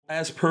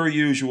As per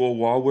usual,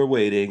 while we're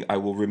waiting, I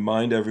will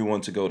remind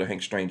everyone to go to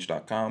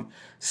hankstrange.com,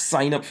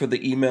 sign up for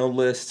the email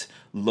list.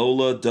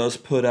 Lola does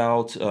put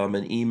out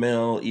an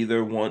email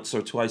either once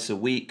or twice a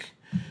week,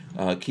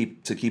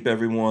 keep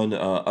everyone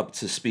up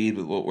to speed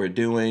with what we're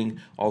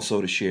doing,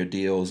 also to share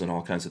deals and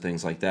all kinds of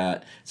things like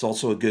that. It's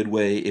also a good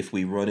way if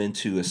we run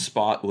into a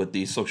spot with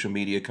these social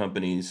media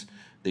companies,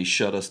 they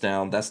shut us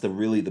down. That's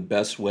really the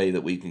best way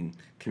that we can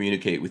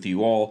communicate with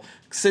you all,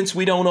 since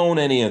we don't own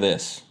any of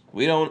this.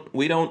 We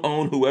don't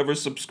own whoever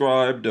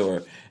subscribed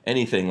or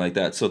anything like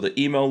that. So the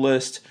email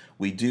list,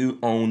 we do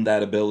own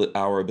that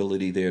our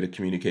ability there to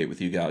communicate with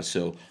you guys.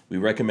 So we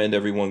recommend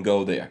everyone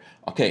go there.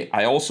 Okay,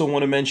 I also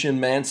want to mention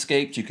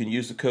Manscaped. You can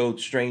use the code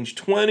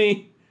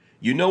STRANGE20.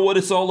 You know what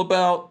it's all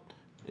about.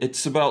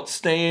 It's about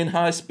staying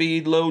high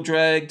speed, low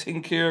drag,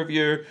 taking care of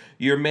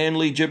your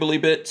manly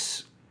jibbly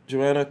bits.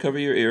 Joanna, cover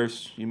your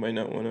ears. You might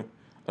not want to.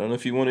 I don't know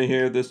if you want to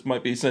hear this.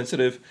 Might be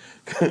sensitive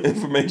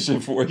information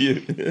for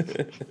you.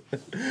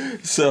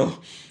 So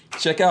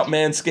check out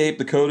Manscaped.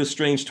 The code is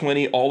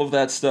STRANGE20. All of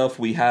that stuff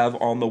we have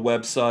on the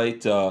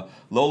website.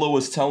 Lola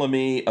was telling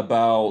me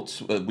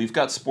about, we've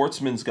got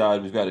Sportsman's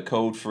Guide. We've got a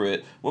code for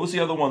it. What was the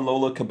other one,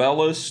 Lola?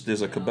 Cabela's?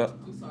 There's a Cabela's.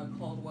 I'm sorry,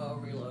 Caldwell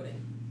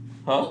Reloading.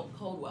 Huh?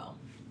 Caldwell.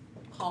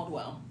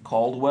 Caldwell?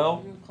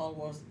 Caldwell's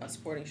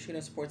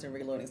shooting sports and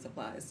reloading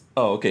supplies.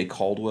 Oh, okay.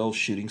 Caldwell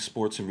shooting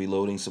sports and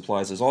reloading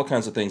supplies. There's all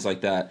kinds of things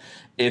like that.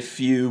 If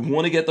you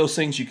want to get those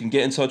things, you can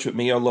get in touch with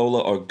me or Lola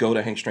or go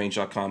to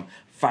hankstrange.com.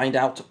 Find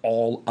out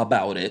all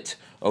about it.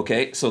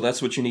 Okay, so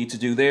that's what you need to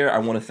do there. I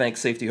want to thank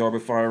Safety Harbor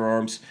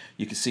Firearms.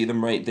 You can see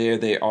them right there.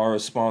 They are a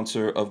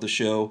sponsor of the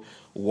show.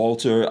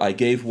 Walter, I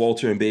gave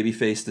Walter and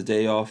Babyface the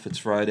day off. It's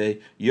Friday.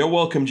 You're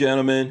welcome,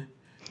 gentlemen.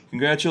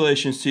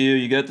 Congratulations to you.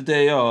 You got the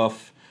day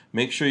off.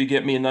 Make sure you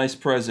get me a nice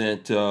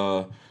present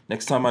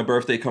next time my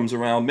birthday comes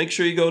around. Make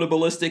sure you go to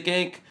Ballistic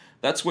Inc.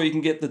 That's where you can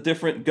get the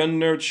different Gun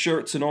Nerd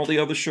shirts and all the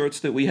other shirts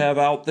that we have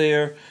out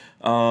there.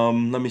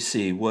 Let me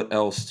see. What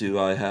else do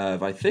I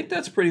have? I think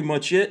that's pretty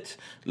much it.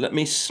 Let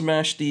me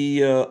smash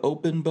the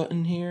open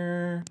button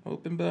here.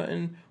 Open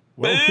button.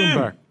 Welcome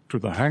back to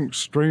the Hank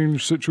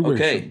Strange Situation.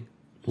 Okay.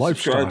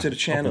 Subscribe to the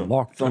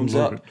channel. Thumbs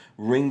up.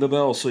 Ring the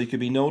bell so you can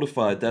be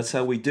notified. That's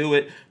how we do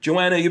it.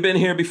 Joanna, you've been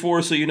here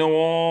before, so you know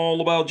all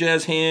about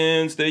jazz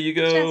hands. There you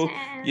go.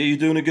 Yeah, you're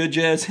doing a good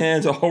jazz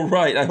hands. All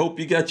right. I hope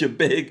you got your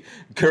big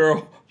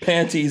girl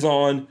panties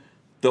on.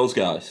 Those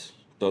guys.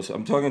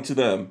 I'm talking to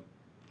them.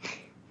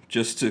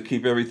 Just to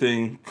keep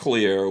everything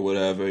clear or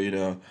whatever, you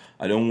know.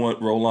 I don't want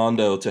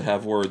Rolando to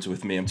have words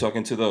with me. I'm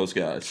talking to those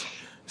guys.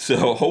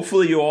 So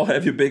hopefully you all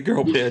have your big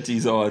girl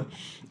panties on.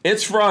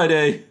 It's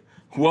Friday.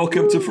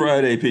 Welcome to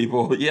Friday,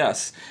 people.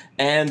 Yes,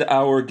 and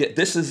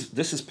this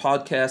is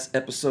podcast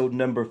episode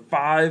number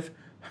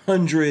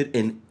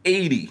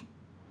 580.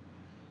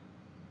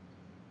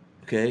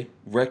 Okay,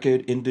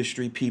 record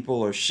industry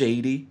people are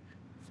shady.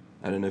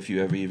 I don't know if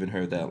you ever even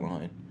heard that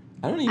line.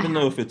 I don't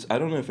know if it's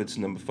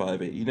number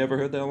 580. You never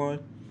heard that line?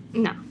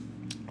 No.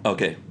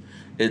 Okay,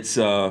 it's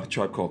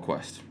Tribe Called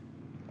Quest.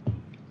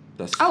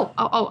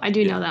 I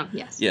do know them.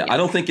 Yes. Yeah, yes. I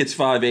don't think it's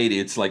 580.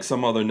 It's like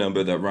some other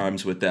number that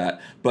rhymes with that.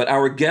 But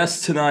our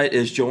guest tonight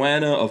is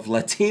Joanna of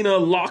Latina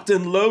Locked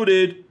and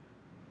Loaded.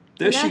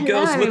 There she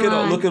goes.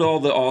 Look at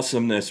all the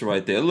awesomeness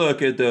right there.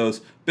 Look at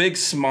those big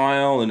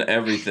smile and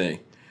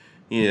everything.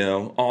 You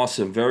know,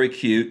 awesome, very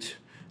cute.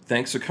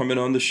 Thanks for coming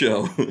on the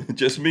show.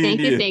 Just me and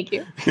you. Thank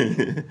you.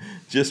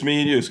 Just me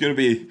and you. It's gonna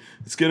be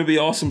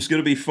awesome. It's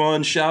gonna be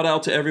fun. Shout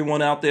out to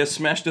everyone out there.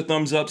 Smash the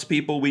thumbs ups,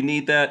 people. We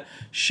need that.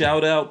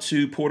 Shout out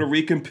to Puerto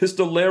Rican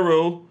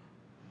Pistolero,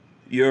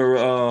 your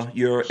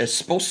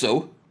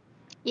esposo.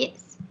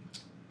 Yes.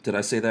 Did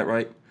I say that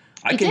right?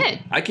 You did.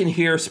 I can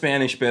hear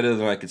Spanish better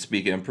than I can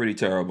speak it. I'm pretty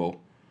terrible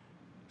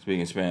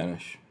speaking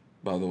Spanish,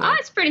 by the way.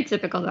 It's pretty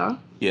typical though.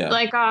 Yeah.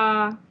 Like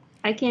I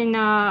can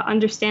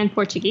understand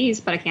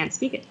Portuguese, but I can't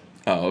speak it.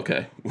 Oh,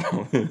 okay.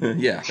 Well,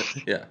 yeah.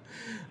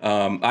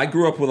 I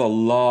grew up with a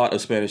lot of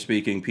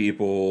Spanish-speaking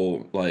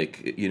people,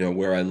 like, you know,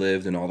 where I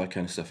lived and all that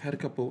kind of stuff. Had a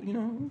couple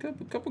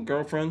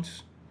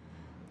girlfriends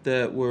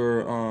that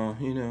were,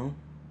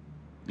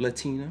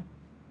 Latina.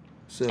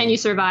 So, and you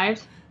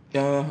survived?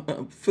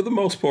 For the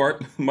most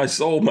part. My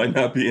soul might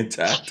not be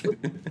intact.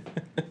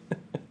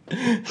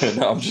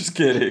 No, I'm just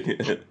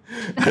kidding.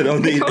 I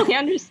totally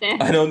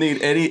understand. I don't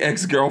need any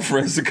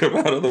ex-girlfriends to come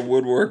out of the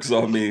woodworks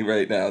on me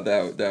right now.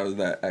 That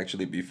would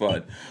actually be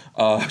fun.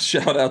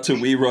 Shout out to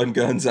We Run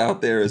Guns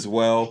out there as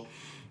well.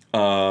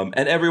 And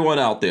everyone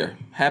out there.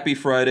 Happy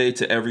Friday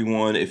to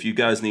everyone. If you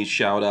guys need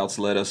shout outs,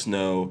 let us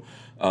know.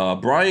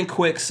 Brian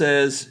Quick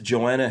says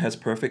Joanna has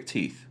perfect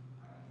teeth.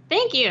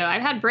 Thank you.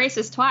 I've had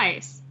braces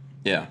twice.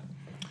 Yeah.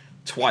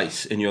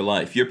 Twice in your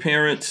life. Your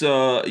parents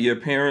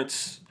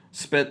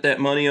spent that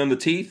money on the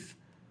teeth?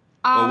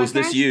 Or was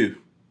this you?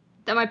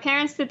 My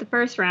parents did the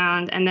first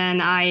round, and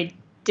then I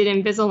did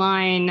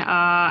Invisalign.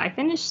 I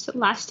finished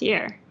last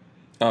year.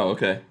 Oh,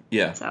 okay.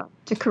 Yeah. So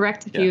to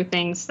correct a few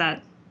things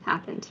that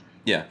happened.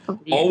 Yeah.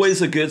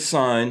 Always a good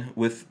sign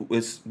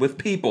with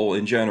people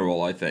in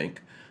general, I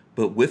think.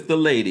 But with the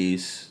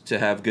ladies, to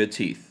have good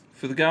teeth.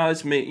 For the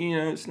guys,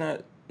 it's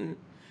not.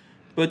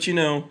 But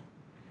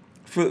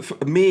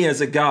for me as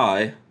a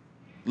guy,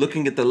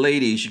 looking at the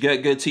ladies, you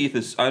got good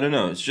teeth. I don't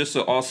know. It's just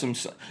an awesome.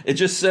 It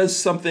just says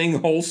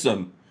something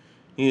wholesome.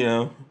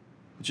 It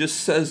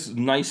just says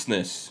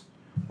niceness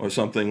or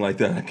something like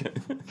that.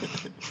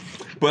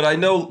 But I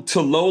know to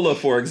Lola,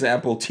 for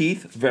example,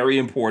 teeth very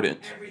important.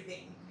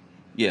 Everything.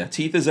 Yeah,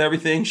 teeth is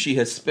everything. She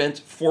has spent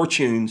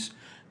fortunes.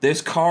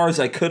 There's cars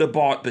I could have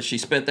bought, but she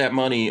spent that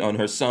money on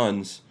her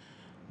sons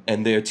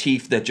and their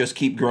teeth that just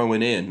keep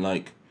growing in.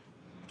 Like,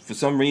 for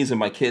some reason,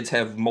 my kids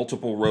have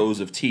multiple rows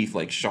of teeth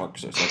like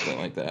sharks or something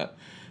like that.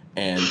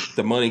 And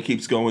the money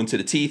keeps going to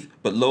the teeth,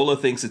 but Lola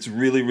thinks it's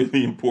really,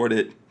 really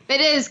important. It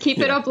is. Keep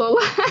it up,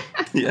 Lola.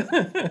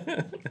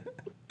 Yeah.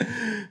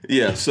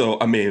 Yeah, so,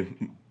 I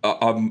mean,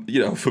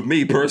 for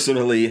me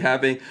personally,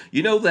 having,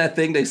 that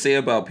thing they say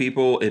about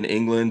people in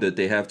England that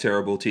they have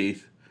terrible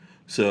teeth?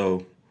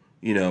 So,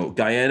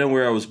 Guyana,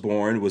 where I was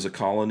born, was a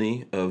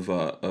colony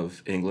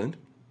of England.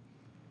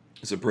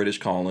 It's a British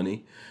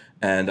colony,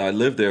 and I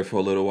lived there for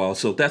a little while,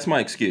 so that's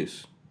my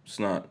excuse. It's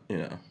not,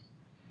 that's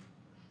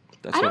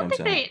I what don't I'm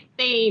think saying.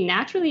 they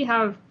naturally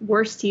have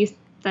worse teeth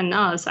than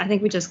us. I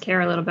think we just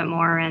care a little bit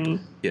more. And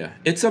Yeah,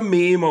 it's a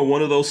meme or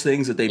one of those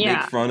things that they make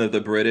Yeah. fun of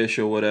the British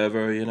or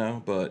whatever,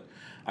 but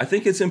I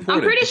think it's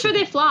important. I'm pretty sure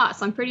they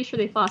floss. I'm pretty sure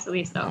they floss at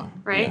least, though,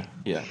 right?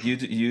 Yeah.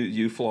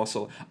 You floss a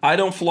lot. I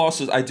don't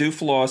floss. I do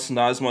floss,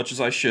 not as much as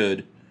I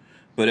should,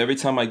 but every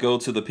time I go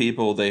to the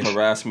people, they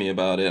harass me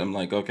about it. I'm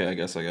like, okay, I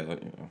guess I gotta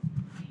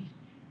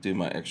do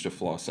my extra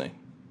flossing.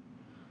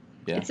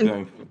 Yeah,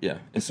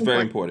 it's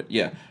very important.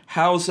 Yeah,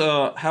 how's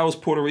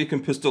Puerto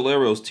Rican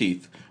Pistolero's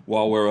teeth?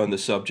 While we're on the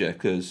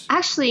subject, because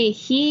Actually,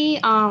 he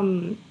is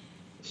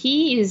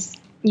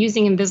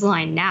using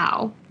Invisalign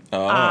now.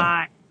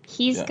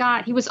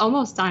 He was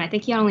almost done. I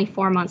think he had only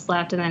 4 months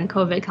left, and then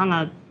COVID kind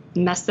of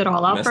messed it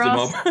all up messed for him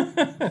us.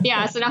 up.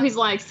 Yeah, so now he's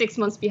like 6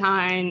 months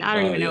behind. I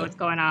don't even know what's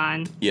going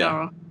on.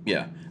 Yeah, So.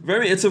 yeah.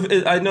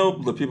 I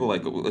know the people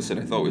like, listen,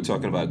 I thought we were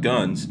talking about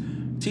guns.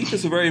 Teeth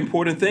is a very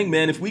important thing,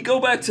 man. If we go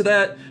back to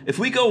that, if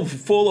we go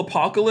full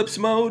apocalypse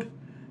mode,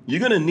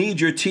 you're gonna need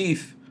your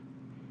teeth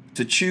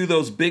to chew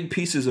those big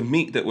pieces of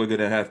meat that we're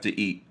gonna have to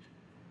eat.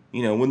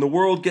 When the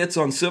world gets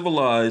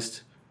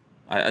uncivilized,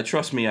 I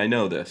trust me, I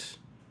know this.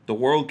 The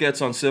world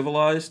gets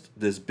uncivilized,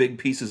 there's big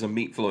pieces of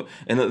meat float,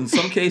 and in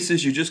some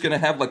cases, you're just gonna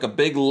have like a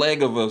big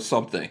leg of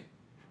something.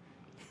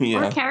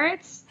 Or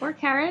carrots.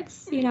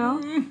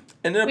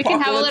 And then We can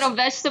have a little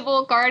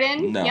vegetable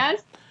garden. No.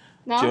 Yes?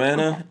 No?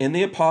 Joanna, in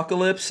the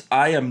apocalypse,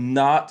 I am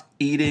not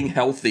eating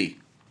healthy.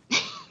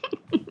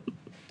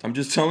 I'm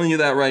just telling you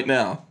that right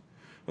now.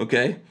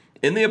 Okay?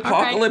 In the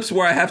apocalypse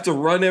where I have to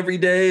run every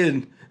day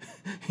and,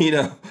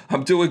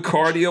 I'm doing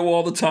cardio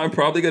all the time,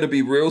 probably going to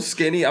be real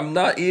skinny, I'm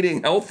not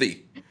eating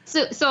healthy.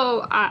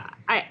 So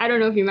I don't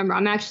know if you remember,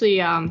 I'm actually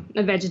a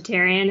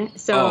vegetarian.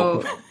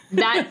 So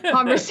that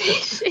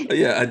conversation.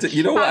 Yeah,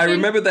 I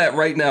remember that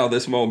right now,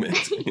 this moment.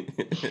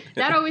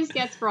 That always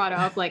gets brought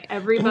up. Like,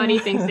 everybody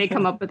thinks they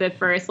come up with it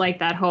first, like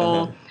that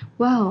whole,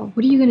 well,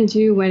 what are you going to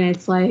do when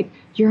it's like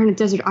you're on a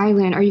desert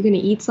island? Are you going to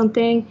eat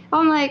something?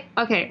 I'm like,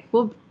 okay,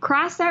 we'll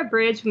cross that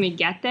bridge when we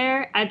get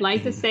there. I'd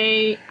like to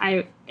say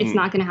it's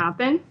not going to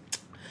happen.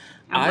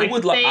 I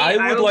would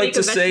like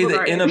to say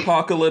that in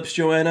apocalypse,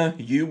 Joanna,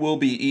 you will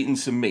be eating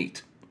some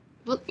meat.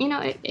 Well,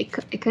 it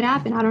could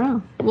happen. I don't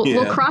know.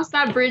 We'll cross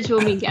that bridge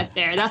when we get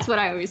there. That's what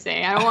I always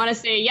say. I don't want to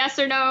say yes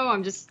or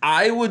no.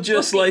 I would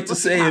just like to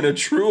say in a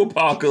true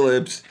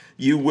apocalypse,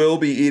 you will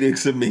be eating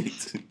some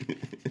meat.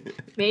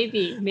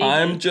 Maybe.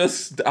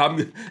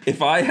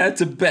 If I had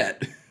to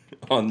bet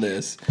on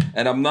this,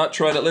 and I'm not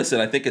trying to listen,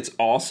 I think it's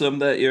awesome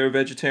that you're a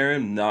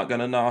vegetarian. I'm not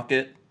going to knock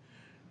it.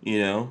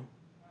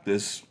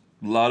 There's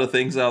a lot of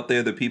things out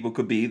there that people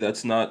could be.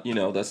 That's not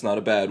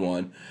a bad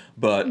one.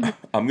 But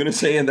I'm going to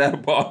say in that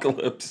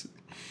apocalypse,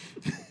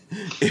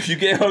 if you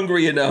get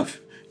hungry enough,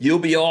 you'll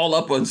be all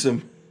up on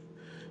some,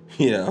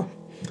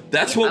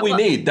 that's what we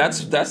need.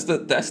 That's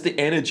the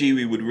energy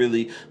we would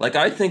really like.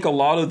 I think a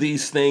lot of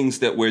these things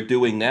that we're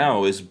doing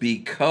now is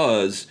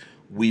because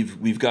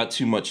we've got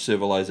too much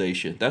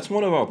civilization. That's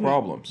one of our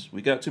problems.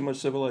 We got too much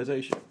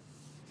civilization.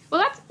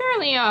 Well, that's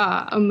apparently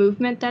a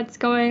movement that's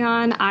going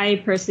on. I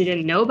personally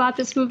didn't know about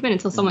this movement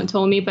until someone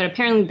told me, but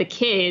apparently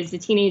the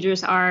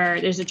teenagers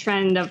there's a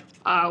trend of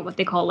what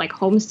they call like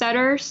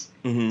homesteaders.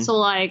 Mm-hmm. So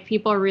like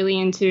people are really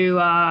into,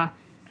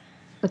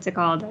 what's it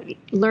called?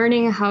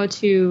 Learning how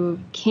to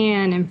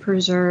can and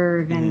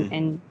preserve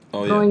and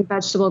growing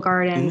vegetable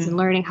gardens and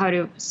learning how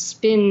to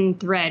spin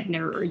thread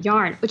or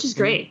yarn, which is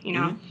great,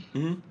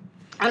 Mm-hmm.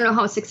 I don't know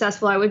how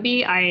successful I would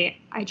be. I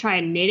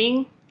tried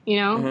knitting,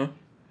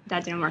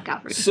 That didn't work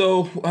out for me.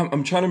 So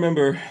I'm trying to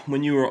remember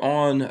when you were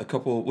on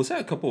was that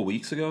a couple of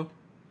weeks ago?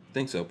 I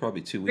think so,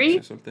 probably 2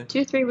 weeks or something.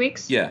 2-3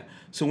 weeks. Yeah.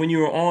 So when you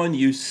were on,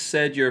 you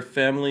said your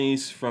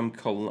family's from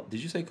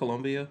did you say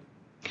Colombia?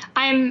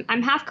 I'm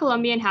half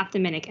Colombian, half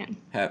Dominican.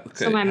 Half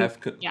Colombian,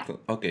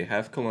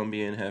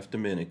 half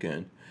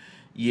Dominican.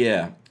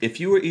 Yeah. If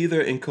you were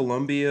either in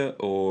Colombia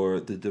or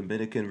the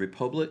Dominican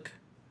Republic,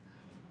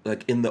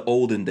 like in the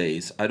olden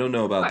days. I don't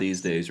know about Right.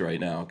 these days right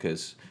now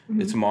because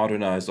it's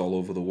modernized all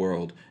over the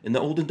world. In the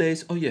olden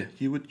days, oh yeah,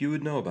 you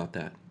would know about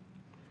that.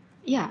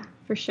 Yeah,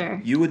 for sure.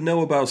 You would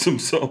know about some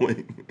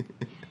sewing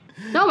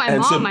No, my and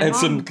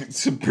mom.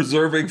 some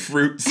preserving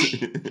fruits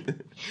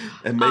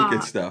and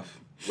making stuff.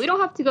 We don't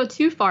have to go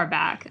too far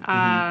back.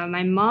 Mm-hmm.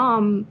 My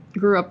mom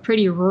grew up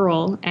pretty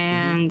rural,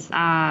 and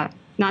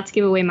not to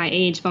give away my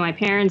age, but my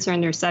parents are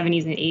in their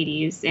 70s and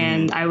 80s,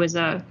 and Mm-hmm. I was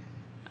a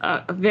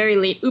very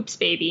late oops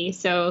baby.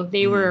 So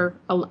they Mm-hmm. were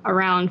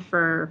around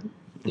for,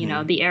 you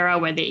know, the era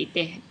where they,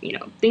 you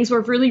know, things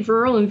were really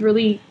rural and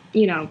really,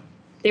 you know,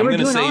 they I'm were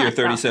gonna doing say all you're that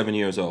stuff. 37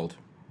 years old.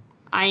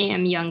 I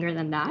am younger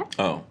than that.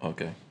 Oh,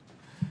 okay.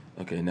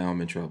 Okay, now I'm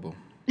in trouble.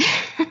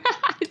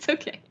 It's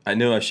okay. I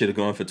knew I should have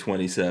gone for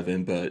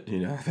 27, but you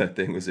know that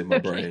thing was in my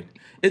brain.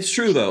 It's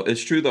true though.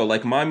 It's true though.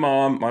 Like my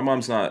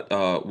mom's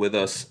not with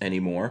us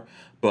anymore,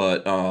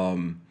 but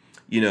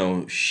you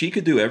know, she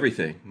could do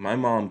everything. My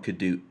mom could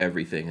do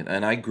everything,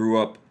 and I grew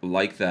up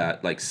like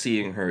that, like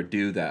seeing her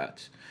do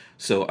that.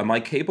 So, am I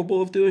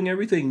capable of doing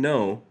everything?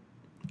 No,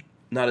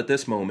 not at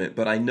this moment,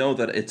 but I know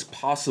that it's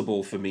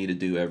possible for me to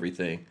do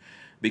everything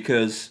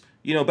because,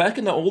 you know, back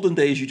in the olden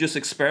days, you just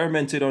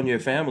experimented on your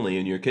family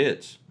and your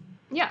kids.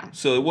 Yeah.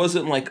 So it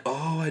wasn't like,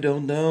 oh, I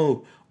don't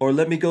know, or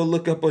let me go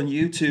look up on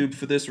YouTube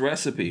for this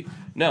recipe.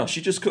 No,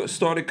 she just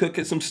started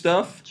cooking some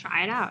stuff.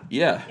 Try it out.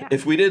 Yeah. Yeah.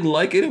 If we didn't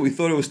like it and we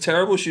thought it was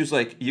terrible, she was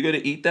like, you're going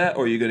to eat that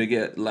or you're going to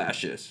get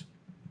lashes.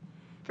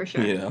 For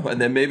sure. You know, and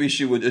then maybe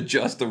she would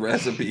adjust the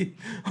recipe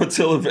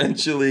until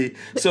eventually.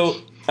 So,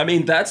 I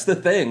mean, that's the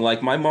thing.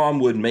 Like, my mom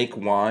would make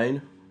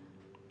wine,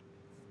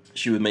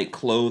 she would make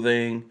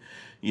clothing,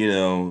 you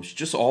know,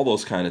 just all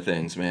those kind of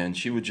things, man.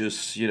 She would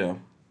just, you know.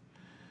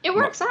 It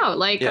works out.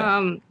 Like,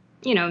 Yeah.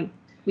 you know,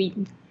 we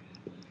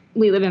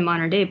live in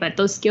modern day, but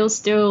those skills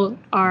still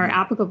are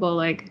applicable.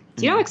 Like,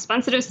 do you know how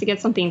expensive it is to get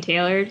something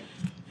tailored?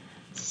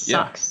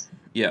 Sucks.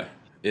 Yeah,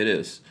 it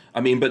is.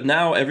 I mean, but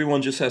now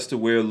everyone just has to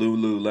wear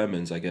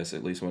Lululemons, I guess,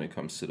 at least when it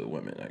comes to the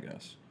women, I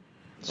guess.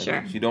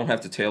 Sure. You don't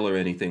have to tailor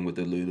anything with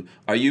the Lulu.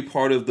 Are you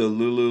part of the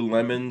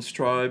Lululemons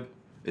tribe?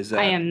 Is that?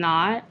 I am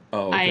not.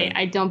 Oh, okay.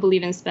 I don't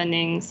believe in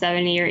spending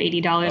 $70 or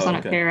 $80 on a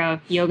okay. pair of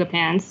yoga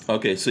pants.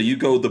 Okay, so you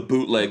go the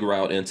bootleg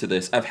route into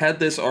this. I've had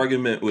this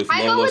argument with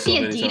I Lola go with so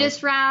the many Adidas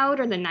times. route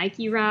or the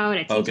Nike route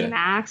at TJ Okay.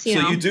 Maxx. So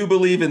You know. you do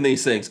believe in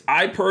these things.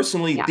 I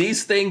personally, Yeah.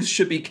 these things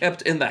should be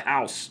kept in the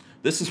house.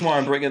 This is why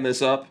I'm bringing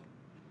this up.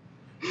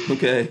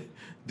 Okay?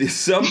 There's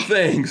some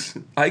things,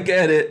 I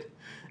get it.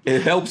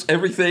 It helps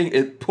everything.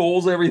 It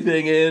pulls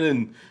everything in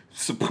and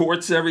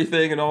supports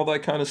everything and all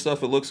that kind of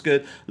stuff. It looks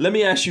good. Let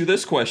me ask you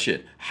this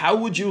question. How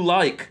would you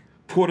like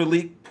Puerto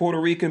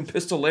Rican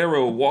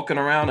pistolero walking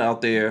around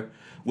out there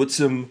with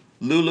some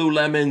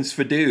Lululemons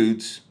for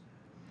dudes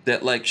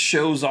that like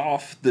shows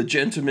off the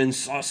gentleman's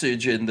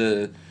sausage and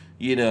the,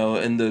 you know,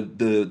 and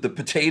the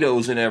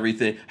potatoes and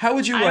everything? How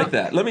would you I like don't-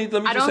 that? Let me I just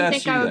don't ask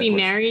think you I would that be question.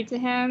 married to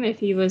him if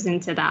he was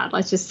into that.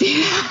 Let's just say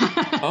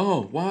that.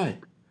 Oh, why?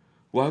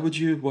 Why would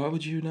you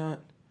not?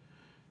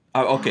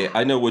 Okay,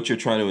 I know what you're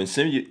trying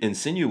to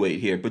insinuate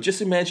here, but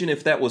just imagine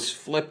if that was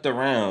flipped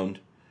around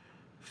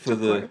for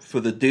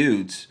the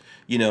dudes.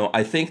 You know,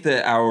 I think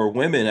that our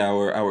women,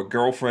 our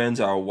girlfriends,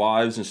 our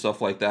wives and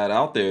stuff like that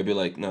out there would be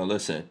like, no,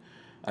 listen,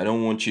 I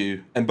don't want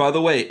you. And by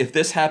the way, if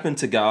this happened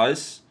to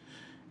guys,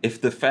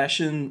 if the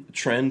fashion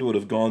trend would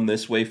have gone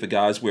this way for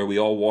guys where we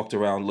all walked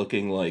around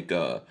looking like,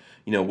 you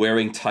know,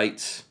 wearing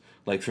tights,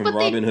 like from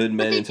Robin Hood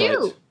Men in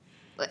Tights.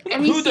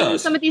 Have you Who seen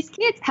does? some of these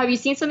kids? Have you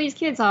seen some of these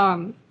kids?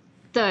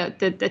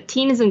 The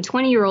teens and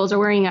 20-year-olds are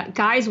wearing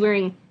guys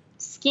wearing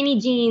skinny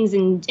jeans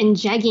and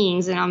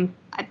jeggings, and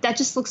that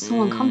just looks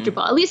so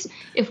uncomfortable. At least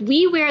if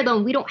we wear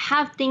them, we don't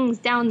have things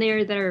down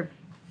there that are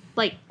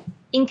like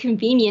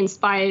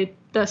inconvenienced by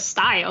the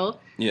style.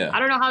 Yeah. I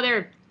don't know how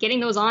they're getting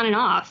those on and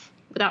off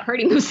without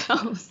hurting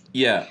themselves.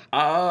 Yeah.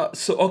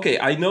 So okay,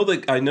 I know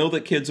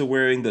that kids are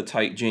wearing the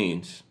tight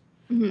jeans.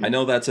 I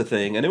know that's a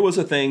thing, and it was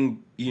a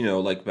thing, you know,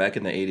 like back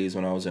in the 80s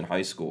when I was in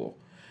high school,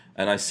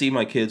 and I see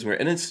my kids wear,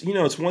 and it's, you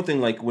know, it's one thing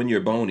like when you're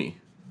bony,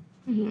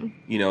 you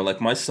know, like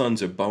my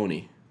sons are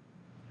bony,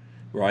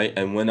 right?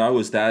 And when I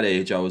was that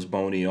age, I was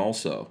bony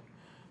also,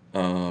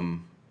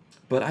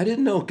 but I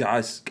didn't know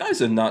guys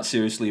are not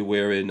seriously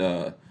wearing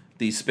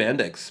these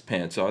spandex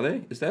pants, are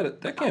they? Is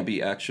that can't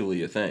be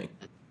actually a thing?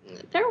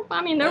 They're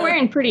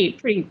wearing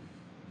pretty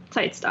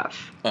tight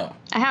stuff. Oh.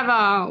 I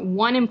have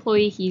one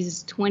employee,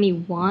 he's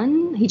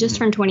 21. He just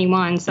turned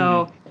 21.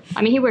 So,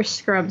 I mean, he wears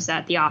scrubs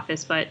at the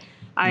office, but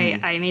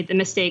I made the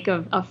mistake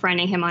of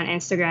friending him on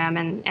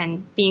Instagram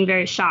and being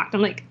very shocked.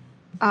 I'm like,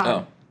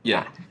 Oh,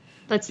 yeah.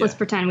 Let's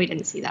pretend we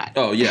didn't see that.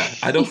 Oh yeah,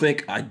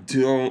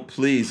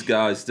 please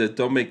guys,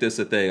 don't make this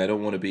a thing. I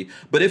don't want to be.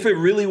 But if it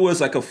really was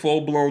like a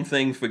full blown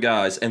thing for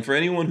guys, and for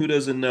anyone who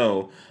doesn't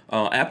know,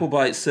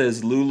 Applebite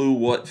says Lulu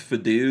what for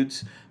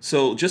dudes.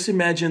 So just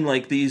imagine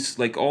like these,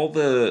 like all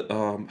the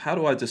how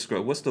do I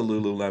describe? What's the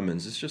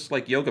Lululemons? It's just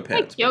like yoga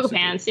pants. Like yoga basically.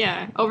 pants,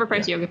 yeah,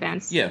 overpriced yoga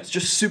pants. Yeah, it's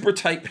just super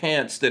tight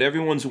pants that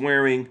everyone's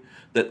wearing,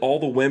 that all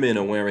the women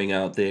are wearing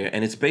out there,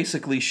 and it's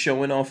basically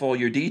showing off all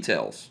your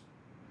details.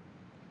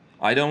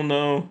 I don't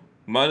know.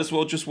 Might as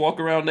well just walk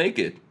around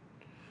naked.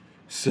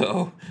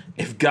 So,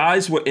 if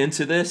guys were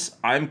into this,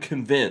 I'm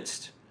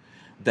convinced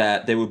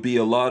that there would be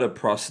a lot of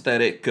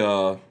prosthetic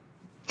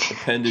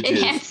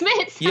appendages.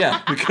 Enhancements.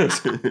 Yeah,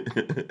 because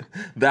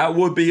that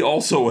would be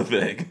also a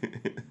thing.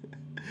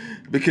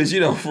 Because,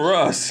 for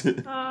us,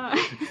 I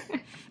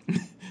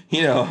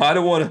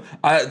don't want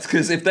to,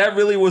 because if that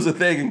really was a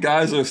thing and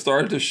guys are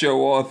starting to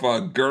show off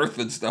girth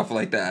and stuff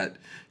like that,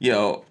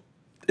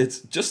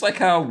 it's just like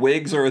how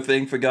wigs are a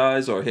thing for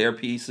guys, or hair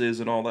pieces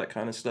and all that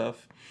kind of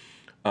stuff.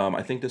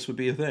 I think this would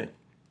be a thing.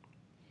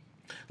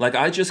 Like,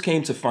 I just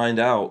came to find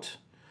out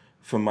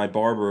from my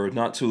barber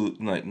not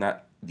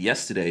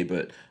yesterday,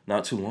 but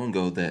not too long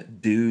ago,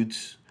 that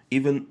dudes,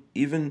 even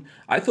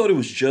I thought it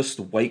was just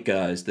white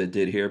guys that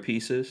did hair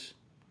pieces,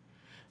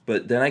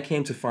 but then I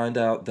came to find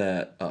out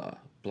that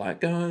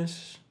black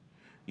guys,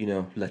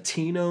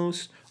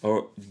 Latinos,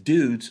 or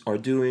dudes are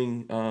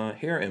doing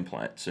hair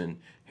implants and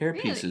hair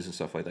pieces and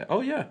stuff like that.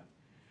 Oh, yeah.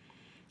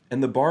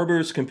 And the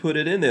barbers can put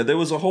it in there. There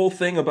was a whole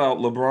thing about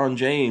LeBron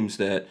James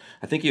that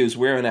I think he was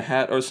wearing a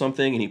hat or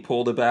something, and he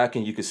pulled it back,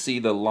 and you could see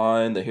the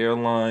line, the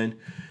hairline,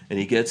 and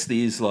he gets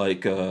these,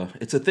 like,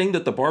 it's a thing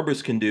that the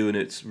barbers can do, and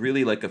it's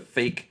really like a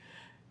fake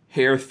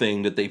hair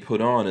thing that they put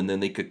on, and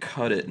then they could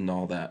cut it and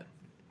all that.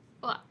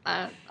 Well,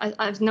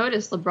 I've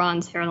noticed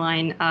LeBron's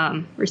hairline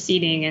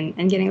receding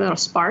and getting a little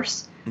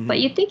sparse, but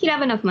you'd think he'd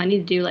have enough money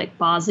to do, like,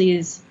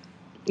 Bosley's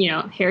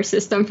hair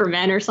system for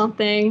men or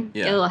something.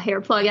 Yeah. Get a little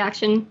hair plug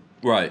action.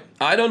 Right.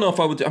 I don't know if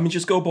I would.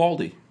 Just go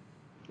baldy.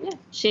 Yeah.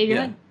 Shave your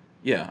head.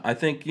 Yeah. I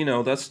think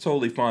that's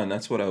totally fine.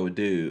 That's what I would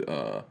do.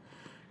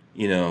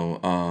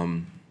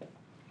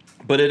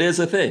 But it is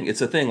a thing.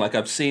 It's a thing. Like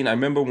I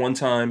remember one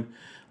time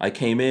I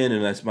came in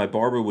and my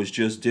barber was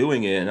just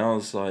doing it, and I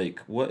was like,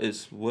 "What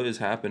is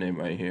happening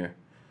right here?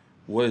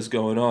 What is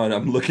going on?"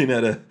 I'm looking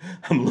at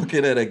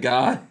a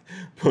guy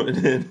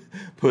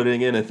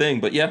putting in a thing.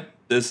 But yeah,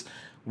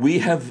 we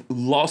have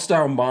lost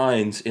our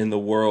minds in the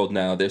world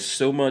now. There's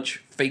so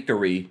much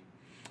fakery.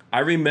 I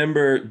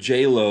remember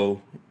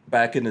J-Lo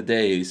back in the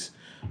days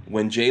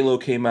when J-Lo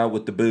came out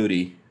with the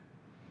booty,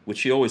 which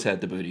she always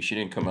had the booty. She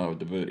didn't come out with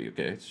the booty,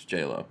 okay? It's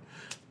J-Lo.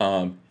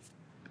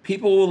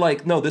 People were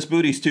like, no, this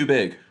booty's too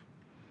big.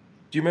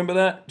 Do you remember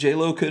that?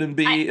 J-Lo couldn't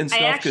be and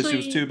stuff because she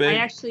was too big? I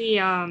actually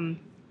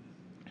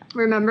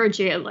remember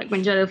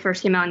when J-Lo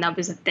first came out and that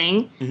was a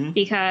thing,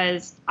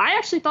 because I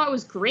actually thought it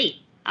was great.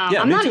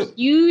 I'm not a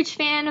huge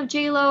fan of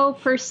J-Lo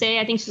per se.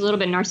 I think she's a little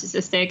bit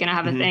narcissistic, and I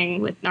have a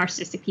thing with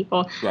narcissistic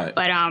people. Right.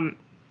 But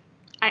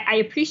I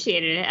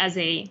appreciated it as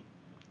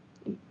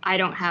I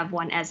don't have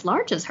one as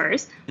large as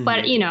hers,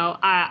 but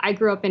I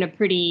grew up in a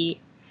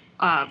pretty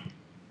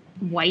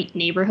white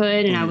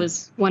neighborhood, and I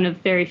was one of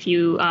very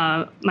few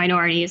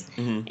minorities.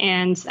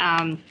 And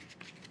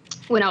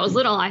when I was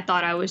little, I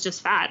thought I was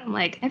just fat. I'm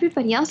like,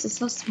 everybody else is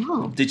so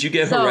small. Did you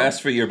get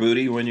harassed for your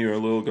booty when you were a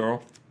little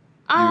girl?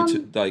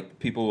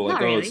 People were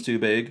like, "Oh, really. It's too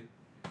big."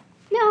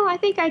 No, I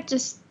think I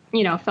just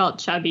felt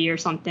chubby or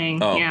something.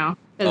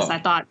 Because I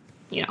thought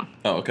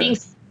being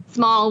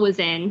small was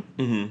in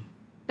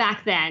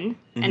back then,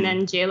 and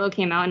then J-Lo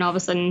came out, and all of a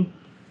sudden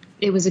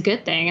it was a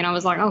good thing, and I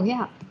was like, "Oh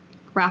yeah,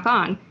 rock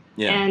on."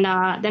 Yeah.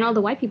 And then all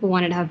the white people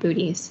wanted to have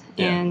booties,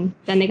 and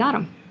then they got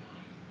them.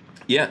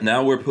 Yeah,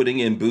 now we're putting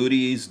in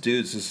booties,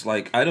 dudes. It's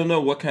like, I don't know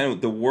what kind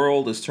of, the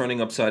world is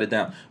turning upside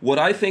down. What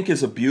I think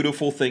is a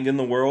beautiful thing in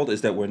the world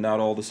is that we're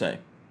not all the same.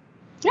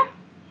 Yeah.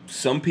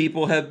 Some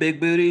people have big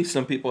booties,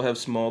 some people have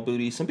small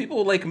booties, some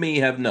people like me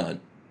have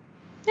none.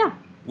 Yeah.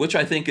 Which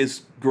I think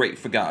is great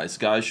for guys.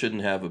 Guys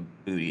shouldn't have a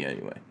booty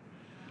anyway.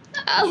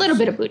 A little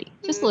bit of booty,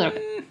 just a little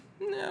bit.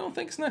 I don't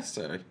think it's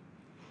necessary.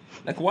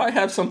 Like, why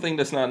have something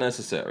that's not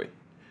necessary?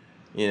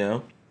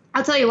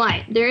 I'll tell you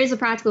why. There is a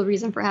practical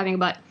reason for having a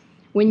butt.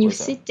 When you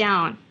sit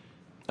down,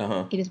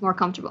 it is more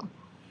comfortable.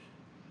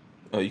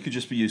 Oh, you could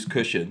just use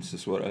cushions,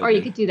 is what I Or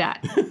you could do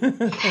that.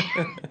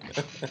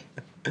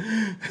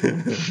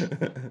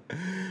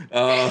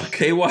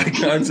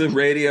 KY Guns and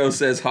Radio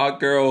says, hot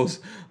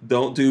girls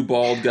don't do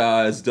bald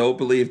guys. Don't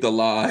believe the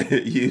lie.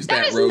 Use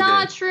that is Rogan.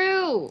 Not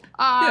true.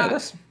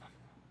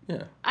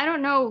 Yeah. I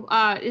don't know.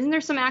 Isn't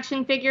there some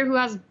action figure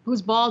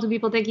who's bald who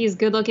people think he's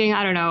good looking?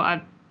 I don't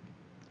know.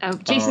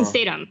 Jason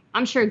Statham.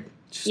 I'm sure.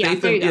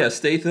 Statham,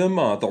 Statham,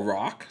 The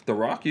Rock. The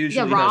Rock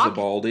usually has a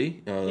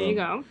baldy. There you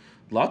go.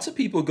 Lots of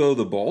people go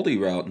the baldy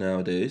route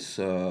nowadays.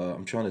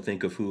 I'm trying to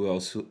think of who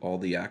else, all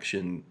the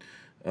action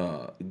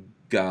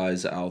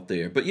guys out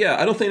there. But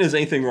yeah, I don't think there's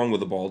anything wrong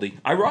with a baldy.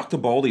 I rocked a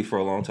baldy for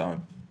a long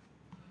time.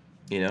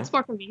 It's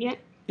more convenient.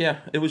 Yeah,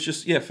 it was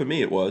just, yeah, for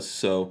me it was.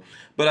 So,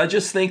 but I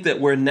just think that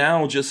we're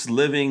now just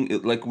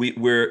living like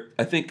we're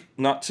I think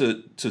not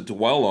to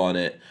dwell on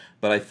it,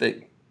 but I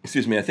think,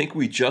 excuse me, I think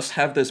we just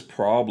have this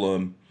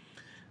problem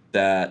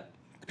that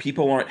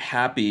people aren't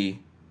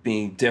happy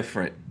being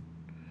different.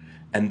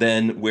 And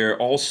then we're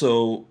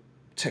also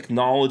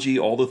technology,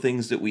 all the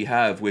things that we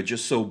have, we're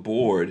just so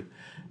bored,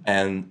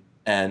 and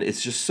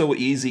it's just so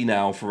easy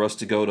now for us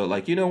to go to,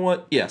 like, you know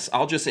what? Yes,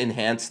 I'll just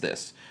enhance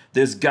this.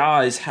 There's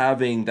guys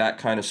having that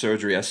kind of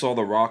surgery. I saw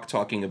The Rock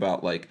talking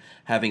about like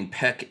having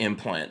pec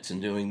implants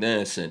and doing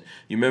this. And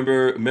you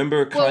remember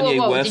Kanye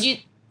Whoa. West?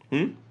 Did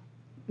you?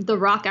 The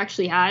Rock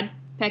actually had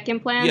pec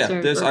implants.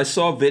 Yeah, I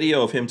saw a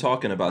video of him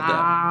talking about that.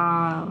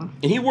 Wow.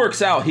 And he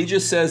works out. He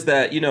just says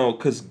that, you know,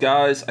 because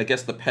guys, I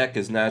guess the pec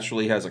is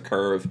naturally has a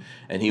curve,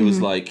 and he was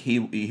like,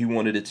 he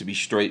wanted it to be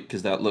straight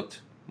because that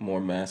looked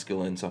more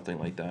masculine, something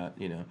like that,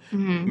 you know.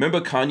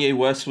 Remember Kanye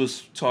West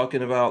was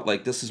talking about,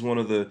 like, this is one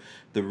of the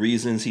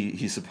reasons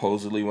he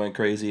supposedly went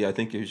crazy. I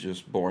think he was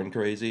just born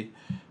crazy.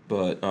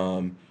 But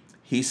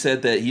he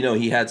said that, you know,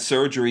 he had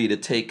surgery to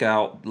take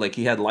out, like,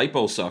 he had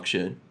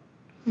liposuction.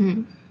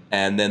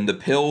 And then the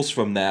pills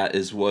from that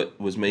is what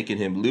was making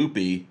him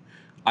loopy.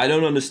 I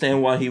don't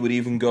understand why he would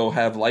even go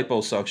have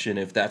liposuction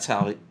if that's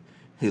how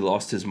he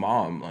lost his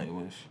mom. Like,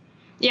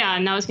 Yeah,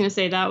 and I was going to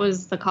say that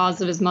was the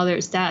cause of his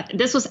mother's death.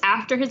 This was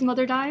after his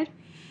mother died?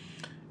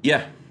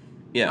 yeah.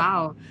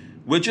 Wow.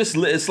 We're just,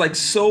 it's like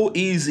so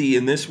easy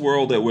in this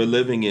world that we're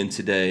living in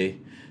today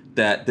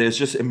that there's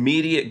just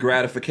immediate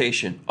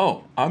gratification.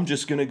 Oh, I'll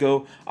just go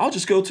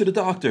to the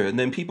doctor, and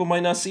then people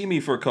might not see me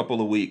for a couple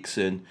of weeks,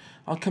 and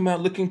I'll come out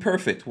looking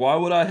perfect. Why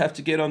would I have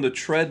to get on the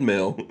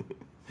treadmill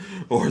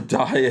or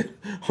diet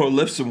or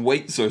lift some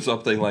weights or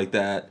something like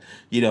that,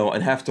 you know,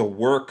 and have to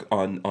work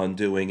on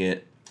doing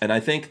it? And I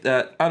think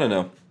that, I don't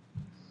know.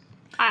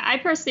 I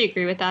personally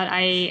agree with that.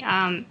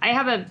 I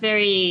have a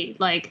very,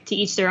 like, to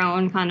each their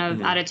own kind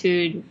of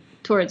attitude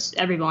towards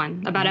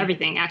everyone about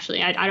everything,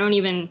 actually. I don't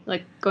even,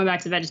 like, going back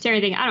to the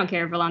vegetarian thing, I don't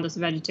care if Rolando's a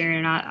vegetarian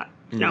or not.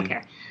 I don't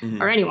care.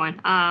 Or anyone.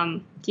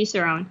 To each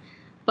their own.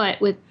 But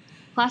with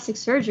plastic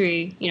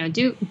surgery, you know,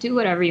 do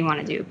whatever you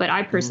want to do. But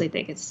I personally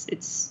think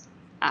it's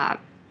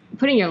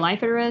putting your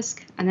life at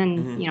risk. And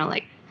then, you know,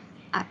 like,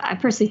 I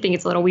personally think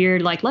it's a little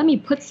weird. Like, let me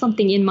put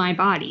something in my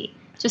body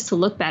just to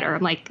look better.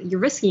 I'm like, you're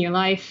risking your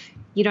life.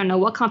 You don't know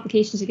what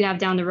complications you could have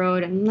down the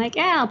road. And I'm like,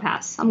 I'll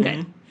pass. I'm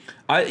good.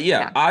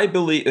 I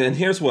believe, and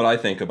here's what I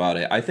think about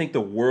it. I think the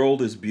world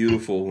is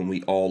beautiful when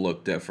we all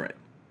look different.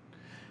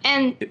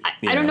 And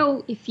I don't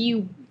know if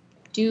you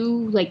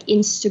do, like,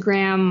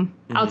 Instagram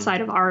outside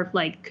of our,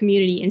 like,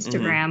 community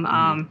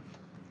Instagram.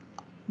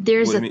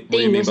 There's a thing, what do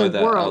you mean there's by a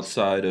that world.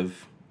 outside of?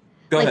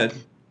 Go Like, ahead.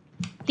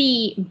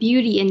 The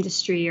beauty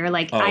industry, or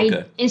like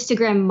okay.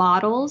 Instagram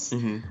models,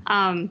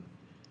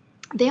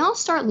 they all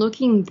start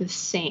looking the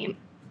same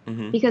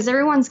because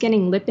everyone's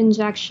getting lip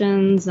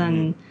injections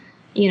and,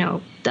 you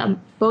know, the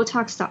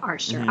Botox to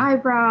arch their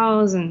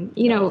eyebrows. And,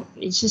 you know,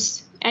 it's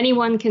just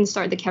anyone can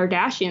start. The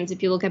Kardashians,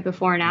 if you look at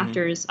before and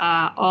afters,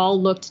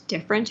 all looked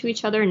different to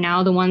each other.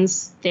 Now the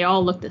ones, they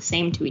all look the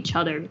same to each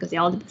other because they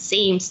all did the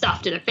same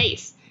stuff to their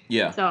face.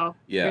 Yeah. So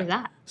there's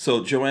that.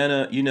 So,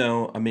 Joanna, you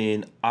know, I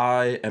mean,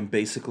 I am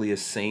basically a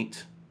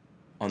saint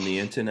on the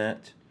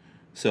internet.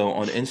 So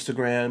on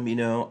Instagram, you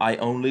know, I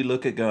only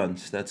look at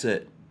guns. That's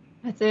it.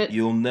 That's it.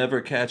 You'll never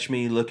catch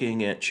me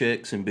looking at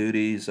chicks and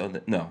booties.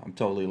 No, I'm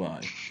totally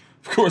lying.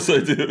 Of course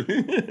I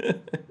do.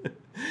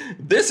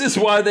 This is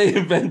why they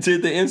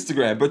invented the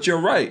Instagram. But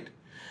you're right.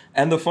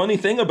 And the funny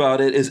thing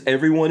about it is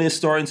everyone is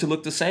starting to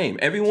look the same.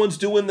 Everyone's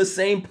doing the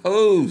same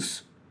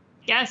pose.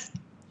 Yes.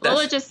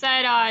 Lola just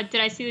said,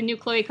 did I see the new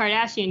Khloe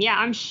Kardashian? Yeah,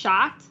 I'm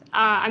shocked.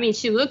 I mean,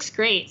 she looks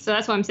great. So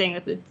that's what I'm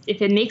saying.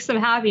 If it makes them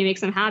happy, it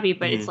makes them happy.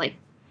 But it's like,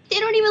 they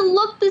don't even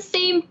look the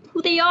same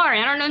who they are.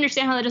 And I don't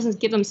understand how that doesn't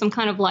give them some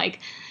kind of, like,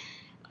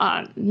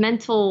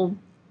 mental,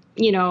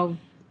 you know.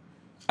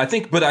 I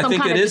think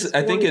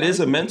it is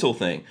a mental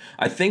thing.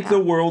 I think the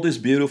world is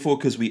beautiful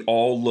because we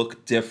all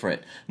look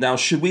different. Now,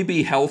 should we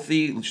be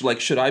healthy? Like,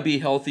 should I be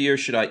healthier?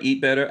 Should I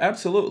eat better?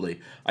 Absolutely.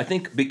 I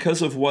think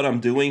because of what I'm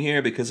doing here,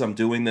 because I'm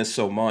doing this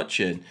so much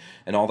and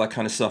all that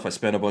kind of stuff, I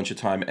spend a bunch of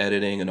time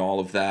editing and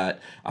all of that.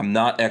 I'm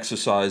not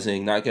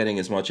exercising, not getting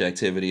as much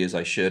activity as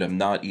I should. I'm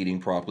not eating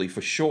properly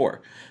for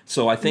sure.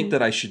 So I think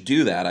that I should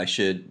do that. I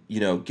should,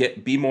 you know,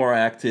 be more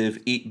active,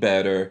 eat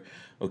better,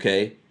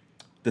 okay?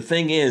 The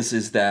thing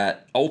is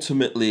that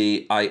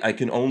ultimately I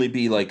can only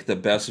be like the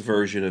best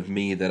version of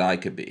me that I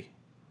could be,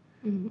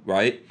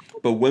 right?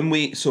 But when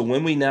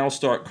we now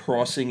start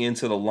crossing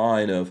into the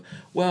line of,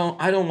 well,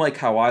 I don't like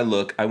how I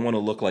look, I want to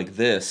look like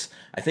this,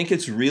 I think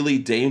it's really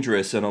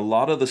dangerous. And a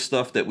lot of the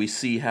stuff that we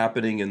see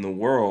happening in the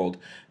world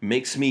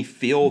makes me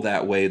feel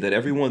that way, that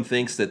everyone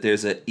thinks that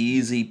there's an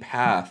easy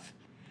path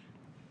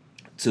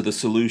to the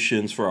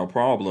solutions for our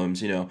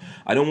problems. You know,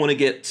 I don't want to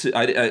get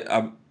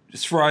to,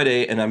 it's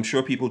Friday, and I'm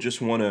sure people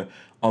just want to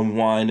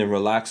unwind and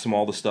relax from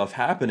all the stuff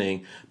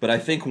happening. But I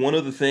think one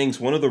of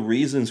the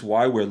reasons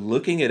why we're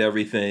looking at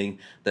everything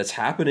that's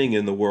happening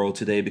in the world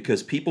today,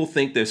 because people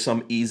think there's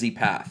some easy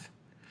path.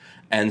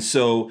 And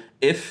so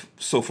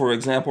for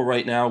example,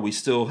 right now we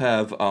still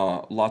have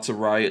lots of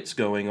riots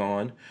going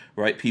on,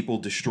 right? People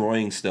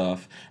destroying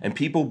stuff. And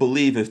people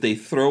believe if they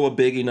throw a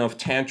big enough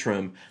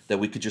tantrum that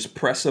we could just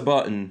press a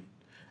button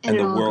and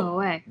it'll all go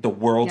away. The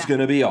world's Yeah. going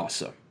to be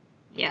awesome.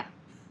 Yeah.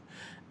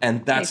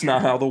 And that's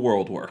not how the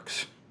world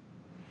works.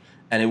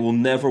 And it will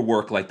never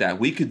work like that.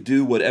 We could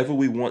do whatever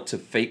we want to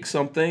fake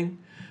something.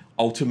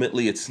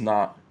 Ultimately, it's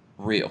not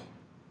real.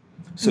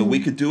 So we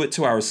could do it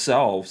to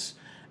ourselves,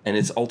 and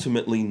it's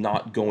ultimately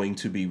not going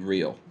to be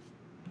real.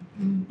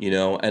 You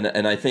know,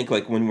 and I think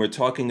like when we're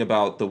talking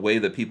about the way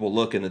that people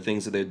look and the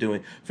things that they're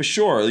doing, for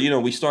sure, you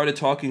know, we started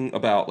talking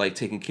about like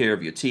taking care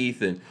of your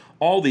teeth and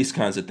all these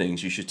kinds of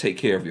things. You should take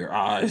care of your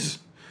eyes,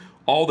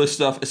 all this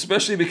stuff,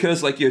 especially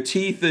because like your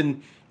teeth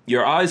and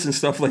your eyes and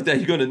stuff like that,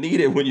 you're going to need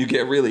it when you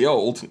get really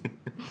old.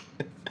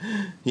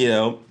 You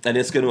know, and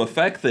it's going to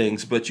affect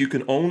things, but you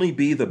can only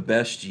be the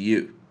best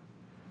you.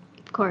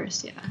 Of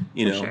course, yeah.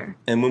 You for know, sure.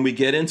 and when we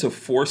get into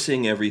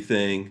forcing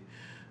everything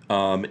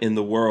in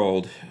the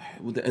world,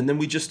 and then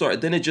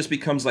then it just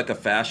becomes like a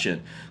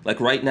fashion. Like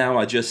right now,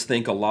 I just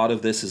think a lot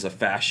of this is a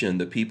fashion.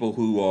 The people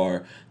who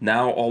are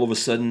now all of a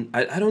sudden,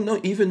 I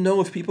don't even know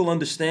if people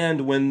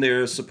understand when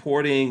they're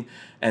supporting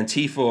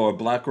Antifa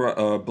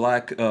or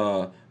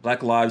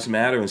Black Lives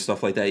Matter and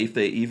stuff like that, if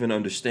they even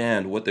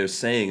understand what they're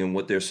saying and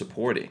what they're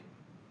supporting.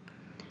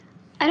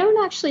 I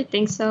don't actually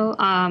think so.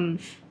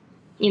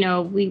 You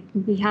know, we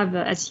have,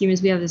 as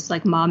humans, we have this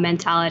like mob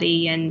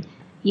mentality. And,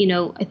 you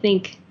know, I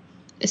think,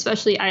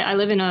 especially I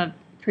live in a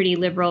pretty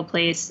liberal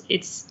place.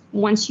 It's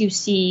once you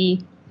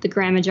see the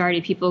grand majority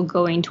of people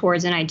going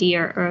towards an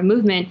idea or a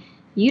movement,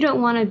 you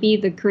don't want to be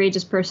the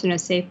courageous person to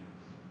say,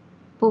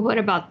 well, what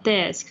about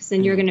this? Because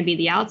then you're going to be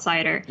the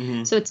outsider.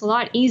 So it's a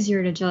lot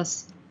easier to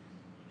just,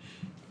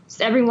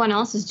 everyone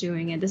else is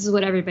doing it. This is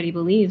what everybody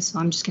believes. So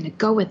I'm just going to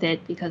go with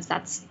it because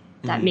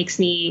that makes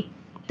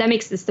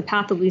this the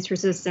path of least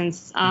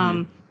resistance.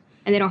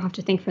 And they don't have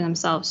to think for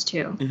themselves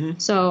too.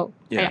 So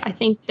Yeah. I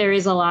think there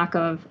is a lack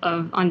of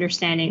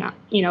understanding,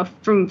 you know,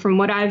 from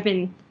what I've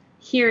been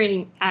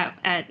hearing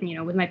at you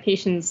know, with my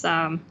patients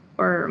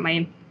or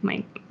my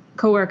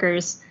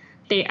coworkers,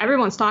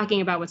 everyone's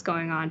talking about what's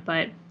going on,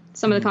 but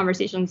some of the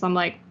conversations I'm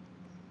like,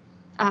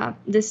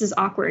 this is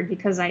awkward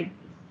because I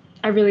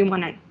really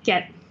want to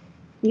get,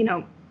 you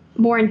know,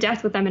 more in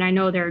depth with them, and I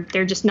know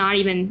they're just not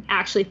even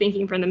actually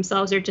thinking for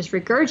themselves. They're just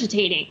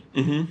regurgitating.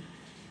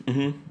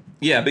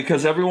 Yeah,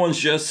 because everyone's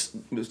just,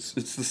 it's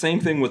the same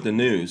thing with the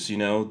news, you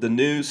know, the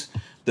news,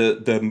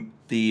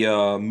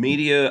 the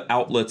media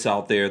outlets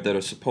out there that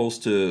are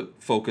supposed to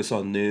focus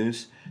on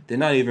news, they're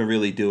not even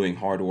really doing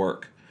hard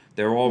work.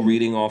 They're all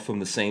reading off from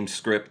the same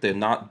script. They're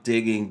not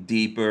digging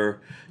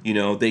deeper. You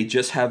know, they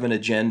just have an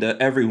agenda.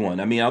 Everyone.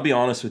 I mean, I'll be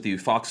honest with you.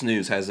 Fox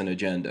News has an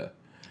agenda.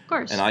 Of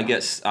course. And I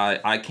guess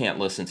I can't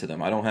listen to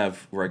them. I don't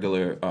have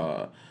regular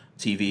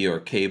TV or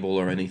cable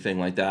or anything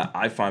like that.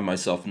 I find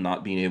myself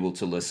not being able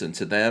to listen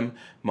to them,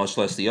 much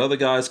less the other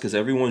guys, because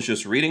everyone's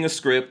just reading a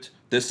script.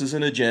 This is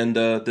an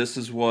agenda. This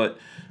is what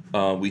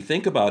we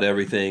think about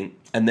everything.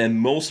 And then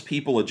most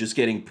people are just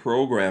getting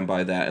programmed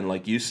by that. And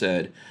like you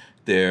said,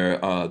 they're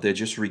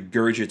just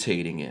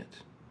regurgitating it,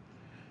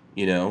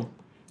 you know?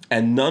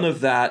 And none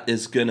of that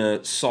is going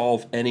to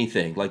solve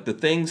anything. Like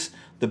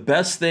the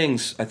best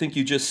things, I think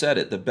you just said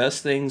it, the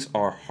best things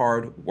are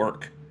hard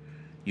work.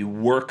 You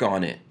work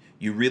on it.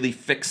 You really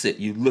fix it.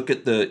 You look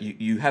at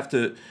you have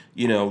to,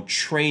 you know,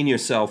 train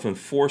yourself and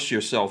force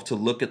yourself to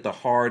look at the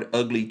hard,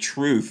 ugly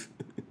truth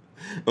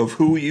of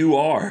who you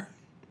are,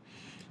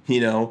 you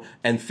know,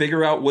 and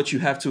figure out what you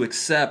have to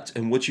accept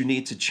and what you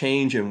need to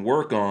change and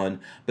work on,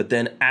 but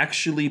then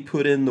actually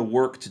put in the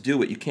work to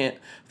do it. You can't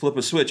flip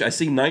a switch. I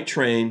see Night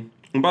Train.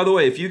 And by the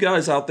way, if you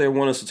guys out there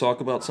want us to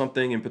talk about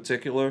something in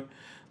particular,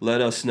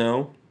 let us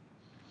know.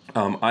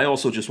 I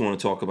also just want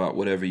to talk about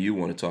whatever you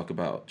want to talk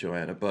about,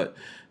 Joanna. But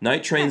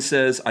Night Train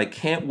says, I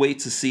can't wait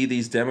to see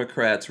these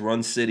Democrats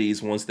run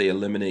cities once they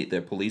eliminate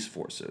their police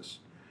forces.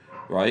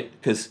 Right?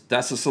 Because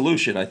that's the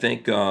solution. I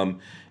think in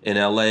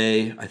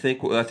LA, I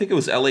think it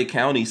was LA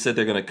County said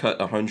they're going to cut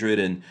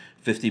 $150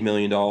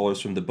 million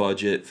from the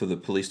budget for the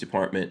police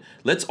department.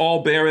 Let's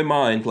all bear in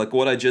mind, like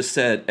what I just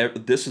said,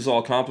 this is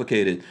all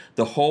complicated.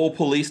 The whole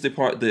police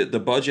department, the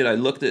budget I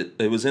looked at,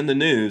 it was in the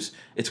news,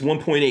 it's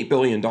 $1.8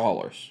 billion.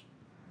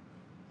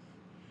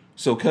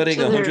 So cutting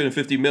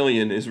 $150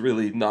 million is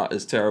really not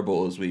as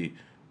terrible as we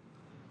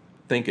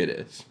think it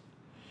is.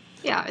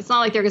 Yeah, it's not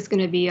like there's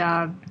going to be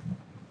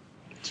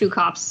 2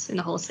 cops in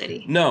the whole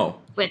city. No.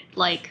 With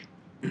like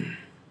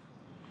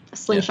a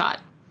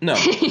slingshot. No,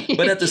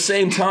 but at the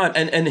same time,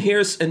 and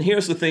here's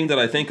the thing that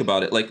I think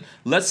about it. Like,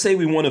 let's say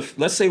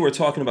we're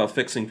talking about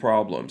fixing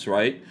problems,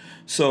 right?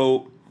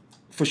 So,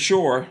 for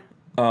sure,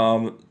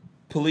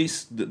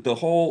 police. The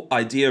whole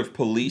idea of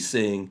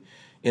policing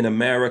in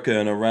America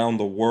and around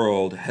the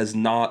world has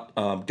not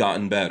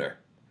gotten better,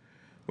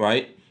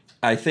 right?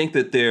 I think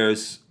that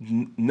there's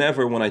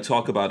never, when I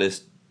talk about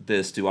this,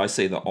 do I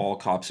say that all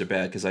cops are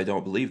bad? Because I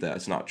don't believe that.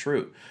 It's not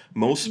true.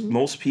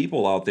 Most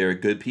people out there are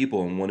good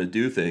people and want to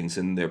do things,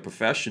 and they're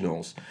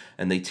professionals,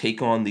 and they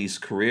take on these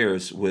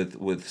careers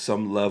with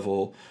some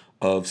level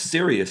of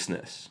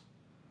seriousness.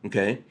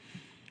 Okay.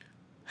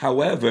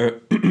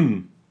 However,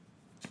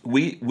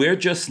 we're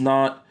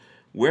not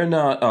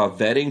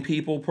vetting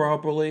people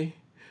properly.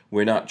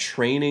 We're not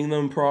training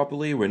them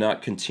properly. We're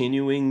not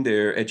continuing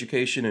their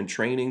education and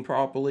training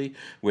properly.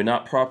 We're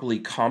not properly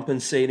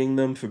compensating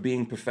them for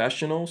being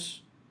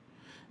professionals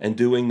and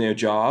doing their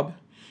job.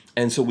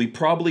 And so we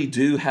probably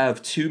do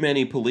have too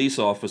many police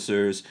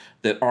officers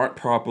that aren't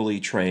properly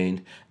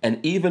trained. And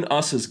even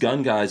us as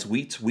gun guys,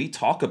 we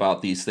talk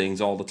about these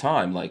things all the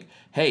time. Like,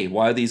 hey,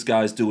 why are these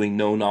guys doing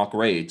no-knock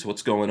raids?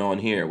 What's going on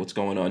here? What's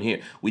going on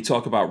here? We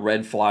talk about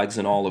red flags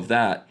and all of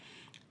that.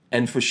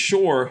 And for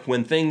sure,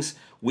 when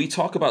we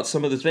talk about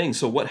some of the things.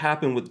 So what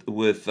happened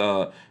with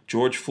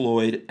George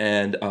Floyd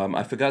and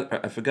I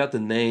forgot the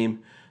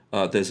name.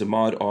 There's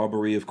Ahmaud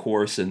Arbery, of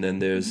course, and then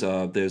there's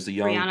the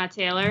young Breonna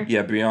Taylor.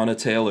 Yeah, Breonna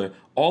Taylor.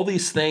 All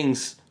these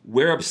things,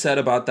 we're upset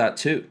about that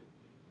too.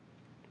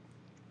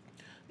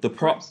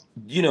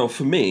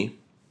 For me,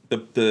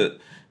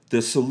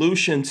 the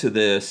solution to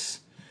this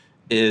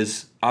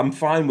is I'm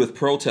fine with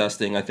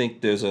protesting. I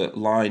think there's a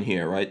line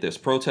here, right? There's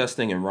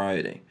protesting and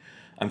rioting.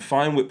 I'm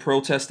fine with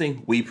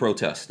protesting. We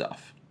protest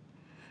stuff.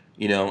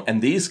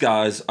 And these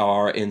guys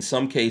are in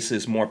some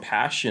cases more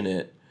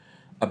passionate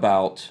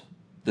about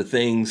the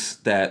things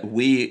that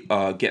we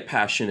get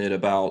passionate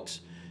about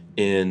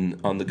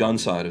on the gun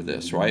side of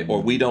this, right?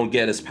 Or we don't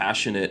get as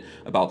passionate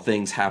about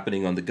things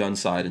happening on the gun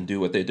side and do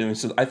what they're doing.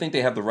 So I think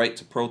they have the right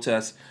to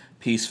protest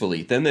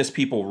peacefully. Then there's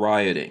people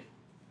rioting.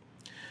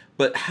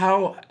 But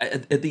how,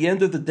 at the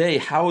end of the day,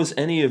 how is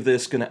any of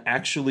this going to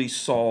actually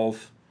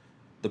solve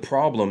the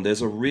problem?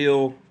 There's a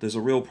real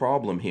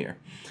problem here.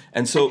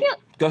 And so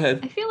go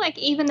ahead. I feel like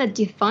even the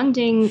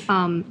defunding,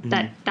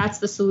 that's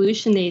the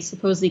solution they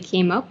supposedly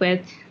came up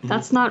with.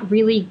 That's not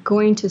really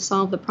going to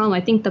solve the problem.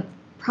 I think the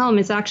problem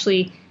is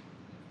actually,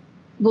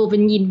 well, we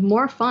need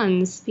more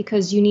funds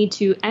because you need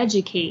to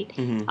educate.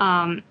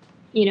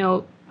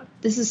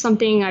 This is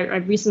something I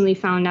recently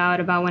found out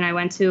about when I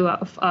went to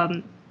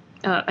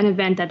an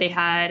event that they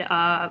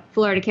had,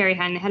 Florida Carry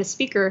had, and they had a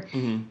speaker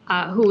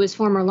who was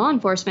former law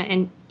enforcement,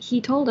 and he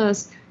told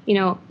us,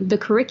 the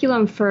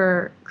curriculum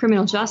for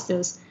criminal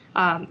justice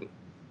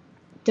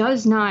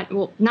does not,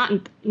 well, not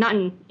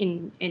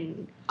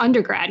in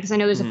undergrad, because I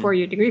know there's a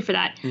 4-year degree for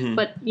that,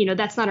 but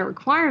that's not a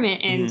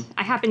requirement. And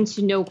I happen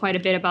to know quite a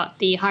bit about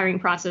the hiring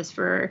process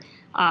for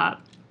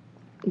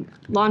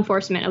law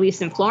enforcement, at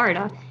least in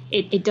Florida.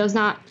 It does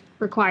not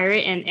require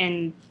it,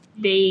 and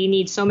they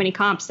need so many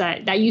cops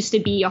that used to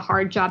be a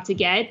hard job to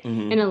get.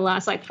 And in the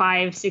last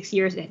 5-6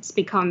 years, it's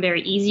become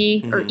very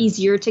easy or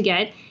easier to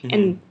get.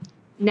 And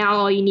now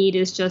all you need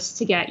is just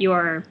to get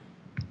your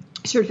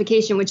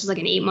certification, which is like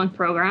an 8-month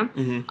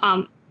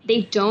program.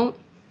 They don't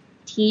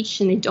teach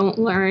and they don't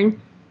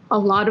learn a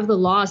lot of the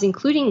laws,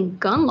 including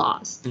gun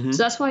laws. So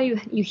that's why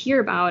you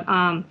hear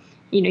about,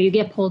 you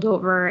get pulled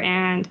over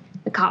and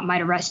the cop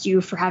might arrest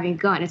you for having a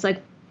gun. It's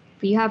like,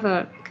 but you have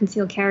a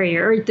concealed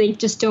carrier, or they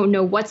just don't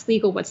know what's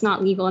legal, what's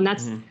not legal. And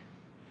that's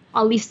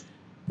at least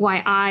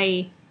why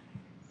I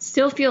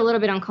still feel a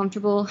little bit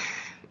uncomfortable,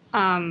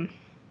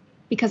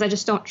 because I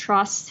just don't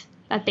trust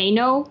that they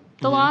know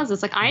the laws.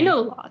 It's like, I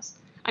know the laws.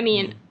 I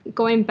mean,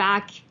 going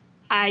back,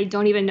 I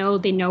don't even know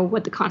they know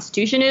what the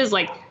Constitution is,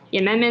 like the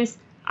amendments.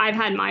 I've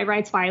had my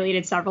rights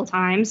violated several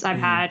times. I've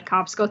had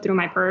cops go through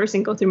my purse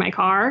and go through my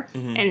car.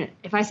 And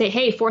if I say,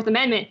 hey, Fourth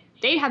Amendment,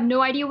 they have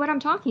no idea what I'm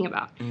talking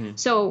about.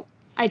 So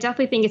I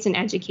definitely think it's an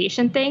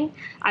education thing.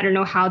 I don't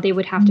know how they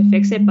would have to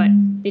fix it, but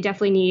they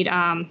definitely need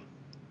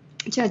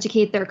to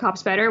educate their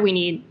cops better. We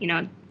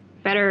need,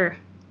 better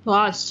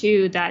laws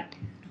too, that,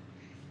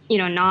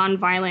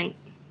 nonviolent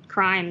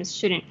crimes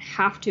shouldn't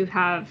have to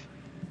have,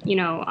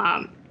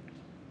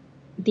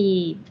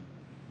 the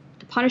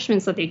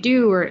punishments that they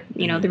do, or,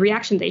 the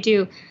reaction they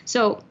do.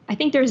 So I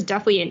think there's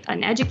definitely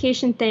an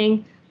education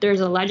thing. There's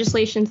a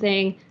legislation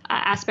thing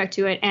aspect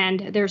to it.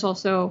 And there's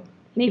also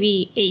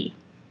maybe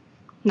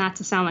not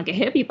to sound like a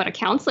hippie, but a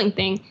counseling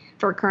thing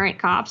for current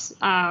cops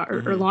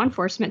or law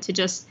enforcement to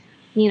just,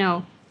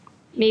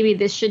 maybe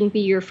this shouldn't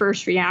be your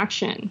first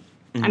reaction.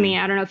 I mean,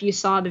 I don't know if you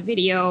saw the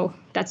video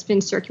that's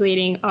been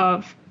circulating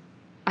of,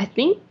 I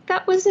think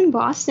that was in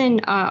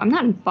Boston. I'm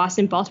not in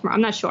Boston, Baltimore.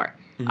 I'm not sure.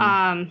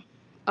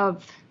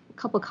 Of a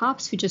couple of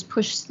cops who just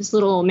pushed this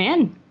little old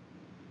man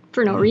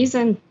for no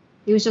reason.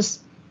 He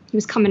was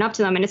coming up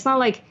to them. And it's not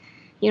like,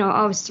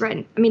 I was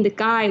threatened. I mean, the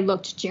guy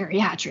looked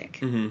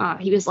geriatric.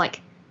 He was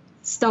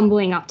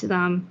stumbling up to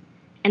them.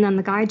 And then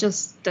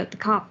the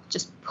cop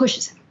just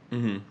pushes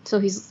him. So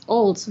he's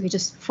old. So he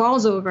just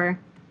falls over,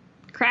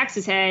 cracks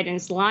his head, and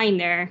is lying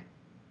there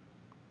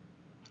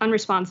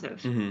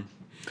unresponsive.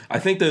 I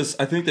think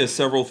there's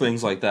several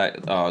things like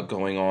that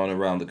going on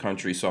around the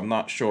country. So I'm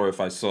not sure if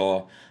I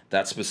saw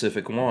that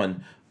specific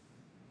one,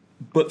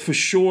 but for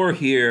sure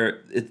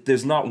here,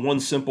 there's not one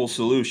simple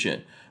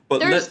solution.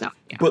 But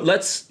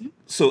let's.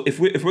 So if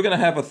we're gonna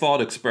have a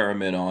thought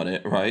experiment on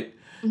it, right?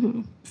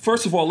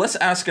 First of all, let's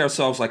ask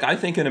ourselves. Like, I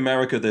think in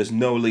America, there's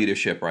no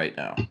leadership right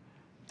now.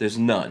 There's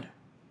none.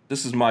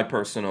 This is my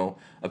personal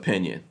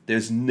opinion.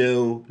 There's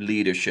no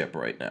leadership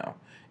right now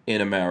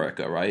in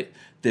America, right?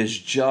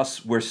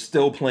 We're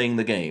still playing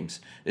the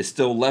games. It's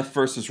still left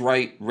versus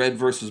right, red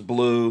versus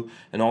blue,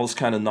 and all this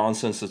kind of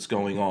nonsense that's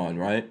going on,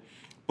 right?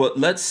 But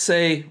let's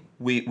say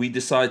we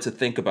decide to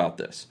think about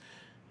this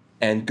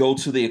and go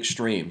to the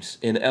extremes.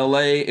 In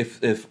LA,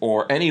 if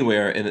or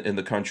anywhere in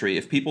the country,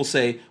 if people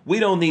say, we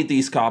don't need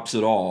these cops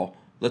at all,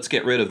 let's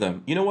get rid of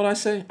them. You know what I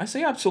say? I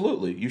say,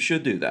 absolutely, you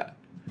should do that.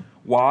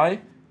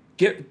 Why?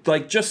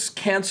 Just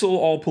cancel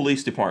all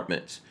police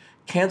departments.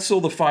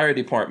 Cancel the fire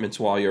departments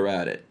while you're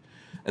at it.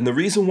 And the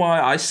reason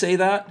why I say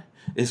that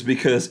is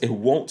because it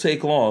won't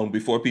take long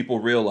before people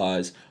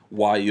realize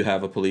why you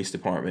have a police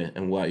department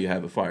and why you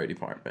have a fire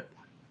department.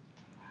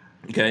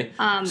 Okay?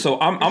 So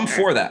I'm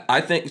for that. I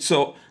think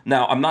so.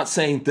 Now, I'm not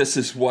saying this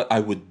is what I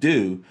would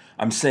do.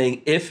 I'm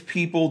saying if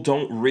people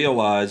don't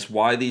realize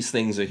why these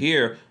things are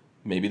here,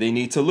 maybe they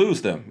need to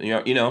lose them.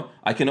 You know,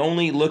 I can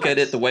only look at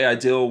it the way I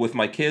deal with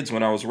my kids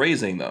when I was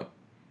raising them.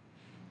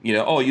 You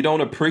know, you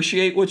don't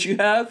appreciate what you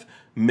have?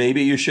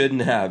 Maybe you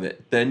shouldn't have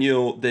it. Then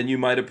you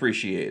might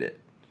appreciate it,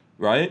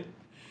 right?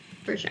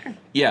 For sure.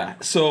 Yeah.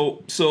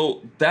 So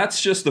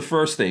that's just the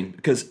first thing,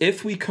 because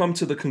if we come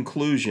to the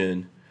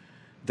conclusion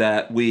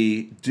that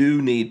we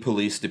do need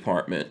police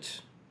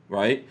department,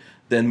 right?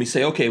 Then we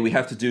say, okay, we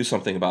have to do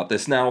something about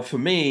this. Now, for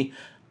me,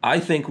 I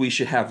think we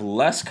should have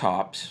less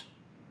cops,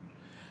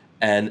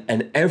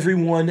 and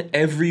everyone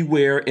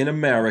everywhere in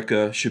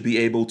America should be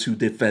able to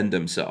defend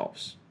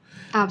themselves.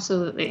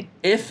 Absolutely.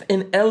 If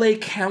in LA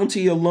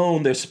County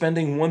alone they're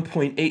spending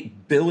 $1.8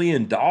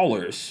 billion,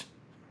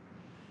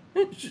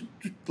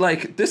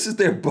 like, this is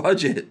their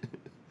budget.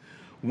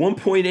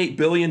 $1.8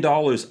 billion.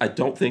 I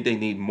don't think they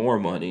need more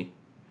money.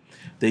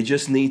 They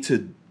just need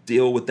to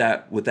deal with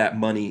that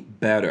money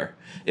better.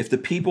 If the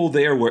people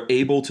there were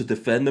able to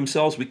defend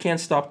themselves, we can't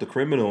stop the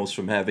criminals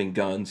from having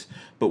guns,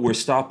 but we're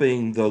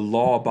stopping the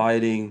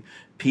law-abiding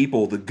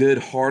people, the good,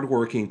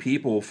 hardworking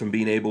people, from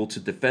being able to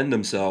defend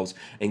themselves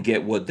and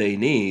get what they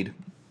need.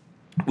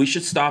 We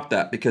should stop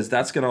that, because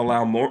that's going to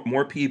allow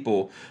more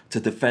people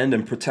to defend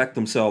and protect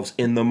themselves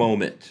in the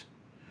moment.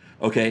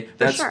 Okay?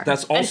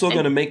 That's also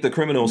going to make the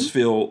criminals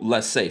feel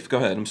less safe. Go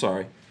ahead. I'm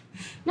sorry.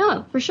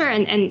 No, for sure.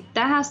 And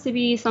that has to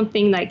be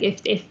something like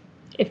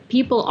if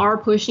people are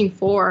pushing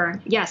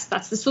for, yes,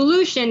 that's the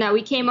solution that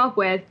we came up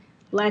with,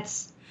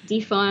 let's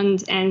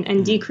defund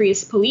and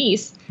decrease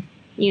police.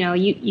 You know,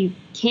 you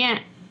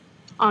can't,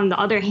 on the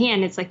other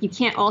hand, it's like you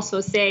can't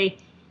also say,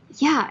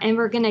 yeah, and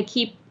we're going to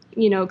keep,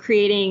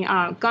 creating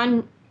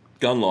gun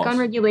laws. Gun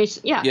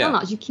regulation. Yeah, gun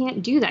laws. You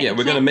can't do that. Yeah,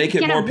 we're going to make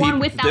it more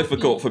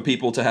difficult for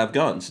people to have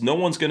guns. No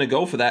one's going to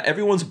go for that.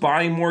 Everyone's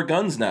buying more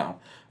guns now.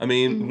 I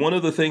mean, one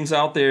of the things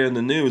out there in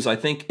the news, I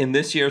think in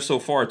this year so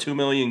far, 2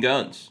 million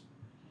guns.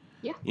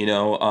 Yeah. You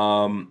know,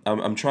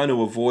 I'm trying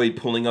to avoid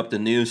pulling up the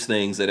news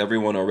things that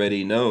everyone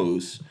already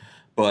knows.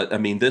 But, I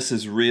mean, this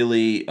is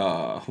really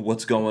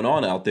what's going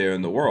on out there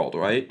in the world,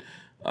 right?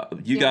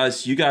 You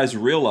guys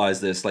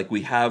realize this. Like,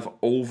 we have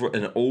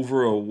an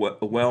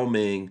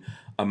overwhelming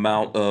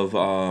amount of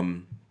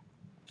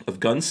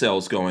gun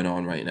sales going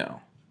on right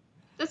now.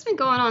 That's been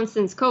going on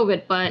since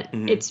COVID, but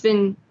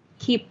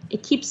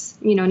it keeps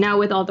now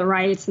with all the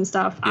riots and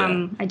stuff.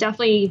 I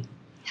definitely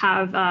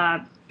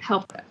have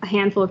helped a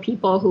handful of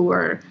people who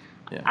were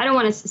I don't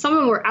want to. Some of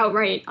them were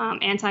outright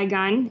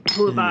anti-gun,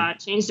 who have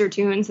changed their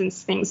tune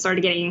since things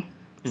started getting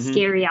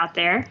scary out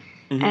there,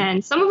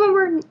 and some of them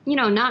were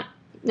not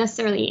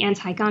necessarily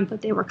anti-gun,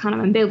 but they were kind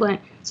of ambivalent.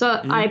 So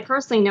I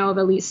personally know of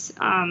at least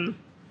a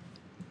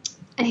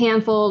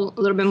handful,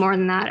 a little bit more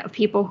than that, of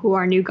people who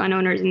are new gun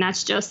owners, and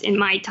that's just in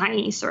my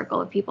tiny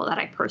circle of people that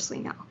I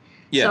personally know.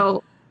 Yeah.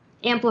 So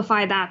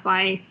amplify that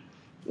by,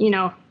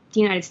 the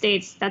United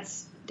States.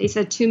 They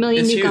said 2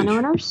 million new gun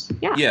owners.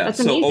 Yeah, that's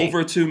amazing. So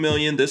over 2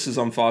 million. This is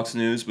on Fox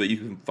News, but you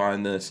can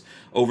find this.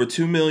 Over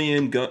 2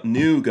 million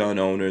new gun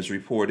owners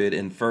reported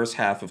in first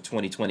half of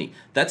 2020.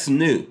 That's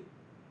new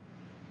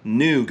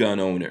gun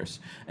owners.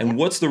 And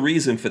what's the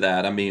reason for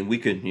that? I mean, we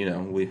could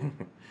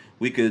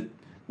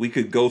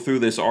go through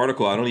this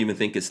article. I don't even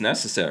think it's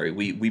necessary.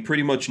 We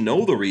pretty much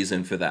know the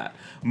reason for that.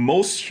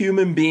 Most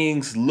human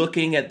beings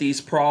looking at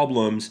these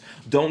problems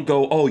don't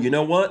go, oh, you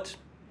know what?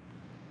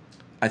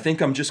 I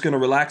think I'm just going to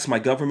relax. My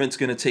government's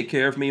going to take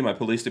care of me. My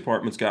police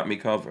department's got me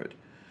covered.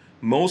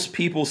 Most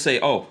people say,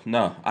 oh,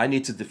 no, I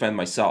need to defend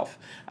myself.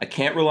 I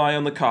can't rely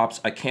on the cops.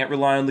 I can't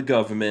rely on the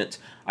government.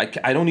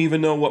 I don't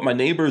even know what my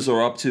neighbors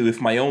are up to if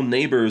my own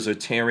neighbors are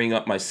tearing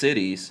up my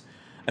cities.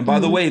 And by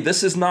the way,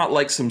 this is not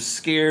like some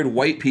scared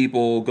white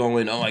people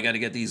going, oh, I got to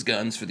get these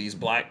guns for these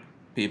black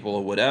people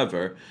or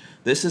whatever.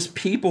 This is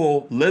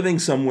people living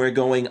somewhere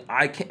going,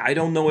 I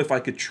don't know if I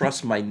could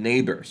trust my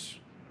neighbors.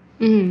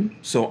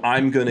 So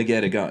I'm going to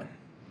get a gun.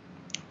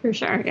 For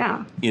sure,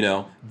 yeah.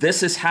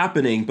 This is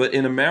happening, but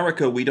in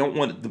America, we don't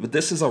want, but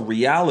this is a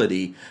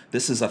reality.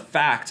 This is a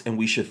fact, and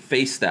we should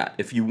face that.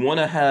 If you want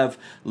to have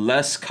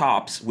less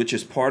cops, which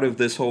is part of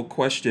this whole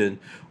question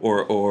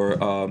or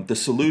the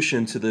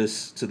solution to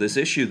this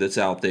issue that's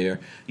out there,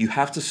 you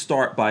have to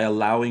start by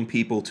allowing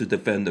people to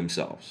defend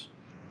themselves.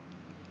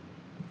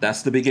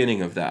 That's the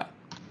beginning of that.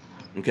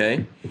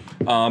 Okay.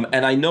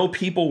 And I know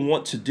people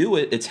want to do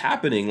it. It's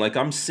happening. Like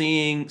I'm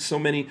seeing so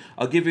many,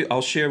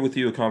 I'll share with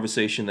you a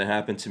conversation that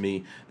happened to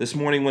me this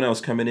morning when I was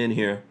coming in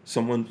here.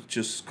 Someone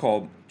just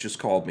called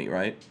me,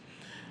 right?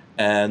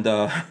 And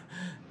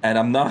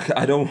I'm not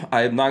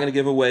going to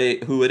give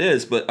away who it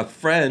is, but a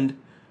friend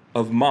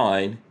of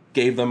mine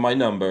gave them my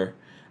number.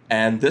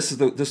 And this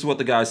is what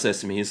the guy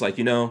says to me. He's like,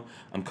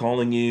 I'm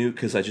calling you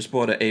because I just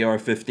bought an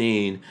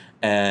AR-15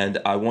 and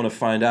I want to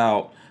find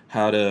out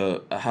how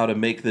to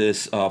make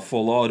this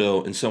full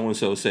auto, and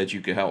so said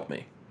you could help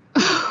me.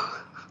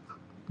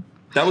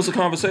 That was a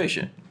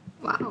conversation.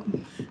 Wow.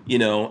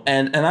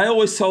 And I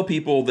always tell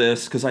people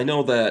this because I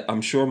know that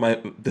I'm sure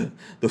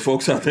the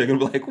folks out there are gonna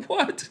be like,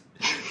 what?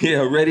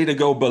 Yeah, ready to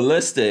go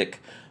ballistic.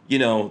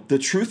 The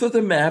truth of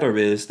the matter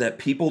is that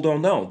people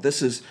don't know.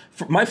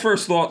 My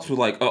first thoughts were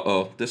like,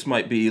 this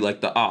might be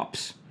like the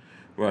ops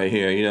right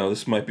here.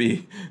 This might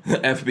be the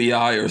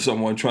FBI or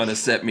someone trying to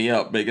set me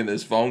up making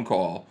this phone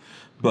call.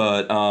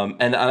 But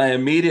and I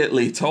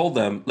immediately told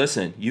them,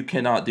 listen, you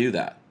cannot do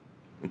that.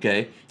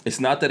 Okay, it's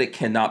not that it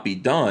cannot be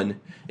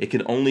done. It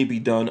can only be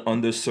done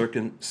under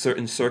certain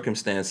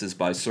circumstances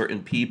by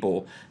certain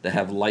people that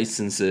have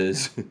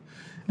licenses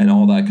and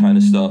all that kind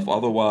of stuff.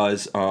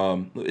 Otherwise,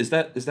 is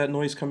that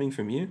noise coming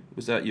from you?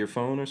 Was that your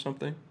phone or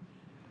something?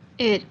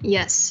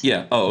 Yes.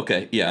 Yeah. Oh,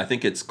 okay. Yeah, I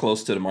think it's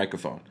close to the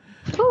microphone.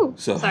 Oh,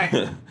 so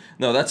sorry.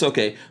 No, that's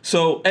okay.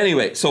 So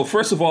anyway,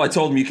 first of all, I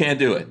told them you can't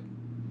do it.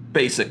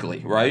 Basically,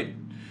 right?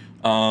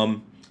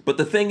 But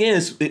the thing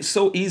is, it's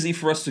so easy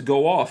for us to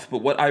go off. But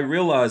what I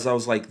realized, I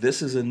was like,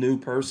 this is a new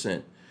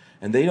person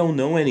and they don't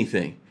know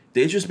anything.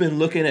 They've just been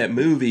looking at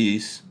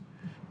movies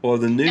or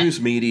the news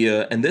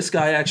media. And this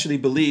guy actually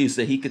believes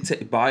that he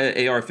could buy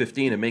an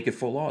AR-15 and make it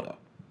full auto.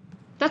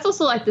 That's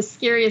also like the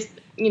scariest,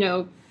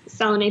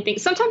 sounding thing.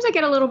 Sometimes I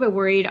get a little bit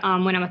worried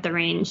when I'm at the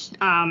range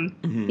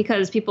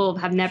because people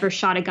have never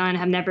shot a gun,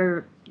 have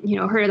never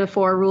heard of the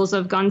 4 rules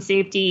of gun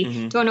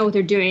safety, don't know what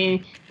they're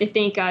doing. They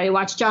think they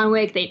watch John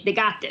Wick, they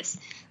got this.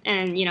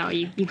 And,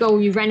 you go,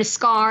 you rent a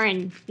SCAR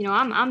and,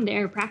 I'm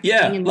there practicing.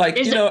 Yeah, and like,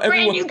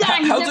 everyone,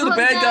 how do the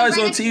bad guys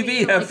on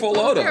TV have full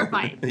auto?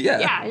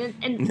 Yeah,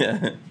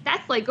 and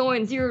that's like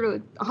going 0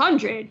 to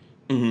 100.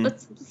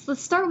 Let's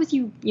start with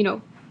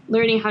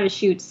learning how to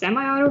shoot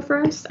semi-auto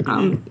first,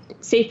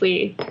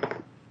 safely.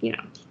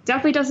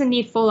 Definitely doesn't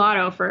need full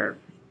auto for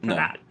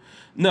that.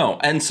 No,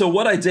 and so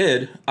what I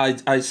did, I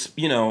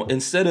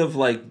instead of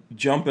like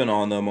jumping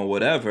on them or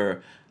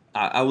whatever,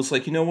 I was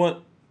like, you know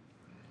what?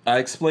 I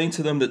explained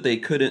to them that they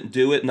couldn't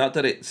do it. Not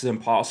that it's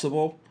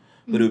impossible,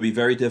 but it would be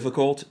very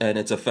difficult, and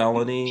it's a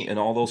felony and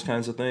all those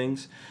kinds of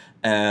things.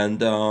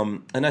 And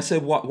I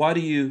said, why do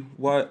you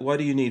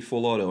need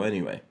full auto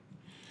anyway?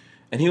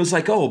 And he was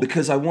like, oh,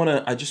 because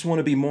I just want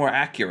to be more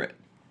accurate.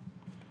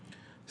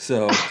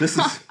 So this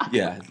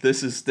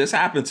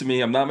happened to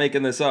me. I'm not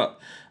making this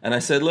up. And I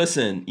said,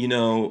 listen,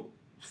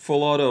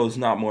 full auto is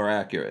not more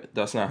accurate.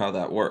 That's not how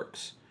that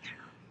works.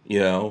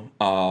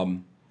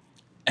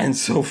 And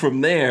so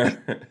from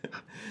there,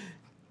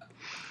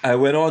 I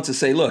went on to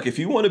say, look, if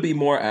you want to be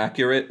more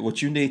accurate,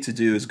 what you need to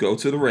do is go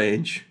to the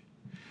range,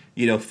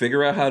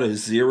 figure out how to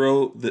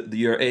zero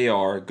your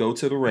AR, go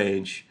to the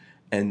range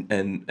and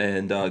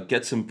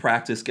get some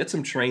practice, get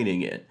some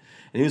training in.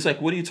 And he was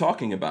like, what are you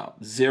talking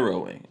about?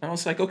 Zeroing. And I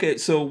was like, okay,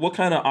 so what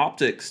kind of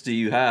optics do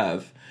you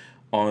have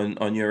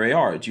on your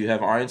AR? Do you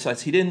have iron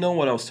sights? He didn't know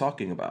what I was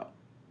talking about,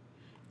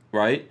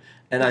 right?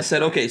 And I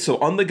said, okay, so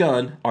on the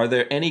gun, are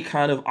there any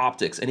kind of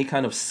optics, any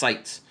kind of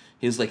sights?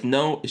 He was like,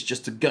 no, it's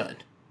just a gun.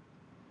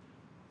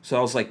 So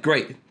I was like,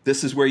 great,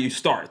 this is where you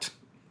start.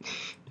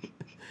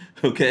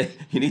 Okay,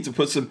 you need to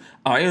put some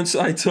iron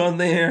sights on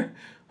there,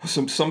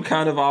 some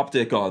kind of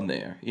optic on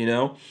there,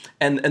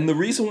 And the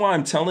reason why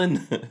I'm telling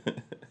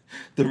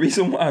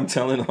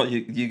all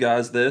you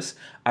guys this,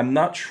 I'm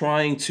not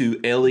trying to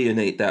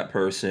alienate that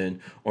person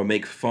or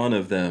make fun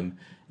of them.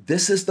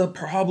 This is the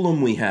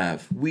problem we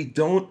have.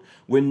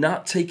 We're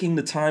not taking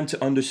the time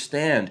to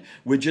understand.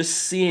 We're just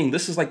seeing,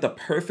 this is like the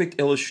perfect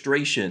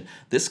illustration.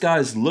 This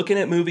guy's looking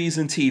at movies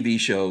and TV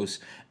shows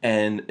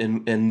and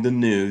the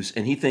news,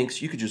 and he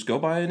thinks you could just go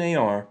buy an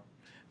AR,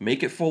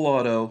 make it full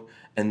auto,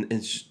 and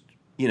it's,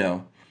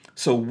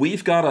 So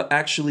we've got to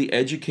actually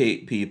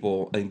educate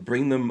people and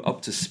bring them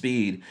up to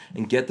speed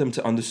and get them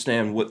to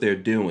understand what they're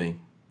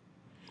doing.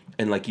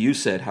 And like you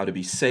said, how to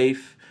be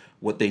safe,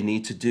 what they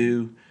need to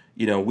do.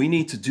 We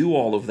need to do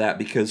all of that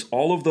because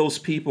all of those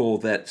people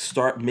that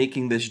start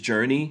making this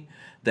journey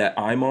that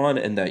I'm on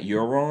and that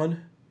you're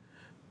on,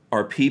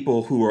 are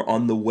people who are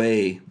on the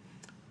way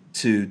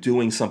to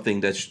doing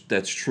something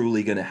that's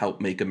truly going to help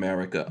make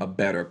America a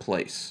better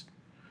place.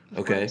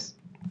 Okay?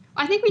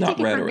 I think we Not take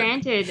it for rhetoric.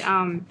 granted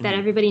that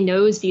everybody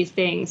knows these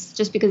things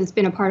just because it's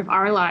been a part of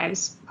our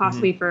lives,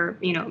 possibly for,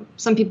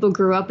 some people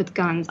grew up with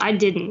guns. I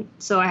didn't.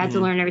 So I had to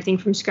learn everything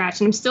from scratch,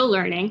 and I'm still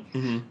learning.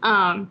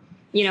 I'm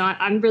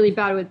really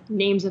bad with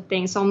names of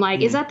things. So I'm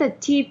like, is that the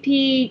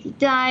TP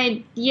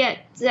died yet?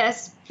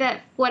 Yes,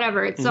 that,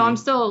 whatever. So I'm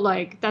still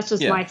like, that's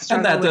just my struggle.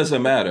 And that with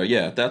doesn't matter.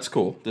 Yeah, that's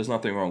cool. There's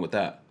nothing wrong with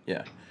that.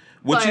 Yeah.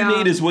 What But, you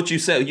need is what you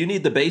said. You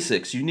need the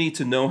basics. You need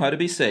to know how to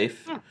be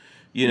safe.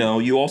 Yeah.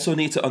 You also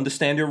need to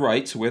understand your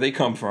rights, where they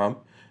come from.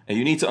 And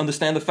you need to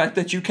understand the fact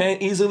that you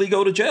can't easily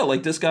go to jail.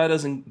 Like, this guy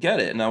doesn't get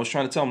it. And I was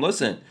trying to tell him,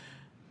 listen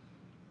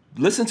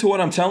to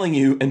what I'm telling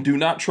you, and do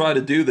not try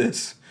to do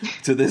this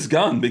to this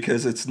gun,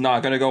 because it's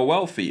not going to go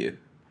well for you.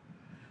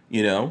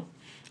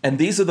 And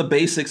these are the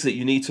basics that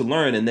you need to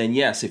learn. And then,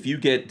 yes, if you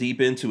get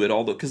deep into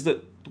it, because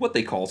what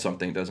they call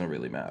something doesn't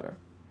really matter.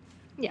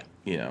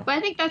 Yeah. But I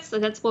think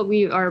that's what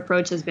our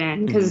approach has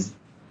been, because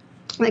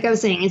like I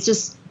was saying, it's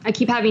just, I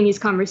keep having these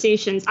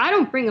conversations. I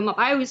don't bring them up.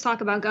 I always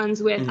talk about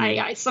guns with,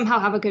 I somehow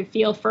have a good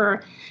feel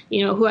for,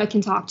 who I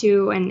can talk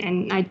to.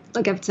 And I,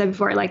 like I've said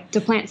before, I like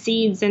to plant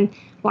seeds and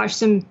watch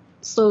them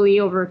slowly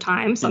over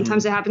time.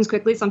 Sometimes it happens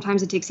quickly.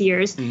 Sometimes it takes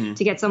years to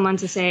get someone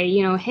to say,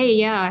 hey,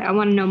 yeah, I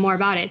want to know more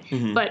about it.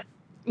 But,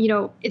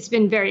 it's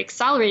been very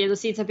accelerated. The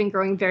seeds have been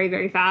growing very,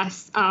 very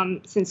fast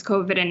since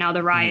COVID and now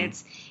the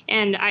riots.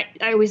 And I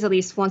always, at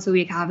least once a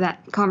week, have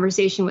that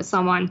conversation with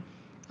someone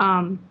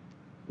and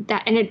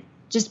it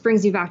just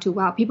brings you back to,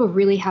 wow, people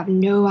really have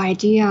no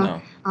idea.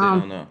 No, they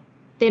don't know.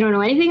 They don't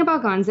know anything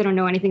about guns. They don't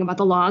know anything about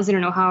the laws. They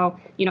don't know how,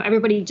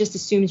 everybody just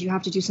assumes you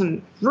have to do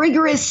some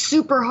rigorous,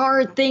 super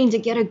hard thing to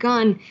get a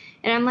gun.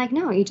 And I'm like,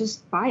 no, you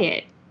just buy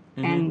it.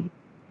 And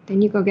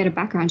then you go get a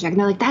background check. And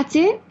they're like, that's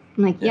it?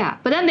 I'm like, yeah.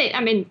 But then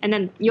and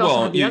then you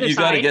also have the other side. You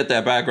got to get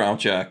that background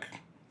check,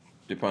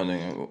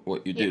 depending on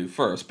what you do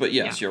first. But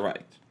yes, you're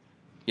right.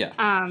 Yeah.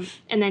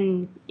 And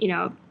then,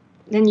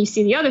 then you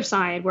see the other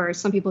side where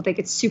some people think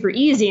it's super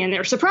easy and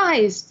they're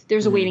surprised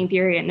there's a waiting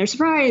period, and they're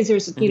surprised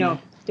there's,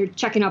 they're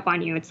checking up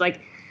on you. It's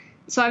like,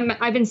 so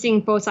I've been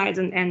seeing both sides,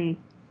 and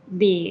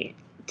the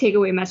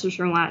takeaway message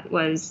from that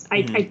was,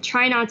 I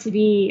try not to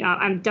be,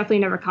 I'm definitely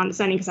never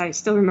condescending, because I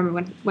still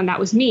remember when that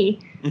was me,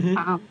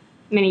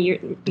 many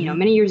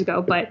years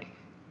ago, but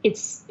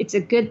it's a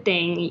good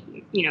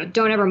thing.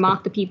 Don't ever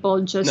mock the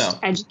people, just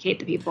educate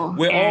the people.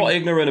 We're all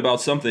ignorant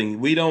about something.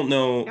 We don't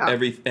know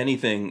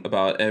anything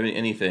about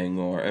anything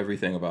or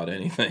everything about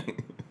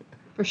anything.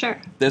 For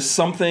sure. There's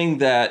something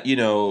that,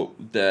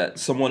 that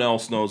someone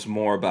else knows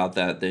more about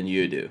that than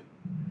you do.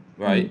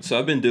 Right? So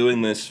I've been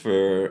doing this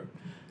for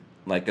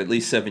like at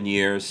least 7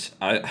 years.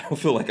 I don't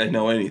feel like I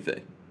know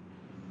anything.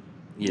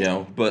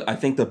 But I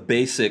think the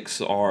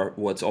basics are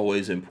what's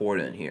always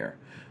important here.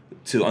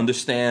 To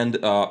understand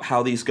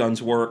how these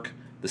guns work,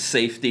 the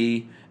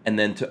safety, and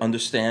then to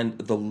understand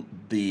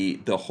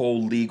the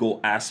whole legal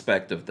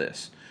aspect of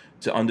this.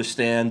 To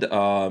understand,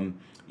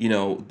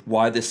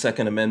 why the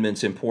Second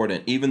Amendment's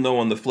important. Even though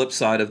on the flip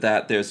side of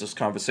that, there's this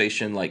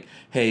conversation like,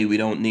 hey, we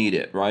don't need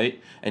it, right?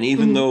 And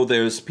even though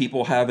there's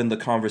people having the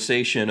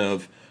conversation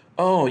of,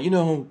 oh,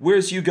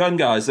 where's you gun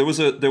guys? There was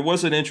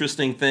an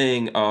interesting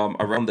thing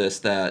around this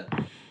that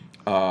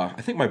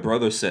I think my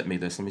brother sent me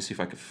this. Let me see if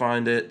I could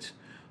find it.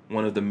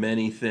 One of the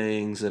many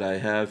things that I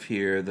have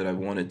here that I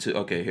wanted to...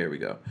 Okay, here we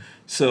go.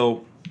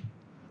 So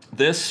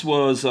this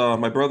was...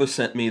 my brother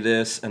sent me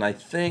this, and I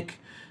think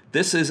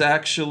this is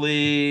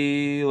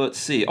actually... Let's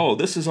see. Oh,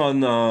 this is on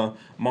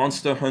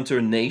Monster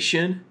Hunter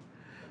Nation.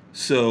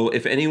 So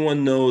if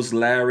anyone knows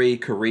Larry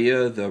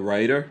Correia, the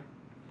writer,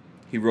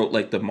 he wrote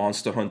like the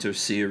Monster Hunter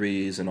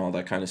series and all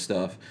that kind of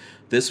stuff.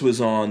 This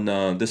was on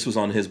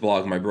his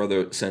blog. My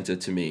brother sent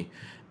it to me.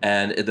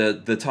 And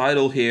the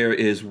title here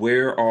is,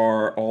 Where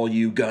Are All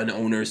You Gun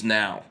Owners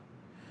Now?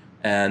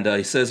 And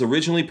he says,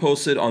 originally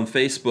posted on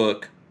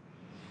Facebook,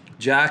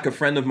 Jack, a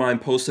friend of mine,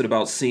 posted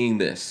about seeing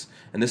this.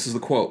 And this is the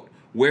quote.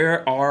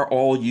 Where are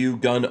all you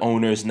gun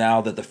owners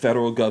now that the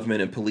federal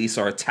government and police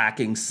are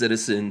attacking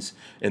citizens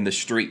in the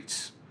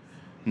streets?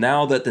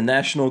 Now that the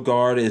National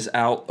Guard is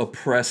out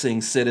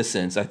oppressing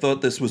citizens. I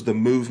thought this was the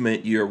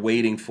movement you're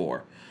waiting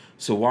for.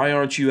 So why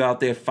aren't you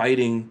out there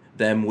fighting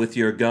them with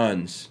your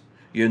guns?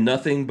 You're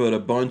nothing but a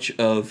bunch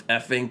of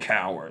effing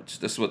cowards.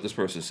 This is what this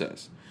person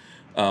says.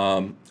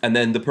 And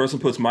then the person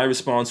puts, my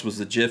response was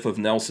the gif of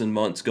Nelson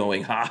Muntz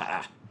going, ha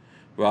ha,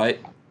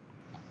 right?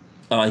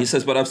 He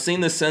says, but I've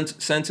seen this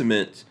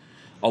sentiment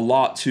a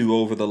lot too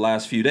over the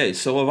last few days.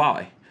 So have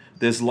I.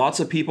 There's lots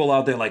of people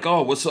out there like,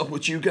 oh, what's up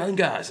with you gun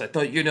guys? I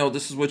thought,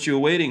 this is what you were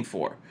waiting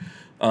for.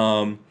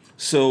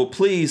 So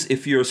please,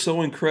 if you're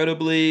so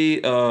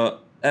incredibly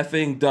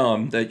effing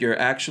dumb that you're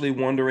actually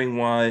wondering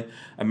why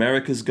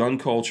America's gun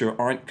culture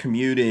aren't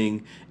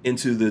commuting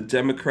into the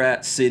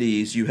Democrat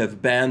cities you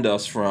have banned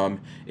us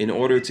from in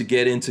order to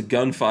get into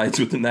gunfights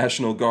with the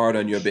National Guard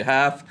on your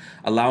behalf,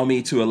 allow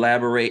me to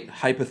elaborate.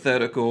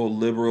 Hypothetical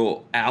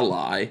liberal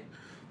ally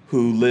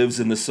who lives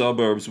in the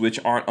suburbs which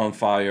aren't on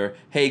fire,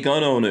 hey,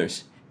 gun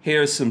owners,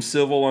 here's some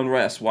civil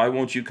unrest. Why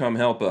won't you come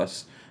help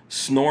us?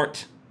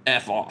 Snort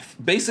F off.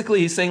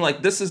 Basically, he's saying,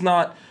 like, this is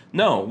not,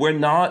 no, we're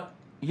not,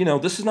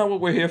 this is not what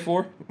we're here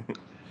for.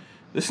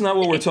 This is not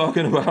what we're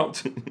talking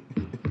about.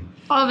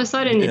 All of a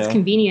sudden, it's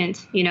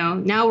convenient.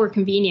 Now we're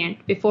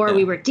convenient. Before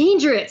we were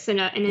dangerous and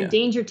a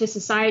danger to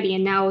society,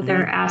 and now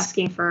they're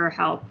asking for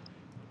help.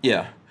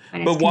 Yeah.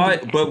 But why?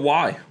 But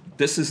why?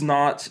 This is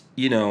not,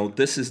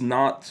 this is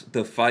not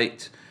the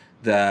fight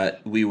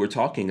that we were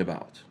talking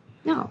about.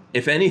 No.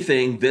 If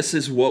anything, this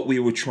is what we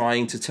were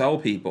trying to tell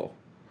people.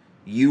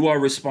 You are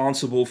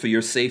responsible for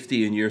your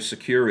safety and your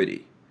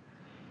security.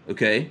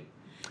 Okay?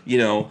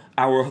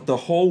 The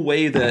whole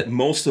way that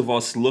most of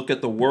us look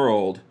at the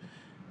world,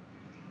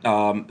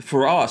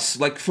 for us,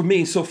 like for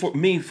me,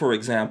 for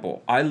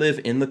example, I live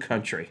in the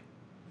country.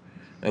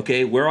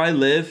 Okay? Where I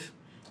live,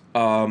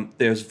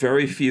 there's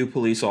very few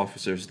police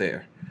officers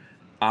there.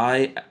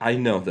 I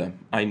know them.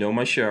 I know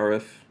my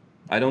sheriff.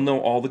 I don't know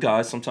all the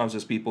guys. Sometimes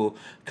there's people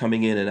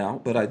coming in and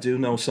out, but I do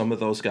know some of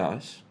those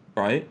guys,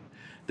 right?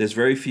 There's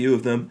very few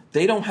of them.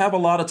 They don't have a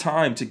lot of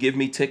time to give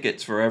me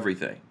tickets for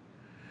everything.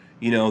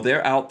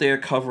 They're out there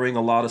covering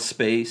a lot of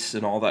space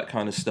and all that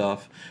kind of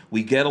stuff.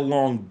 We get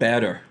along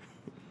better.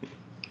 Do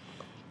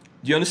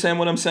you understand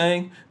what I'm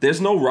saying? There's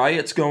no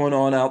riots going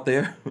on out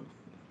there.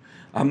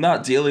 I'm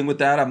not dealing with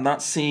that. I'm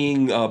not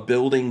seeing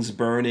buildings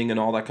burning and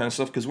all that kind of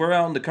stuff because we're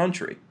out in the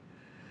country.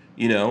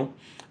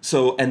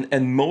 So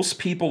and most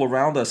people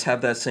around us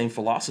have that same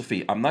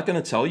philosophy. I'm not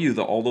going to tell you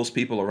that all those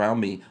people around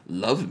me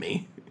love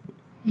me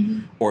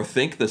or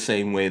think the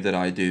same way that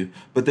I do,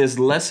 but there's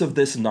less of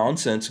this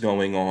nonsense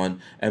going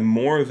on and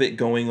more of it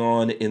going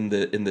on in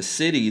the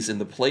cities, in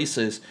the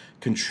places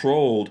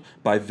controlled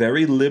by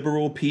very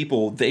liberal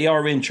people. They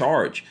are in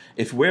charge.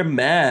 If we're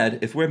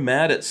mad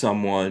at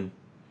someone,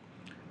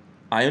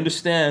 I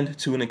understand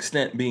to an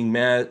extent being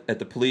mad at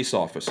the police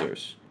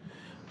officers.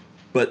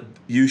 But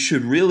you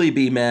should really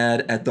be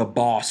mad at the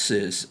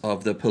bosses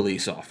of the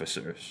police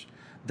officers.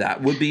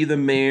 That would be the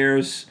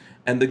mayors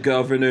and the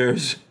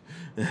governors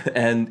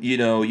and,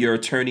 your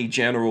attorney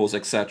generals,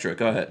 etc.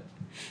 Go ahead.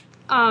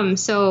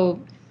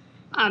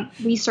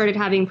 We started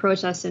having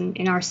protests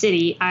in our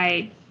city.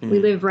 We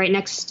live right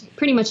next,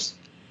 pretty much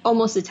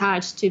almost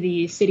attached to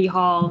the city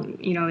hall.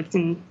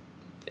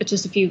 It's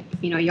just a few,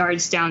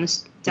 yards down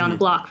the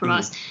block from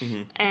us.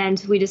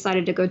 And we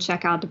decided to go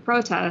check out the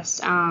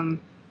protest.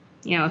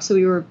 So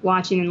we were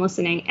watching and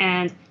listening,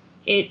 and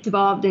it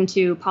devolved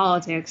into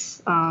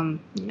politics.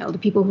 The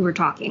people who were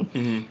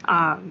talking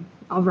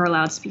over a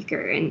loudspeaker,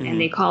 and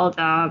they called,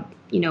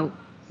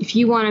 if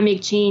you want to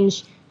make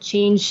change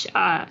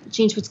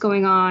what's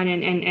going on,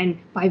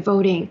 and by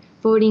voting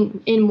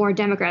in more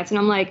Democrats. And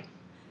I'm like,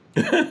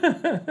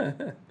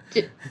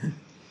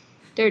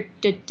 they're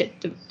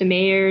the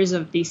mayors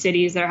of these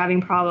cities that are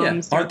having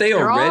problems. Yeah. Aren't they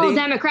they're already? All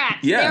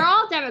Democrats. Yeah. They're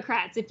all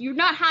Democrats. If you're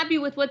not happy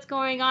with what's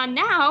going on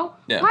now,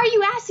 yeah. Why are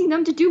you asking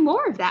them to do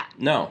more of that?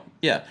 No.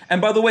 Yeah. And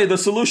by the way, the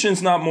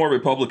solution's not more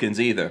Republicans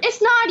either.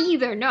 It's not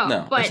either. No.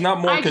 No. But it's not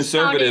more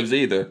conservatives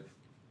either.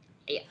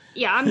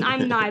 Yeah.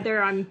 I'm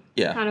neither. I'm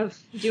kind of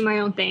do my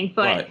own thing.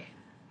 But right.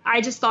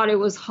 I just thought it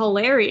was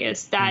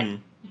hilarious that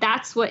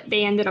that's what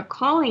they ended up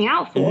calling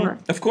out for.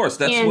 Of course.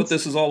 That's what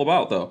this is all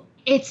about, though.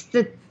 It's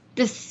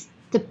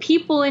the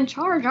people in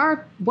charge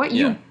are what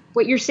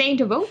you're saying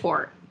to vote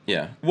for.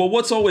 Yeah. Well,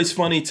 what's always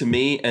funny to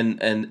me,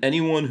 and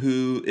anyone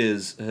who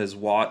has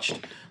watched,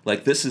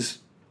 like, this is,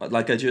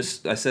 like I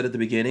said at the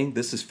beginning,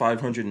 this is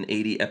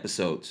 580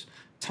 episodes.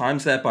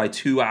 Times that by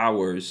 2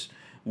 hours,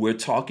 we're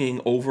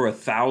talking over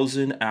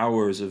 1,000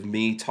 hours of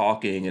me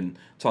talking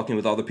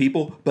with other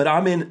people. But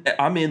I'm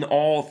in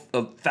all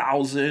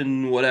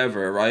 1,000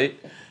 whatever, right,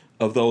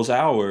 of those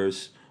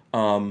hours.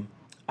 I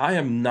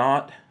am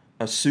not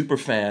a super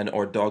fan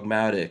or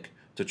dogmatic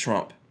to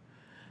Trump.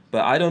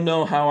 But I don't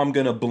know how I'm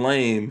going to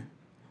blame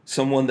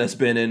someone that's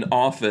been in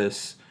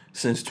office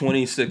since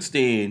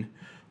 2016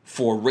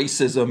 for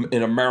racism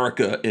in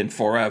America in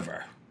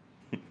forever.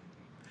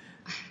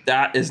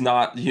 That is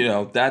not,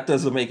 that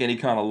doesn't make any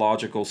kind of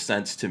logical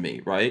sense to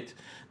me, right?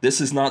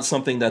 This is not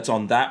something that's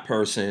on that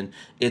person.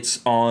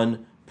 It's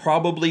on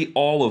probably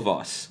all of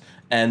us.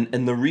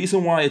 And the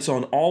reason why it's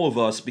on all of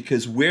us,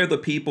 because we're the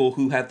people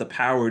who have the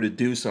power to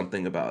do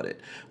something about it.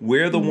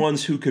 We're the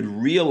ones who could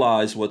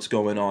realize what's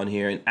going on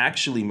here and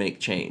actually make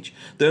change.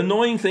 The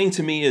annoying thing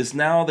to me is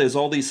now there's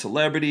all these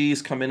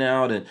celebrities coming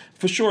out, and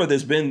for sure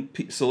there's been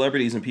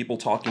celebrities and people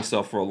talking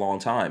stuff for a long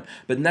time.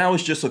 But now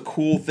it's just a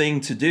cool thing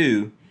to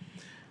do.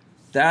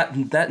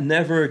 That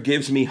never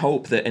gives me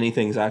hope that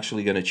anything's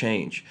actually going to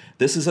change.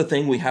 This is a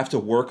thing we have to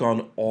work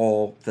on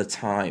all the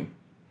time.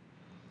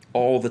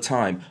 All the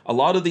time. A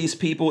lot of these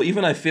people,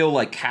 even I feel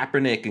like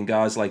Kaepernick and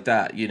guys like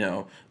that,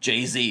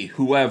 Jay-Z,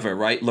 whoever,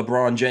 right?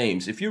 LeBron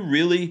James. If you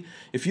really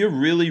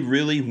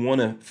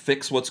want to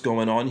fix what's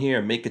going on here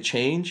and make a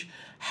change,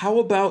 how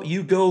about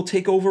you go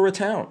take over a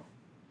town?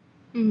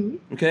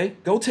 Okay?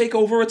 Go take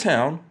over a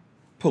town,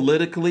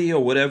 politically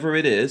or whatever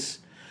it is,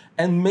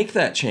 and make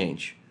that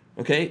change.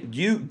 Okay,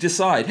 you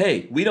decide,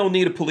 hey, we don't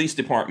need a police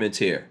department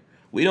here.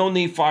 We don't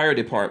need fire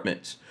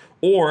departments.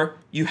 Or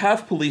you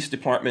have police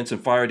departments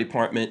and fire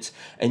departments,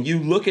 and you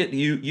look at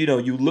you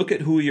look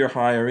at who you're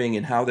hiring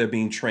and how they're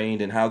being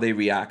trained and how they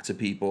react to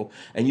people,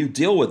 and you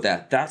deal with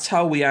that. That's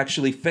how we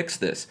actually fix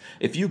this.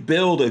 If you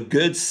build a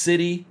good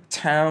city,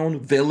 town,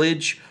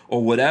 village,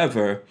 or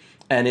whatever,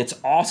 and it's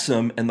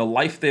awesome and the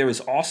life there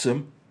is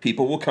awesome,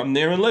 people will come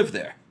there and live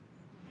there.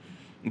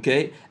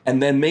 Okay,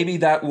 and then maybe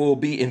that will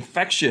be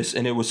infectious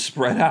and it will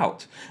spread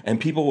out,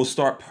 and people will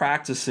start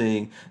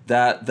practicing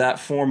that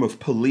form of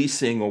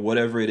policing or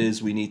whatever it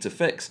is we need to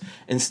fix.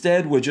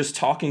 Instead, we're just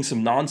talking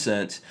some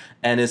nonsense,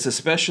 and it's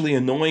especially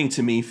annoying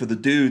to me for the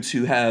dudes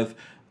who have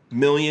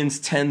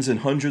millions, tens and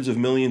hundreds of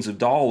millions of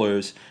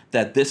dollars,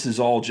 that this is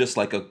all just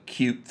like a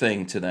cute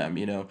thing to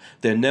them.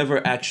 They're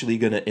never actually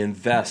going to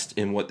invest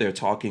in what they're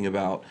talking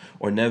about,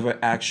 or never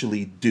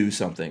actually do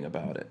something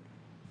about it.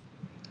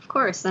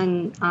 Course,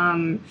 and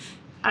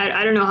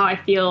I don't know how I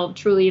feel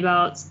truly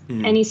about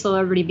any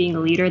celebrity being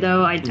a leader,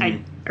 though.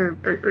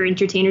 Or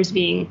entertainers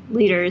being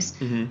leaders.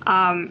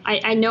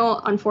 I know,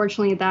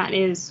 unfortunately, that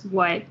is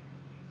what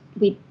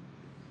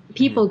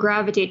people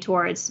gravitate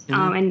towards,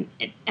 and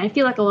I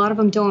feel like a lot of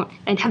them don't,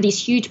 and have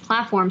these huge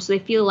platforms, so they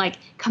feel like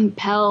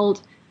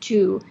compelled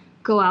to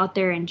go out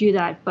there and do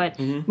that. But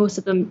most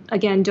of them,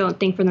 again, don't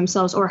think for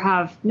themselves, or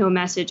have no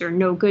message, or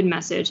no good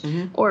message,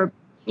 or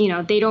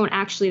they don't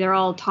actually. They're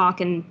all talk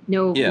and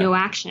no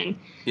action.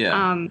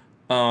 Yeah.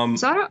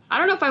 So I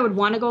don't know if I would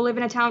want to go live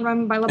in a town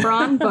run by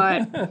LeBron,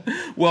 but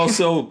well,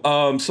 so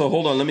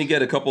hold on. Let me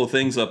get a couple of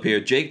things up here.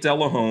 Jake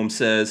Delahome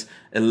says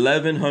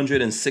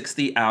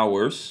 1,160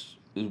 hours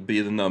would be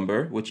the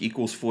number, which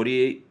equals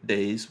 48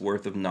 days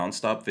worth of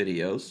nonstop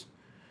videos.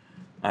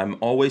 I'm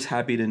always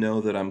happy to know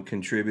that I'm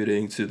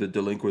contributing to the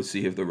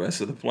delinquency of the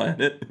rest of the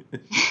planet.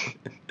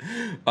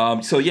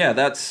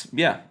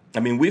 I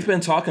mean, we've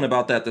been talking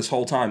about that this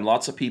whole time.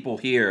 Lots of people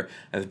here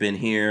have been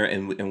here,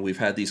 and we've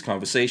had these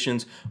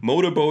conversations.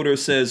 Motorboater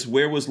says,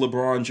 where was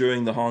LeBron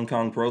during the Hong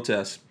Kong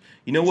protests?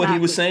 You know what he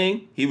was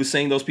saying? He was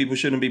saying those people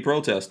shouldn't be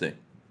protesting.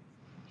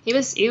 He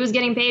was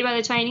getting paid by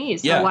the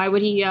Chinese. So yeah. why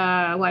would he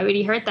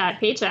hurt that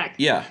paycheck?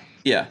 Yeah.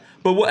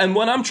 But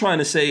what I'm trying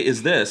to say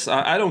is this.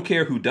 I don't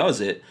care who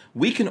does it.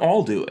 We can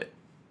all do it.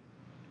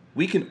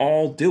 We can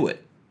all do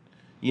it.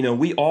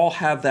 We all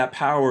have that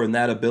power and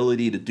that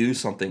ability to do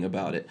something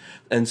about it.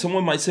 And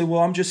someone might say,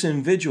 well, I'm just an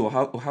individual.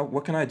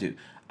 What can I do?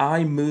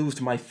 I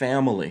moved my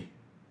family.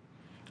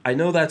 I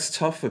know that's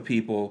tough for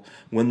people.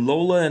 When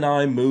Lola and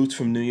I moved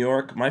from New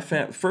York,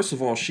 first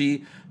of all,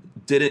 she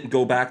didn't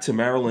go back to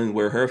Maryland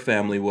where her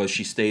family was.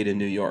 She stayed in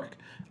New York.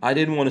 I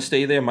didn't want to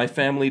stay there. My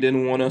family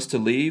didn't want us to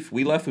leave.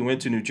 We left. We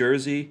went to New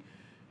Jersey.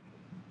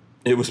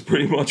 It was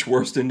pretty much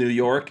worse than New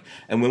York.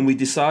 And when we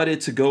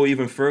decided to go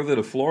even further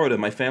to Florida,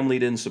 my family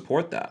didn't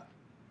support that.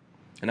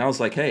 And I was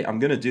like, hey, I'm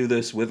going to do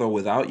this with or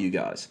without you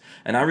guys.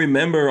 And I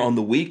remember on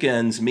the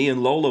weekends, me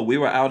and Lola, we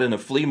were out in a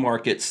flea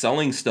market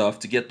selling stuff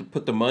to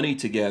put the money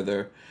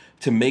together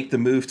to make the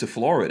move to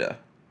Florida.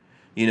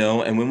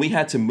 And when we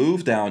had to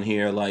move down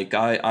here, like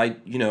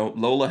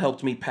Lola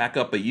helped me pack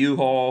up a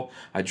U-Haul.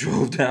 I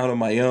drove down on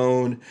my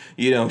own.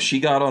 She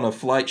got on a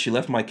flight. She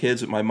left my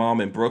kids with my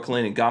mom in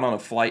Brooklyn and got on a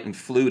flight and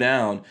flew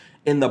down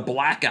in the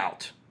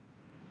blackout.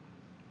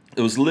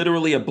 It was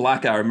literally a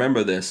blackout. I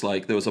remember this.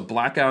 Like, there was a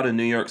blackout in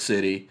New York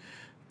City.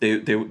 They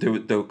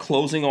were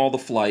closing all the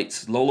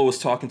flights. Lola was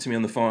talking to me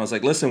on the phone. I was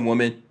like, listen,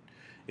 woman,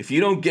 if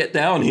you don't get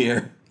down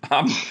here,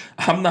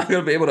 I'm not going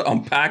to be able to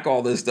unpack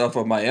all this stuff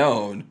on my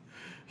own.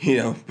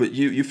 But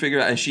you figure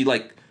out, and she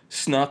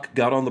snuck,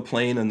 got on the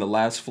plane in the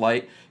last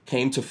flight,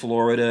 came to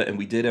Florida, and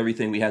we did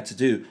everything we had to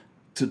do.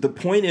 The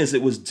point is,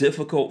 it was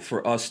difficult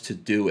for us to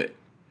do it.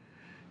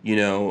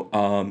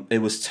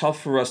 It was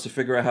tough for us to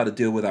figure out how to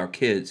deal with our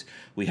kids.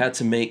 We had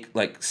to make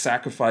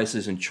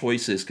sacrifices and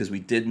choices because we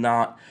did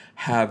not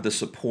have the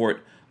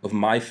support of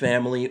my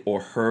family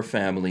or her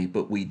family,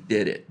 but we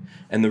did it.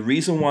 And the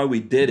reason why we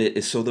did it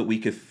is so that we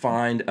could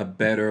find a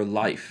better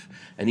life.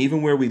 And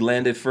even where we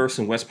landed first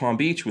in West Palm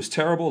Beach was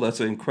terrible. That's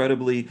an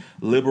incredibly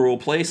liberal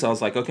place. I was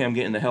like, okay, I'm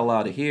getting the hell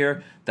out of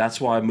here. That's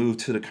why I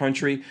moved to the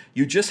country.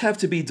 You just have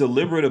to be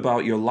deliberate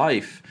about your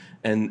life.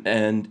 And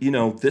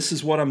this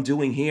is what I'm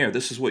doing here.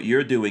 This is what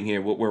you're doing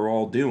here, what we're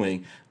all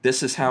doing.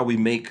 This is how we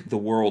make the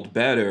world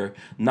better,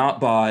 not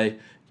by,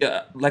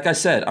 like I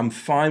said, I'm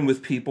fine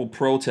with people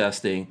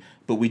protesting,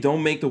 but we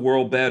don't make the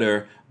world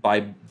better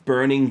by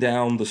burning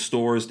down the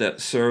stores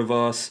that serve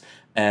us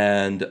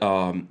and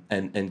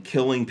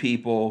killing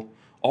people.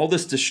 All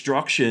this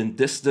destruction,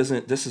 this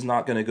is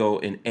not going to go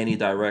in any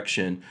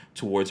direction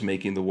towards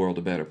making the world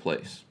a better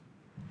place.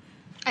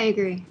 I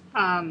agree.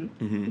 I'm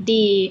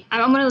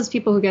one of those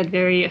people who get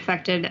very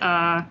affected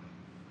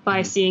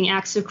by seeing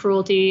acts of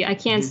cruelty. I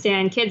can't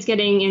stand kids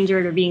getting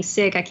injured or being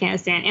sick. I can't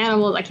stand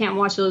animals. I can't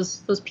watch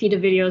those PETA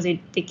videos.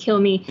 They kill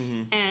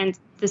me. And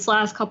this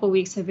last couple of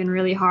weeks have been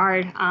really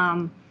hard.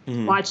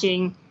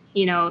 Watching,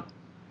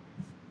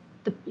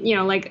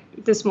 like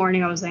this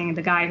morning I was saying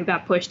the guy who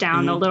got pushed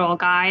down, the little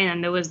guy,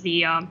 and there was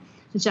the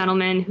the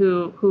gentleman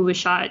who was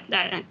shot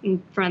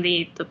in front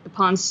of the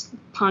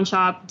pawn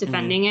shop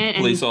defending it.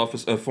 Police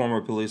officer, a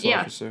former police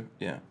Yeah. officer.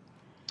 Yeah.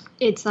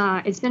 It's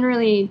been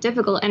really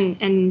difficult,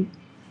 and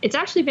it's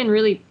actually been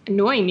really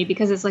annoying me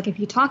because it's like if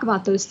you talk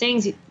about those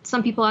things,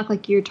 some people act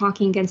like you're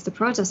talking against the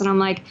protest, and I'm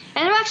like,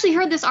 and I've actually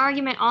heard this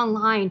argument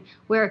online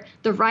where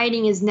the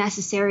writing is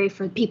necessary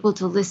for people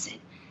to listen.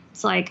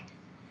 It's like,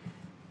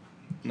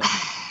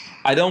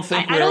 I don't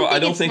think I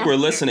don't think we're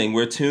it's listening.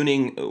 We're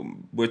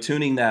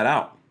tuning that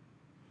out.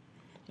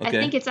 Okay. I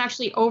think it's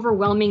actually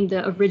overwhelming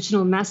the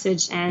original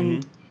message,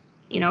 and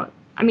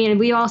I mean,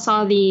 we all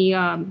saw the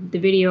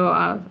video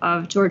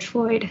of George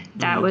Floyd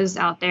that was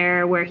out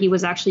there where he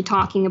was actually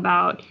talking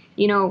about,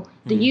 the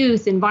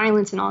youth and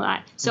violence and all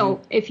that.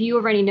 So if you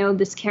already know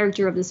this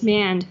character of this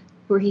man,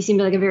 where he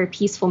seemed like a very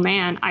peaceful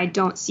man, I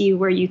don't see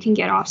where you can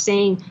get off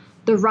saying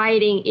the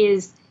writing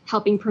is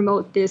helping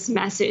promote this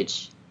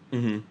message.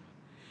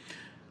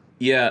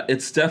 Yeah,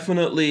 it's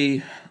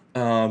definitely,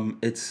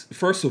 it's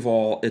first of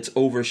all, it's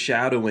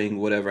overshadowing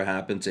whatever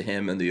happened to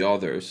him and the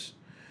others,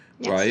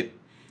 Yes. right?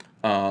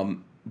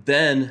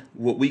 Then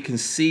what we can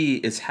see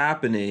is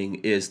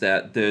happening is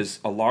that there's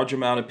a large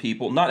amount of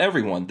people, not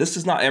everyone, this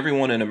is not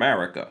everyone in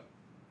America.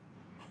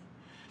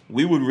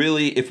 We would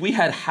really, if we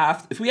had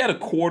a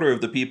quarter of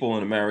the people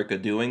in America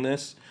doing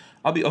this,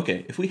 I'll be,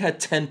 okay, if we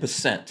had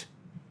 10%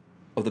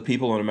 of the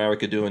people in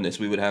America doing this,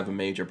 we would have a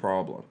major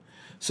problem.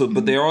 So,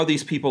 but there are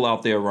these people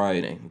out there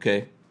rioting,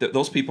 okay?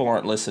 Those people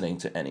aren't listening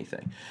to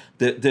anything.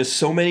 There's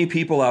so many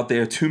people out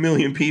there, 2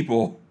 million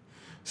people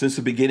since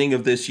the beginning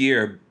of this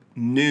year,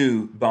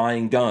 new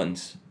buying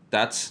guns.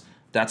 That's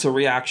a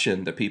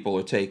reaction that people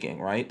are taking,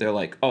 right? They're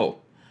like, oh,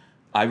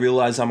 I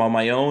realize I'm on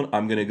my own,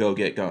 I'm going to go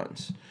get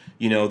guns.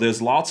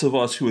 There's lots of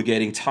us who are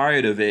getting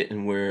tired of it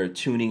and we're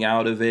tuning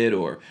out of it,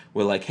 or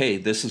we're like, hey,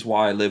 this is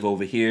why I live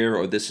over here,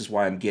 or this is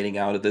why I'm getting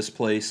out of this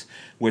place.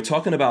 We're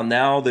talking about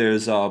now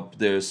there's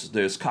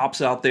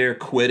cops out there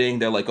quitting.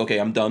 They're like, okay,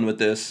 I'm done with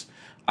this.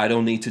 I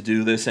don't need to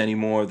do this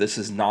anymore. This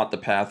is not the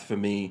path for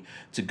me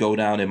to go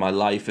down in my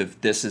life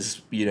if this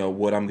is,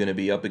 what I'm going to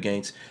be up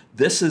against.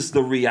 This is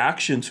the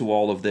reaction to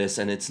all of this,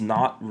 and it's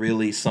not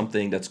really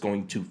something that's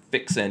going to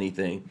fix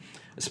anything.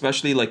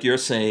 Especially like you're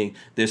saying,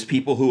 there's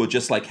people who are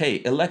just like,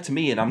 hey, elect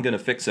me and I'm going to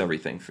fix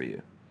everything for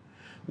you.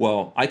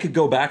 Well, I could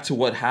go back to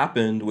what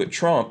happened with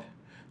Trump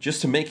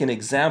just to make an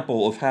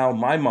example of how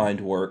my mind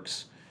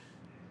works.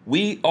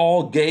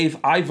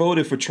 I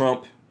voted for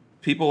Trump.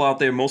 People out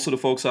there, most of the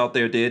folks out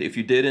there did. If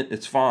you didn't,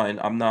 it's fine.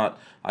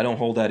 I don't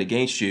hold that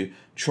against you.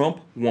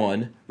 Trump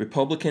won.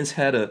 Republicans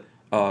had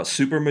a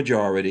super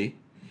majority.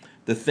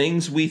 The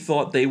things we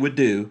thought they would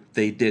do,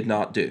 they did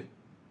not do.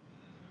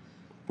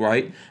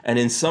 Right? And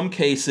in some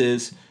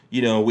cases,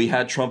 we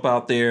had Trump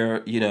out there,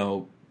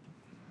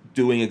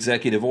 doing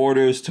executive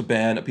orders to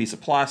ban a piece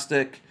of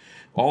plastic,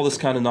 all this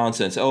kind of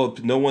nonsense. Oh,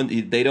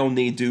 they don't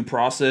need due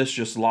process,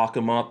 just lock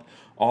them up,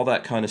 all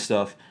that kind of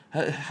stuff.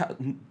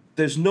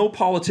 There's no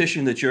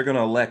politician that you're going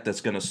to elect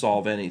that's going to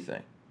solve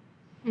anything.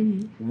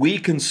 We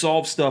can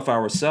solve stuff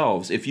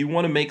ourselves. If you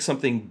want to make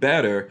something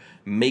better,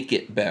 make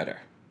it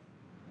better.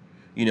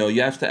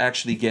 You have to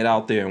actually get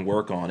out there and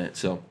work on it.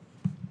 So,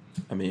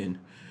 I mean,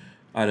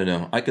 I don't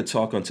know. I could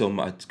talk until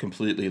I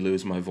completely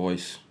lose my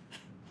voice.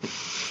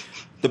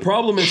 The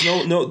problem is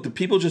the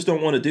people just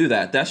don't want to do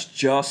that. That's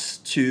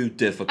just too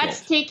difficult.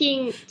 That's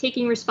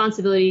taking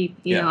responsibility.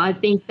 You know, I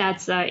think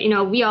that's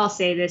we all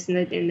say this in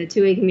the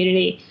 2A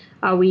community.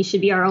 We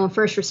should be our own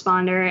first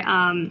responder.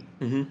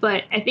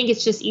 But I think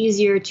it's just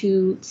easier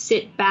to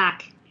sit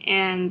back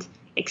and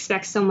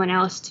expect someone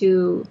else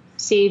to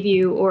save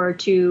you or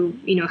to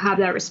have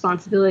that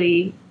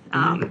responsibility.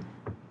 And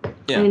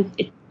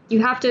you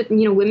have to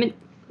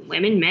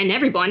women, men,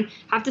 everyone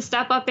have to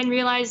step up and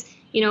realize,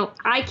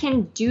 I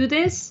can do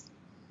this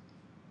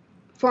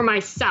for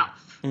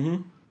myself.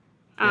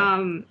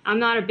 I'm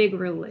not a big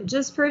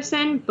religious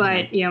person,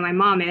 but my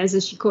mom is,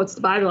 and she quotes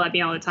the Bible at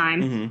me all the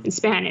time in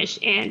Spanish.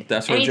 And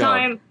that's her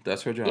job.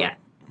 That's her job. Yeah,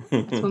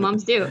 that's what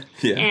moms do.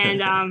 Yeah.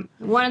 And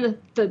one of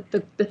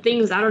the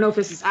things, I don't know if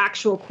this is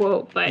actual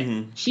quote, but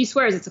she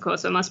swears it's a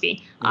quote, so it must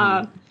be.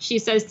 She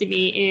says to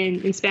me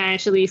in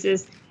Spanish, at least,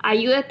 is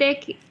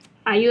 "Ayúdate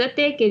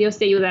que Dios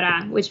te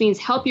ayudará," which means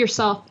help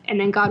yourself and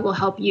then God will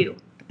help you.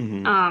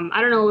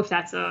 I don't know if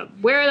that's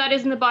where that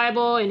is in the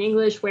Bible, in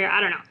English, where,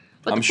 I don't know.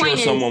 But I'm sure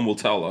someone will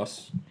tell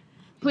us.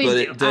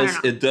 Please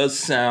but it does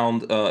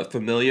sound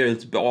familiar.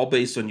 It's all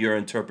based on your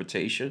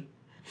interpretation.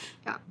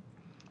 Yeah.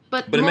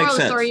 But it the moral makes of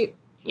the sense.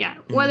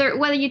 story,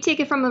 whether you take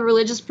it from a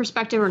religious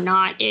perspective or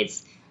not,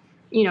 it's,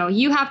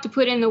 you have to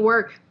put in the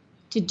work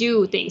to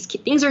do things.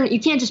 You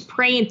can't just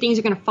pray and things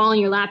are going to fall in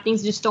your lap.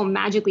 Things just don't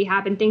magically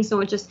happen. Things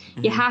don't just,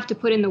 you have to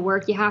put in the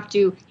work. You have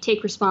to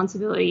take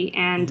responsibility.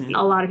 And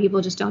a lot of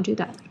people just don't do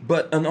that.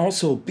 And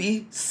also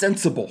be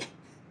sensible.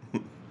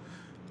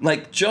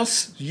 Like,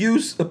 just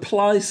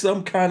apply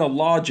some kind of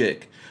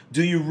logic.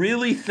 Do you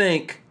really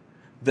think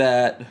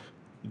that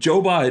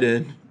Joe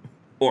Biden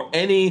or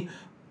any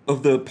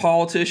of the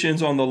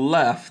politicians on the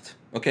left,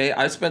 okay,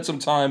 I spent some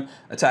time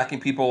attacking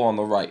people on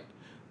the right.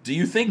 Do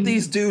you think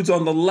these dudes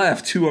on the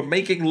left who are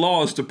making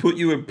laws to put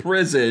you in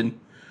prison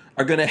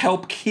are going to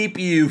help keep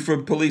you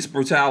from police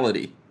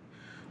brutality?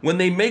 When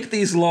they make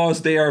these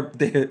laws, they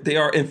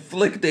are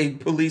inflicting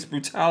police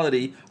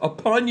brutality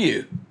upon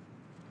you.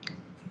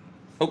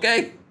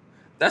 Okay?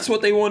 That's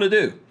what they want to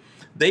do.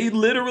 They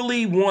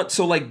literally want,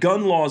 so like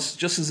gun laws,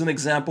 just as an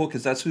example,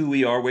 because that's who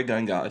we are, we're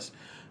gun guys.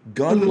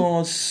 Gun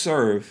laws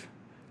serve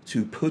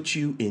to put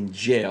you in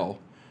jail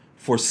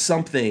for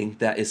something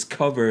that is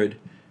covered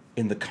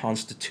in the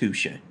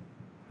Constitution.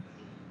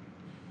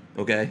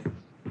 Okay?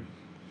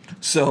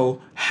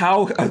 So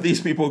how are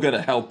these people going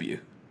to help you?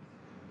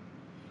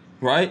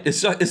 Right?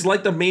 It's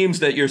like the memes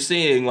that you're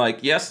seeing.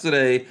 Like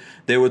yesterday,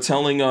 they were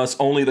telling us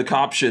only the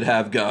cops should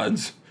have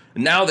guns.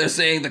 Now they're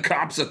saying the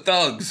cops are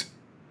thugs.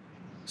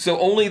 So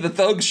only the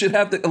thugs should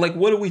have the, like,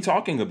 what are we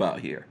talking about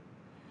here?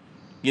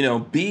 You know,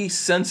 be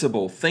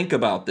sensible. Think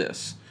about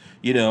this.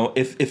 You know,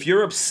 if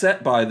you're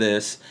upset by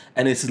this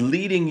and it's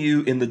leading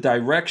you in the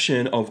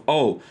direction of,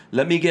 oh,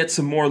 let me get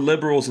some more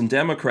liberals and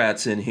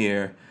Democrats in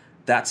here,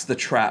 that's the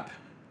trap.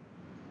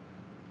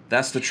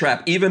 That's the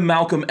trap. Even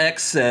Malcolm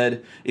X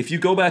said, if you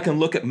go back and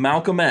look at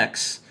Malcolm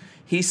X,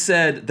 he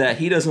said that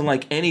he doesn't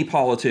like any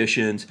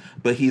politicians,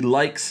 but he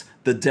likes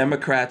the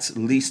Democrats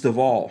least of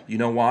all. You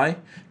know why?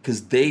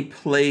 Because they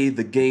play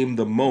the game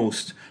the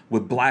most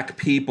with black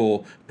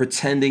people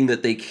pretending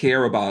that they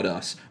care about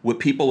us, with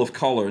people of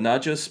color,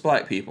 not just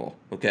black people,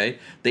 okay?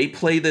 They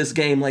play this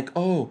game like,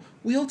 oh,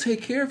 we'll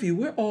take care of you.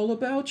 We're all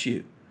about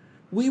you.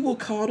 We will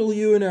coddle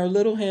you in our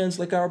little hands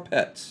like our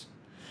pets.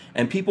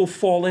 And people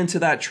fall into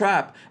that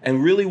trap,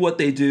 and really what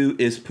they do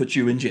is put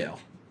you in jail.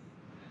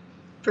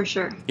 For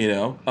sure. You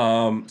know?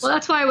 Well,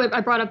 that's why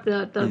I brought up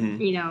the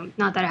you know,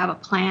 not that I have a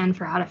plan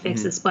for how to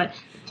fix this, but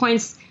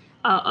points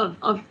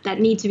of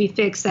that need to be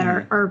fixed that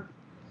are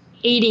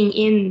aiding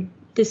in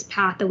this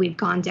path that we've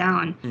gone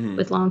down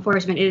with law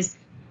enforcement is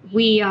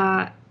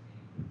there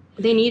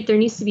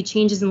needs to be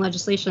changes in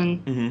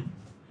legislation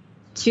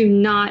to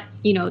not,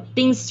 you know,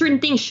 certain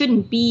things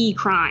shouldn't be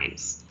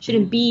crimes,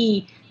 shouldn't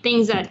be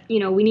things that, you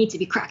know, we need to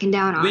be cracking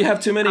down on. We have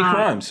too many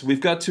crimes.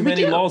 We've got too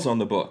many laws on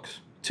the books.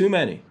 Too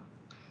many.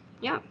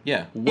 Yeah.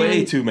 Yeah,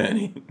 way too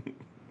many.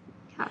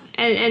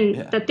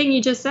 And the thing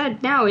you just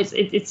said now is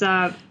it's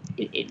the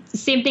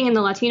same thing in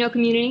the Latino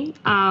community.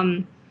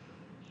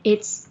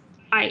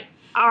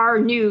 Our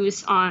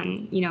news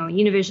on, you know,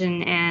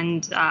 Univision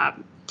and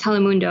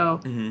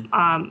Telemundo.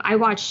 I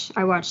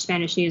watch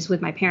Spanish news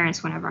with my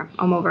parents whenever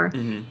I'm over,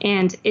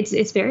 and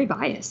it's very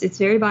biased. It's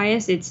very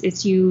biased.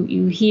 It's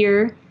you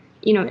hear,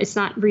 you know, it's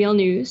not real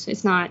news.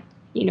 It's not,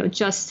 you know,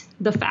 just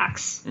the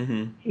facts,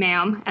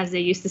 ma'am, as they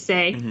used to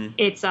say.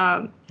 It's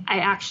I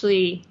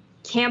actually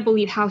can't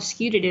believe how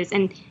skewed it is,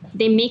 and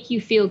they make you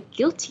feel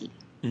guilty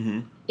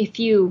if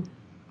you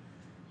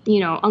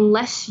know,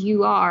 unless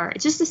you are.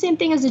 It's just the same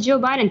thing as the Joe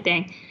Biden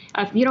thing.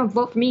 If you don't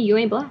vote for me, you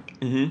ain't black.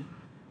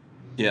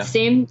 Yeah.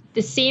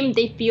 The same.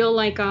 They feel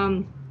like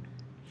a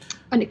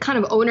kind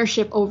of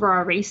ownership over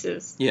our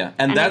races. Yeah,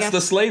 and that's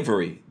the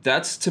slavery.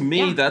 That's, to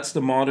me, that's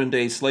the modern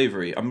day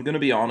slavery. I'm going to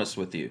be honest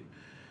with you.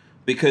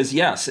 Because,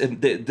 yes,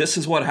 this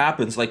is what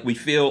happens. Like, we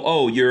feel,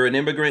 oh, you're an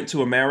immigrant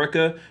to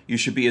America, you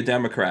should be a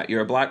Democrat.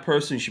 You're a black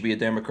person, you should be a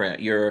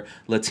Democrat. You're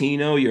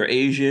Latino, you're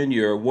Asian,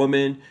 you're a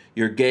woman,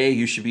 you're gay,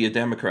 you should be a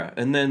Democrat.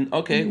 And then,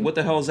 okay, what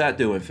the hell is that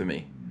doing for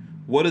me?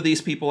 What are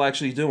these people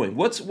actually doing?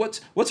 What's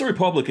a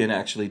Republican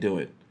actually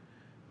doing?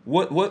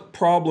 What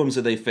problems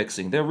are they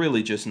fixing? They're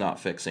really just not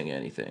fixing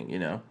anything, you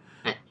know?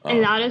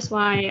 And that is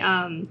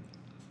why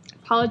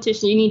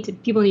politicians,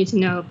 people need to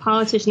know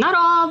politicians, not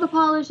all the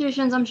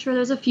politicians, I'm sure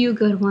there's a few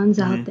good ones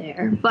out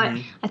there, but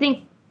I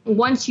think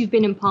once you've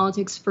been in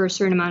politics for a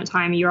certain amount of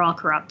time, you're all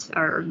corrupt,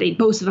 or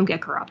most of them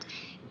get corrupt.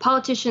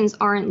 Politicians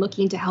aren't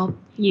looking to help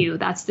you.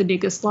 That's the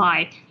biggest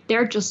lie.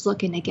 They're just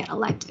looking to get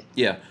elected.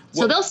 Yeah.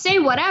 So they'll say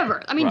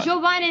whatever. I mean, Joe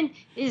Biden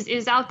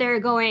is out there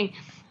going,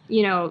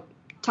 you know,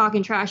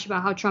 talking trash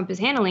about how Trump is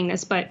handling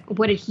this, but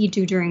what did he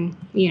do during,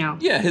 you know?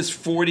 Yeah, his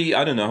 40,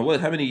 I don't know,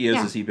 how many years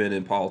has he been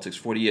in politics?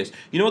 40 years.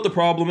 You know what the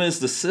problem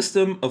is? The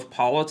system of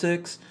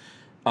politics,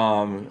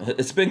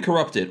 it's been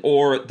corrupted,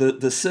 or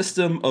the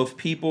system of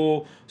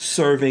people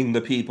serving the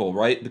people,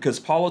 right?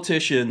 Because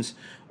politicians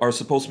are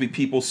supposed to be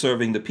people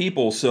serving the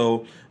people.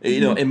 So,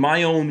 you know, in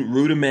my own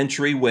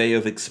rudimentary way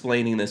of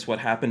explaining this, what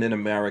happened in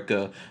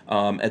America,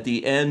 at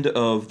the end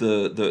of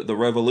the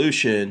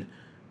revolution,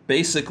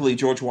 basically,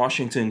 George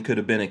Washington could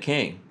have been a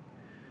king.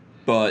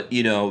 But,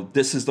 you know,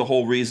 this is the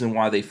whole reason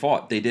why they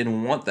fought. They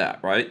didn't want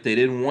that, right? They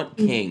didn't want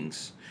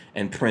kings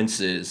and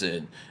princes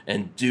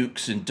and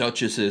dukes and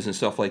duchesses and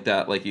stuff like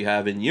that like you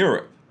have in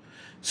Europe.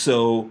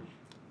 So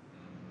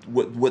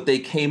what they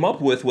came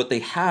up with, what they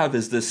have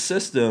is this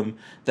system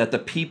that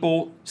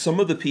some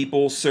of the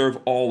people serve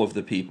all of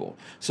the people.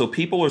 So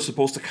people are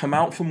supposed to come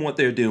out from what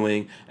they're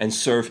doing and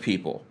serve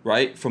people,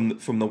 right? From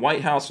the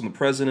White House, from the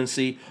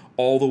presidency,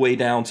 all the way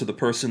down to the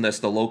person that's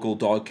the local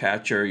dog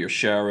catcher, your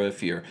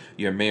sheriff, your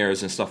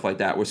mayors and stuff like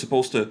that. We're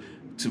supposed to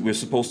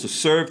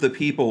serve the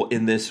people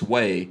in this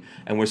way,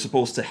 and we're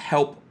supposed to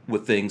help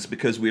with things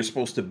because we're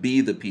supposed to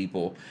be the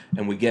people,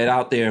 and we get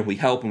out there and we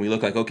help and we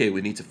look like, okay, we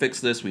need to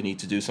fix this, we need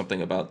to do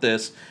something about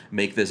this,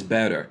 make this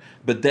better.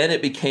 But then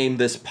it became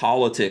this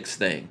politics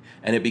thing,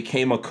 and it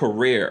became a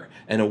career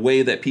and a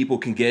way that people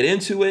can get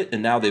into it,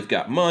 and now they've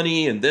got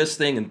money and this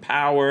thing and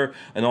power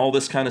and all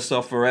this kind of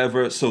stuff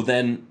forever. So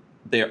then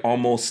they're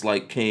almost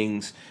like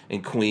kings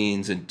and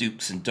queens and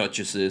dukes and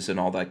duchesses and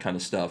all that kind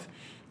of stuff,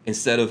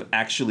 instead of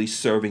actually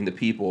serving the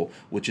people,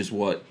 which is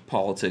what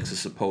politics is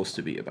supposed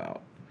to be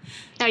about.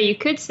 Now, you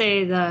could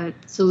say the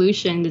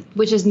solution,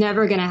 which is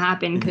never going to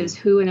happen because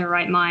who in their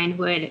right mind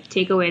would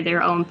take away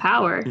their own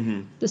power?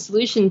 The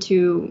solution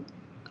to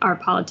our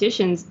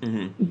politicians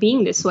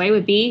being this way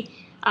would be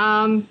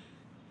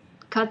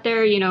cut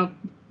their,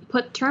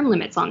 put term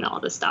limits on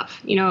all this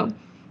stuff,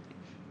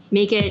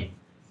 make it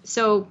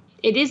so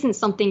it isn't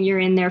something you're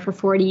in there for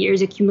 40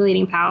 years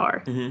accumulating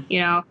power,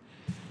 Yeah,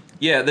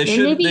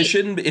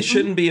 it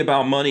shouldn't be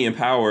about money and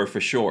power for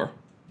sure.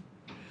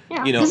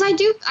 Yeah, because I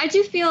do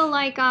feel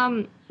like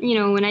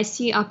when I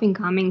see up and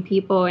coming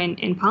people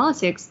in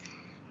politics,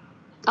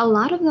 a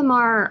lot of them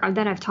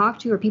that I've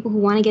talked to are people who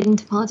want to get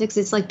into politics.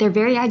 It's like they're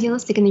very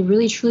idealistic and they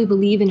really truly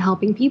believe in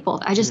helping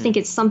people. I just think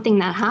it's something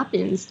that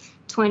happens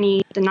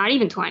 5,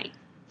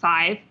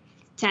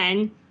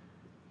 10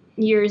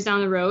 years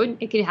down the road.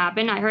 It could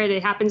happen. I heard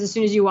it happens as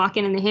soon as you walk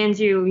in and they hand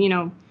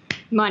you,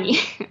 money.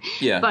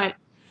 Yeah. But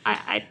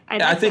I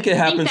think it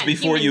happens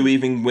before you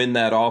even win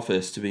that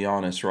office, to be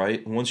honest,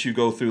 right? Once you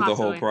go through the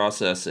whole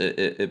process,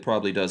 it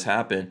probably does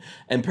happen.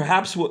 And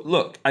perhaps,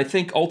 I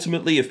think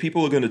ultimately if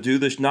people are going to do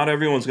this, not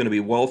everyone's going to be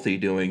wealthy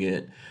doing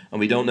it. And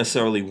we don't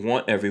necessarily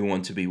want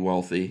everyone to be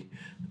wealthy.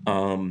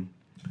 And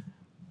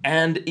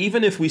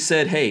even if we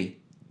said, hey,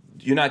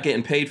 you're not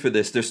getting paid for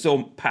this, there's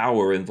still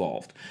power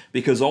involved.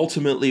 Because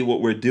ultimately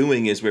what we're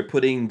doing is we're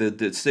putting the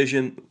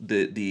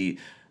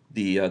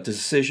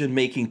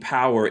decision-making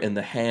power in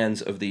the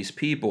hands of these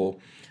people.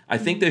 I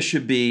think there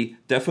should be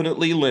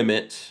definitely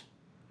limits,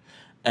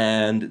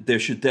 and there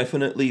should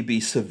definitely be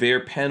severe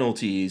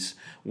penalties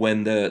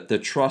when the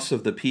trust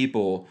of the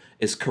people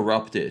is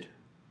corrupted.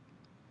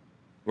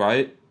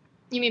 Right?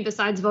 You mean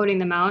besides voting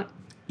them out?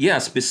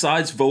 Yes,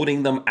 besides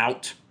voting them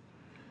out.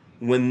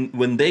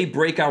 When they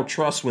break our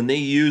trust, when they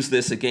use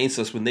this against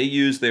us, when they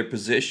use their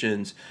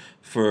positions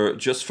for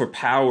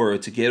power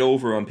to get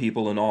over on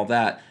people and all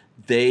that,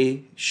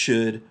 they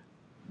should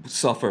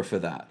suffer for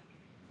that.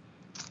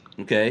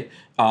 Okay?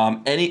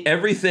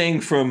 Everything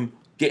from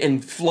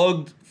getting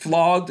flogged,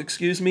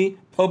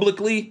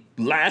 publicly,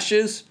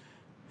 lashes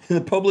in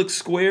the public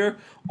square,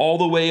 all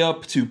the way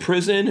up to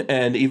prison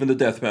and even the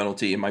death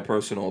penalty, in my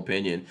personal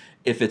opinion,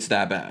 if it's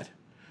that bad.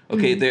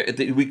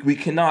 Okay, we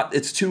cannot,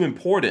 it's too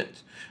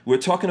important. We're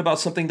talking about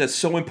something that's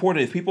so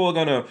important. If people are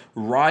going to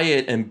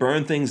riot and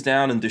burn things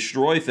down and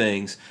destroy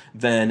things,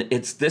 then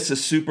this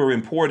is super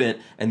important,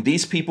 and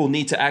these people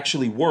need to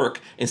actually work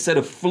instead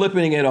of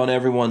flipping it on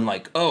everyone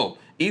like, oh,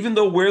 even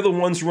though we're the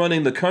ones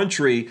running the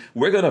country,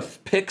 we're going to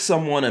pick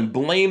someone and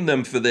blame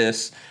them for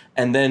this,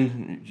 and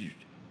then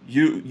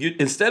you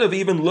instead of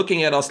even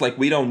looking at us like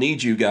we don't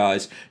need you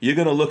guys, you're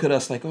going to look at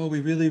us like, oh, we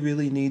really,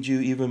 really need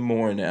you even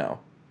more now.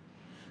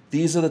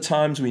 These are the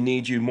times we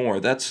need you more.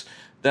 That's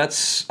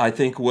I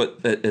think what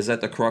is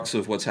at the crux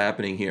of what's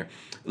happening here.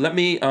 Let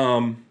me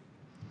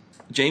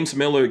James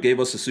Miller gave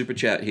us a super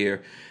chat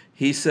here.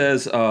 He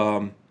says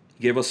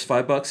gave us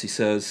 $5. He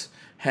says,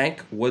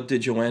 Hank, what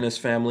did Joanna's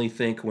family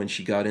think when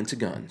she got into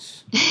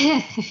guns?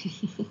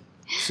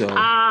 So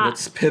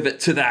let's pivot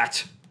to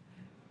that.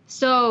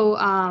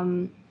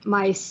 So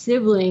my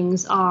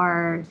siblings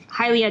are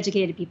highly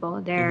educated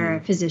people.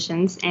 They're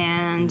physicians,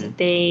 and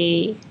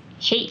they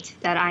hate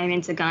that I am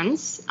into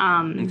guns.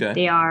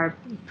 They are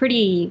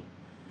pretty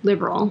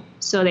liberal,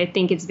 so they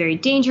think it's very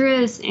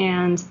dangerous,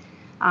 and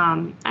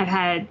I've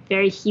had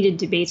very heated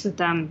debates with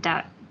them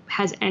that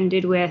has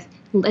ended with,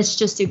 let's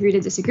just agree to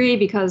disagree,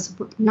 because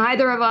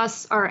neither of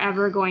us are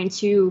ever going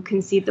to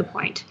concede the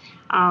point.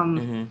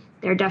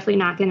 They're definitely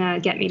not going to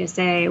get me to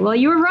say, well,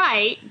 you were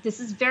right, this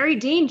is very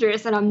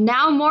dangerous, and I'm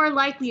now more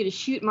likely to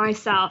shoot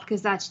myself,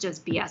 because that's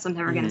just BS. I'm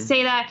never going to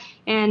say that,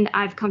 and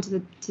I've come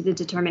to the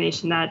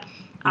determination that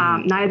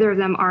neither of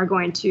them are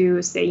going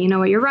to say, you know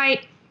what, you're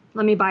right,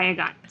 let me buy a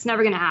gun. It's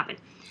never going to happen.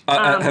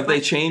 Have they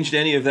changed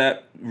any of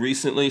that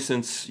recently,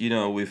 since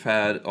we've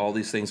had all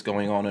these things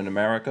going on in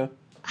America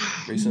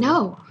recently?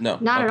 No,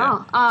 not at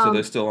all. So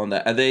they're still on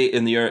that. Are they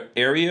in your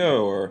area,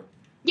 or?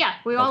 Yeah,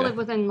 we all live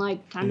within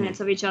like 10 minutes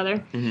of each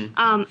other.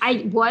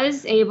 I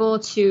was able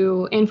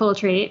to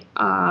infiltrate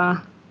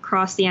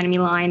across the enemy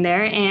line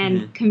there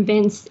and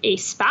convince a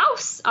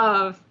spouse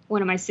of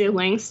one of my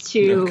siblings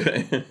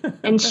to,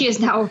 and she is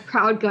now a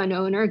proud gun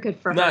owner. Good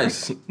for her.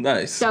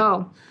 Nice.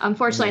 So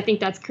unfortunately, I think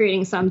that's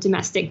creating some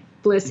domestic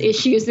bliss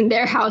issues in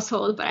their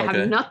household, but I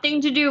have nothing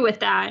to do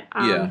with that.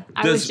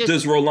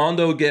 Does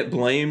Rolando get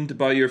blamed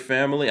by your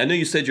family? I know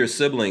you said your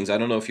siblings. I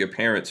don't know if your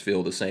parents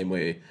feel the same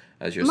way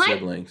as your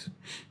siblings.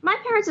 My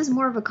parents is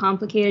more of a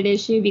complicated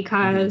issue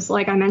because,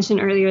 like I mentioned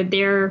earlier,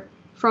 they're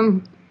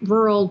from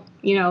rural,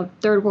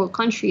 third world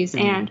countries,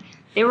 and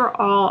they were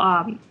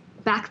all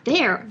back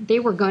there, they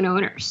were gun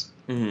owners.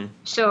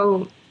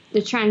 So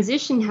the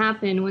transition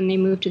happened when they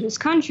moved to this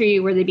country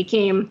where they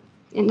became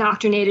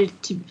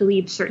indoctrinated to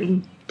believe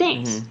certain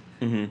things.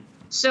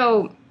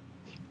 So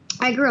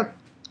I grew up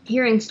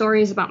hearing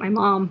stories about my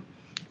mom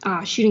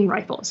shooting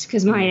rifles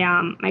because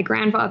my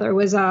grandfather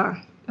was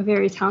a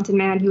very talented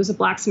man. He was a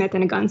blacksmith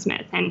and a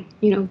gunsmith, and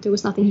there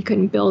was nothing he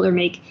couldn't build or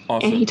make.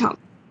 Awesome. And he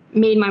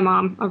made my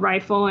mom a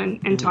rifle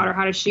and taught her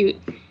how to shoot.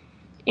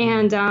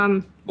 And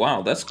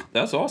wow,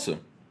 that's awesome.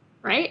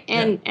 Right?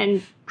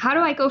 And how do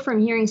I go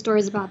from hearing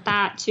stories about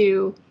that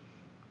to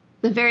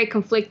the very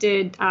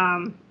conflicted,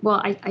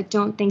 I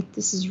don't think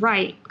this is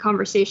right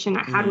conversation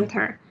I had with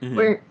her,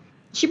 where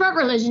she brought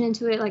religion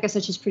into it. Like I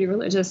said, she's pretty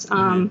religious.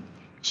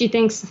 She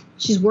thinks,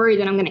 she's worried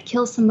that I'm going to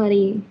kill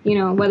somebody,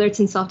 whether it's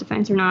in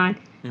self-defense or not.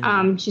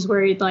 She's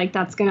worried like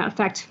that's going to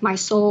affect my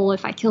soul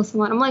if I kill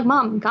someone. I'm like,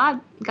 Mom,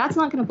 God's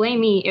not going to blame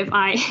me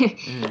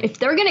if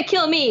they're going to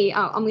kill me,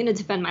 I'm going to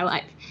defend my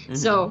life.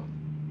 So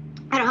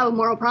I don't have a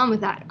moral problem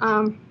with that.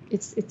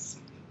 It's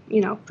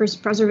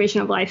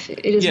preservation of life.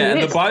 It is. Yeah, what it and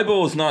is. the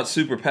Bible is not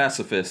super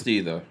pacifist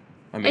either.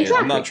 I mean,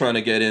 Exactly. I'm not trying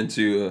to get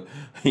into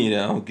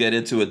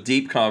a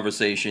deep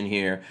conversation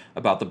here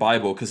about the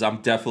Bible because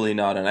I'm definitely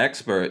not an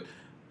expert.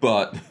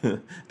 But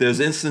there's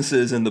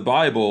instances in the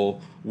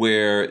Bible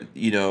where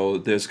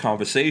there's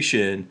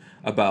conversation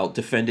about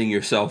defending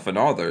yourself and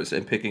others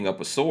and picking up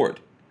a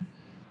sword,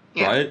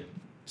 right?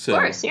 So,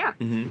 Of course, yeah.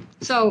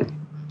 So,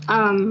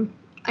 my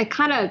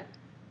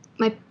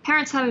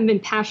parents haven't been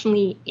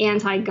passionately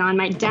anti-gun.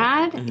 My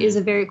dad is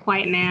a very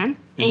quiet man,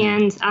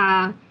 and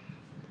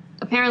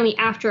apparently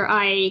after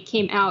I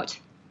came out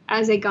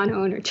as a gun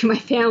owner to my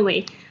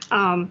family,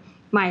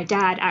 my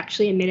dad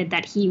actually admitted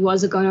that he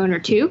was a gun owner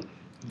too.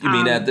 You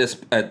mean at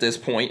this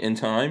point in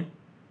time?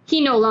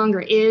 He no longer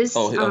is.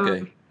 Oh,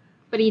 okay.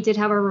 But he did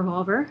have a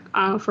revolver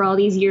for all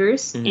these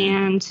years,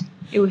 and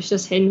it was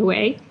just hidden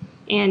away.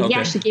 And he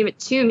actually gave it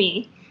to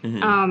me.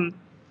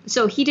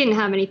 So he didn't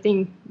have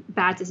anything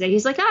bad to say.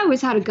 He's like, I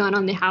always had a gun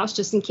on the house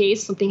just in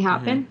case something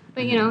happened.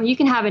 But, you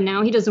can have it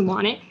now. He doesn't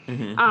want it.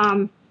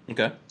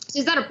 Okay. So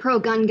he's not a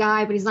pro-gun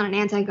guy, but he's not an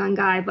anti-gun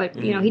guy. But,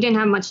 he didn't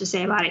have much to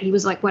say about it. He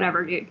was like,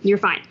 whatever, dude, you're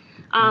fine.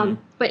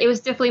 But it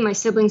was definitely my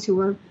siblings who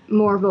were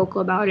more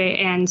vocal about it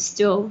and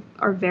still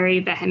are very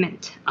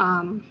vehement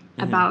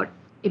about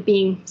it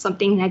being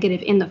something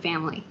negative in the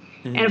family.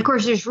 And, of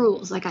course, there's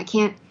rules. Like, I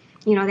can't,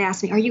 they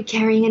ask me, are you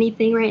carrying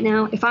anything right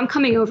now? If I'm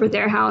coming over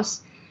their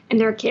house and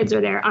their kids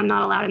are there, I'm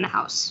not allowed in the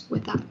house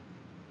with them.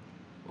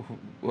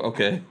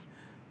 Okay.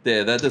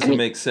 Yeah, that doesn't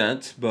make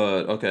sense,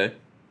 but okay.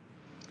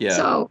 Yeah.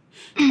 So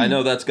I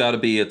know that's got to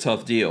be a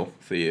tough deal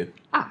for you.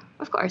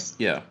 of course.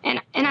 Yeah. And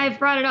I've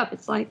brought it up.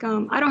 It's like,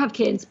 I don't have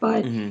kids,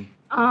 but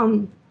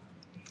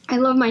I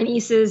love my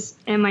nieces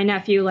and my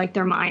nephew like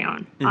they're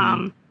my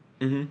own.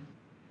 And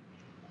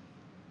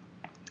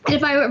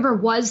if I ever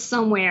was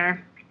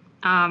somewhere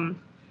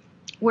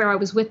where I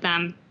was with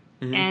them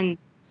and,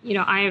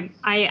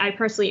 I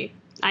personally,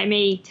 I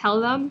may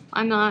tell them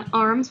I'm not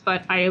armed,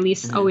 but I at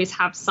least always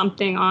have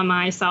something on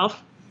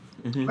myself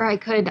where I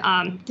could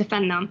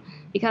defend them.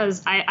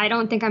 Because I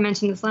don't think I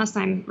mentioned this last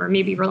time, or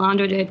maybe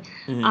Rolando did.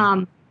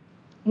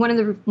 One of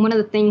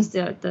the things,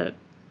 the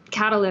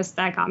catalyst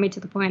that got me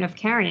to the point of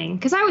carrying,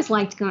 because I always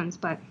liked guns,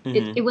 but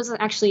it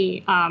wasn't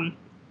actually a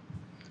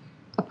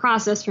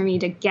process for me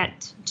to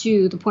get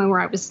to the point where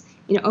I was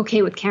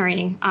okay with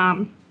carrying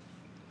on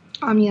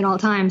me at all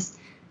times.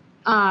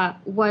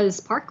 Was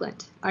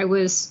Parkland. I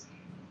was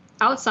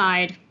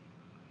outside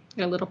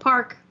in a little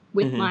park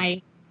with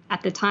my,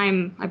 at the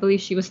time, I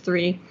believe she was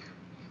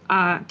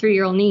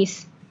 3-year-old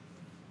niece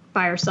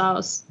by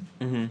ourselves.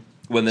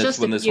 When this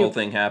whole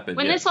thing happened.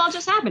 When this all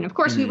just happened. Of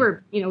course we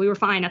were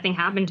fine. Nothing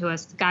happened to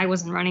us. The guy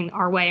wasn't running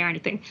our way or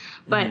anything.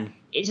 But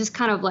it just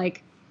kind of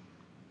like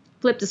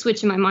flipped a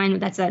switch in my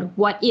mind that said,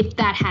 what if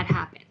that had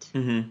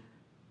happened?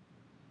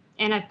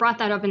 And I brought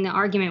that up in the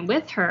argument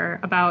with her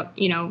about,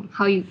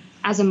 how you,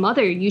 as a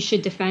mother, you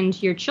should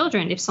defend your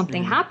children if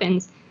something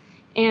happens.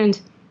 And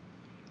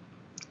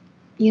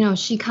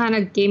she kind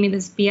of gave me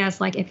this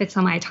BS, like, if it's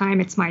on my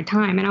time, it's my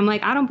time. And I'm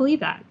like, I don't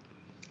believe that.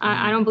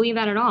 I don't believe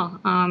that at all.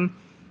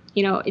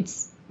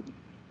 It's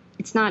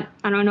not,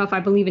 I don't know if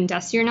I believe in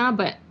destiny or not,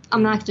 but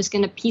I'm not just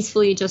going to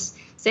peacefully just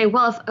say,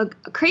 well, if a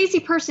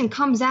crazy person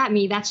comes at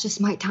me, that's just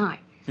my time.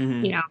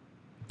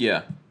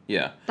 Yeah.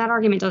 That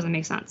argument doesn't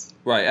make sense.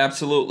 Right,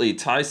 absolutely.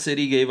 Ty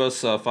City gave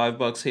us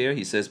 $5 here.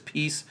 He says,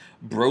 peace,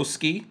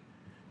 broski.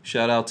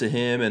 Shout out to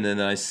him. And then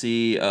I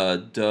see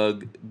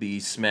Doug B.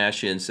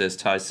 Smashin says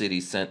Ty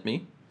City sent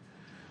me.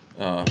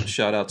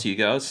 Shout out to you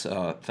guys.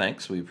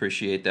 Thanks. We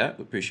appreciate that.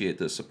 We appreciate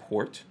the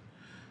support.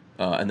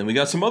 And then we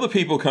got some other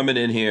people coming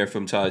in here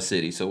from Ty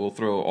City, so we'll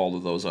throw all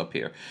of those up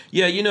here.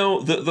 Yeah,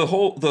 the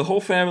whole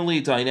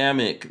family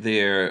dynamic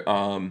there.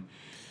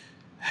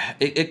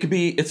 It could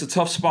be, it's a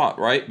tough spot,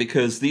 right?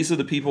 Because these are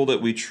the people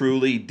that we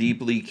truly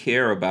deeply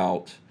care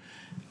about,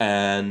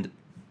 and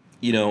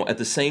at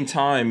the same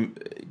time,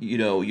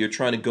 you're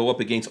trying to go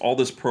up against all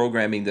this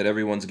programming that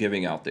everyone's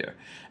giving out there.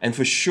 And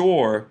for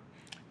sure,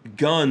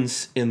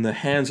 guns in the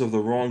hands of the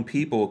wrong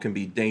people can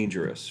be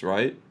dangerous,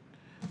 right?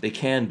 They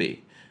can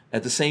be.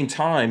 At the same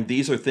time,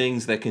 these are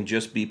things that can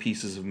just be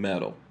pieces of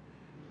metal,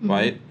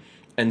 right?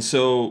 And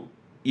so,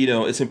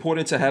 it's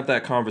important to have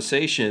that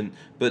conversation.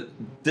 But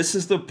this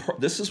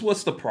is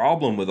what's the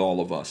problem with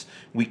all of us.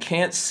 We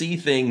can't see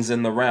things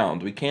in the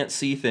round. We can't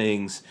see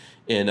things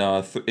in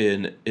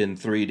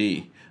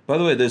 3D. By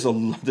the way, there's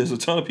a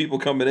ton of people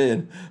coming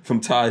in from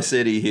Thai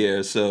City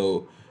here,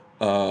 so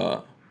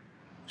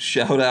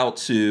shout out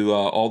to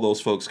all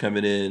those folks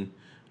coming in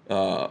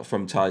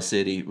from Thai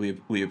City.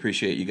 We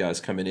appreciate you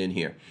guys coming in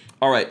here.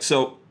 All right,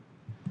 so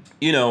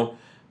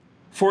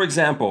for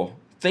example,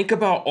 think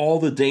about all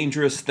the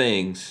dangerous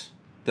things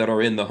that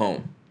are in the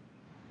home.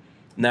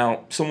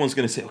 Now, someone's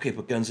going to say, okay,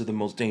 but guns are the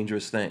most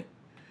dangerous thing.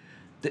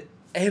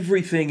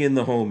 Everything in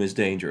the home is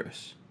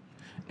dangerous.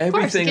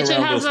 Everything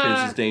around those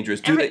kids is dangerous.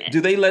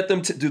 Do they let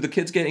them? Do the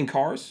kids get in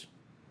cars?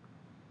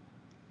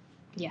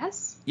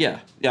 Yes. Yeah.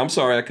 I'm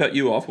sorry, I cut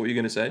you off. What were you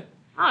going to say?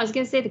 Oh, I was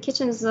going to say the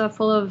kitchen is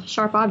full of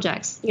sharp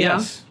objects.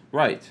 Yes.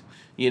 Right.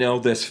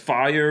 There's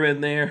fire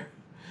in there.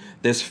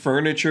 There's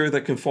furniture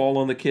that can fall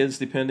on the kids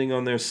depending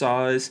on their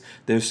size.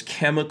 There's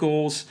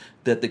chemicals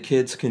that the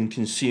kids can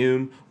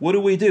consume. What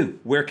do?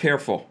 We're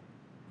careful.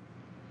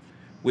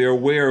 We're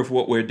aware of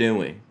what we're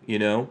doing.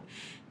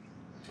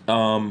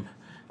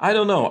 I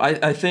don't know.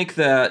 I think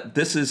that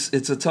that's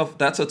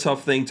a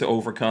tough thing to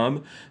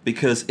overcome,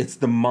 because it's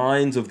the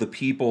minds of the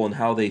people and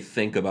how they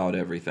think about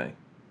everything.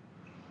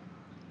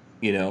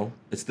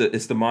 It's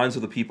the minds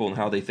of the people and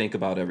how they think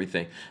about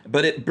everything.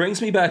 But it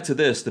brings me back to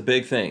this, the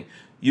big thing.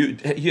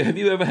 Have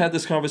you ever had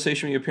this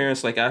conversation with your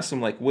parents? Like, ask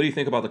them, like, what do you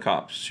think about the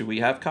cops? Should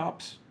we have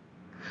cops?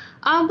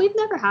 We've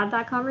never had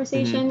that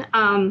conversation.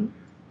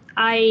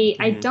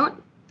 I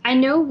don't. I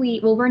know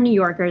we're New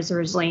Yorkers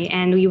originally,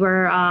 and we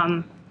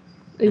were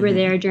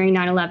there during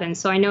 9/11.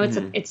 So I know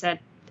it's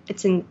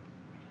a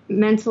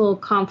mental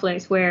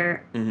conflict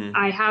where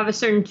I have a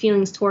certain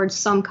feelings towards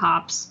some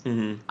cops.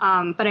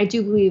 But I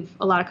do believe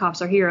a lot of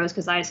cops are heroes,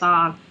 because I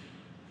saw,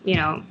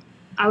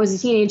 I was a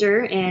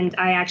teenager and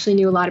I actually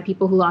knew a lot of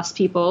people who lost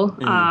people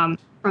from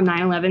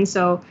 9/11.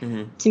 So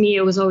to me,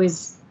 it was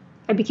always,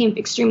 I became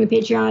extremely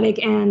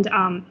patriotic, and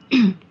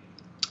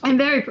I'm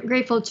very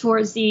grateful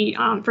towards the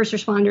first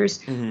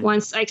responders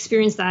once I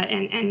experienced that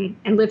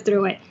and lived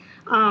through it.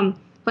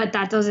 But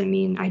that doesn't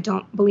mean I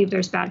don't believe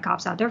there's bad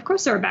cops out there. Of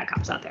course there are bad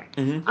cops out there.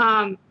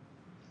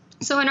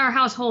 So in our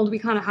household, we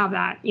kind of have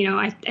that.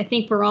 I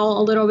think we're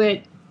all a little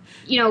bit,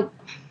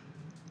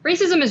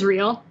 racism is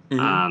real.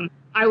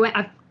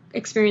 I've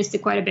experienced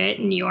it quite a bit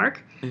in New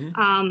York.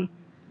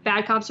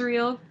 Bad cops are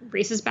real.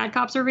 Racist bad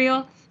cops are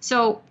real.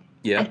 So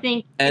I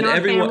think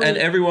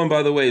everyone,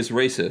 by the way, is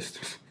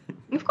racist.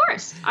 Of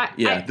course.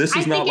 This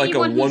is not like a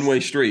one-way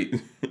street.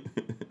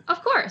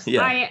 Of course.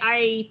 Yeah.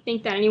 I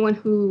think that anyone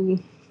who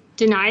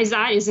denies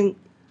that isn't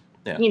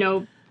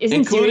including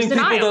serious people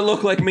denial. that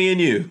look like me and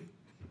you.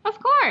 Of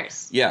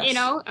course. Yes.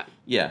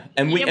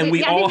 And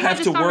we all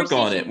have to work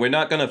on it. We're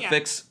not going to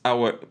fix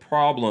our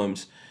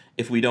problems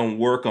if we don't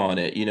work on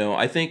it.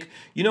 I think,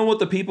 what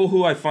the people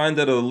who I find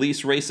that are the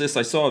least racist,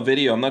 I saw a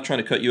video. I'm not trying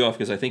to cut you off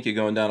because I think you're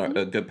going down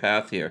a good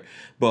path here.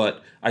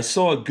 But I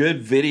saw a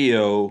good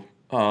video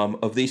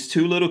of these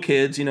two little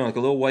kids, like a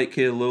little white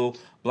kid, a little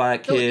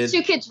black kid.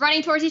 Two kids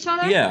running towards each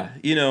other? Yeah.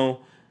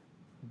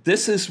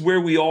 This is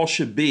where we all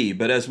should be.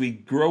 But as we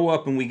grow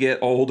up and we get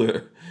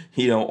older,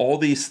 all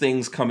these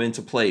things come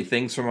into play.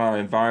 Things from our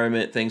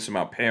environment, things from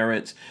our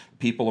parents,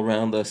 people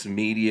around us,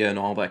 media, and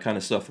all that kind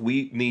of stuff.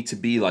 We need to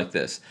be like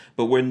this.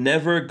 But we're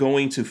never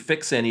going to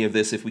fix any of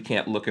this if we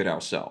can't look at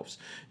ourselves.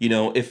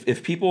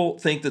 If people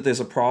think that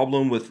there's a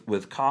problem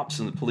with cops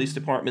and the police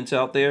departments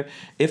out there,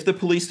 if the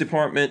police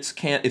departments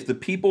if the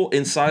people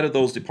inside of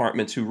those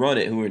departments who run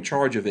it, who are in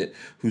charge of it,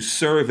 who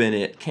serve in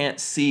it, can't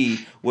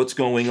see what's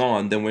going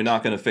on, then we're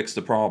not going to fix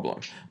the problem.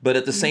 But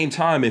at the same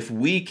time, if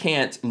we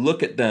can't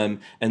look at them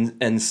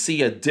and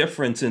see a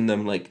difference in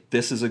them, like,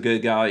 this is a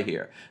good guy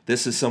here,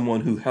 this is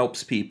someone who helps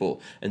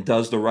people and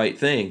does the right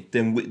thing,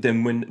 then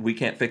we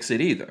can't fix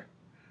it either.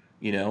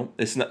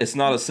 It's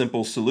not a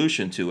simple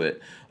solution to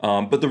it.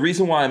 But the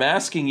reason why I'm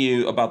asking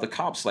you about the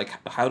cops, like,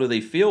 how do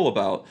they feel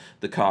about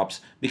the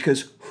cops?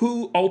 Because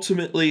who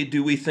ultimately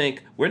do we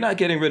think, we're not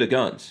getting rid of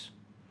guns.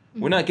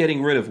 We're not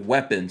getting rid of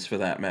weapons, for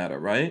that matter,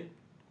 right?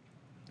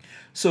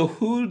 So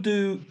who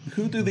do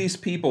these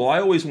people, I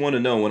always want to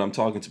know when I'm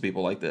talking to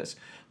people like this,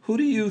 who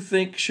do you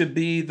think should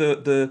be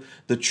the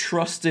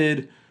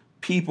trusted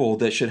people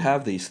that should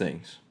have these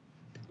things?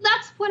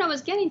 That's what I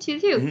was getting to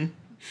too.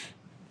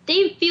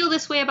 They feel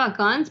this way about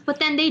guns, but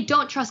then they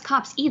don't trust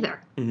cops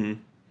either.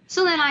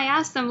 So then I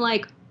asked them,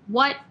 like,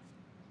 what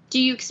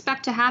do you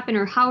expect to happen,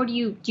 or how do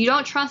you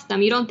don't trust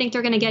them? You don't think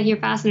they're going to get here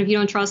fast enough. You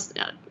don't trust,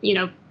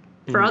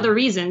 for other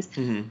reasons.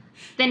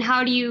 Then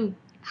how do you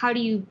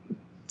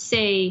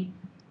say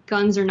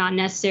guns are not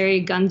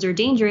necessary, guns are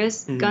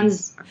dangerous,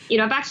 guns,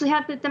 I've actually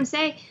had them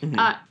say,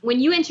 when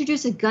you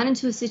introduce a gun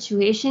into a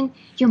situation,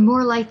 you're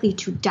more likely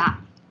to die.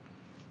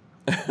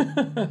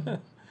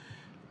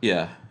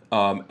 Yeah.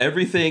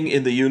 Everything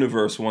in the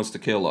universe wants to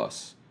kill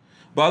us.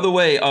 By the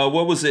way,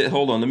 what was it?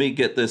 Hold on, let me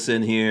get this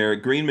in here.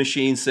 Green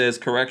Machine says,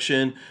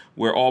 correction,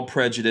 we're all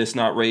prejudiced,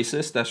 not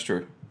racist. That's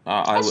true.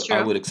 That's true.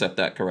 I would accept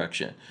that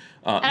correction.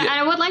 And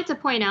I would like to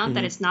point out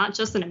that it's not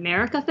just an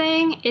America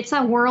thing. It's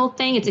a world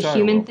thing. It's a Entire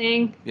human world.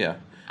 thing. Yeah.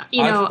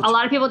 You know, a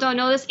lot of people don't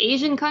know this.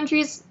 Asian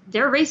countries,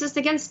 they're racist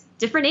against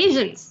different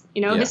Asians.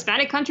 You know, Yeah.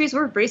 Hispanic countries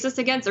were racist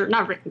against, or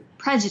not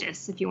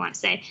prejudiced, if you want to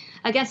say,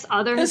 against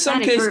other In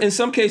some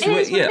Hispanic. case, It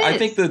is what yeah, it I is.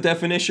 think the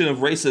definition of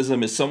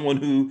racism is someone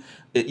who,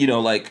 you know,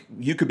 like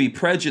you could be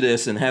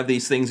prejudiced and have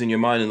these things in your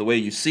mind in the way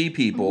you see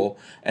people,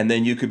 and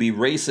then you could be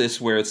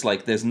racist where it's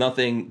like there's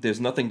nothing that's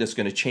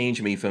going to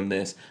change me from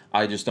this.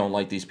 I just don't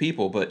like these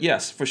people. But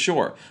yes, for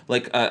sure.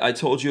 Like I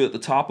told you at the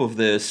top of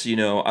this, you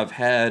know, I've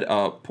had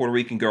Puerto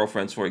Rican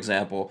girlfriends, for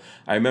example.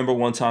 I remember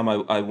one time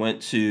I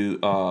went to,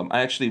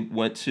 I actually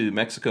went to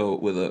Mexico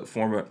with a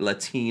former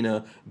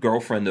Latina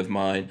girlfriend of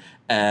mine,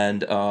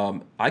 and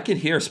I could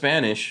hear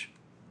Spanish.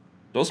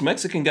 Those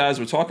Mexican guys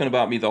were talking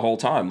about me the whole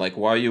time. Like,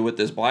 why are you with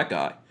this black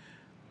guy?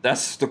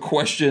 That's the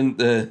question.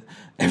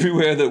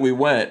 Everywhere that we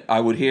went, I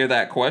would hear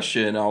that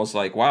question. I was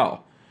like,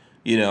 wow.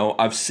 You know,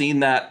 I've seen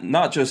that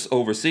not just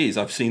overseas.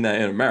 I've seen that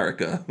in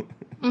America.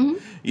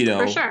 You know,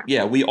 For sure.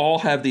 yeah, we all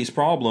have these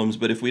problems,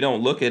 but if we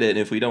don't look at it and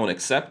if we don't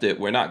accept it,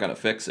 we're not going to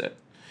fix it.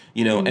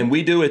 You know, and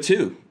we do it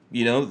too.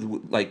 You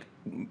know, like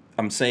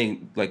I'm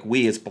saying, like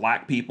we as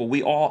black people,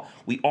 we all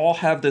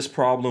have this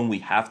problem. We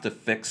have to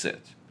fix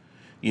it.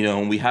 You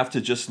know, and we have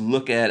to just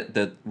look at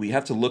that. We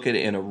have to look at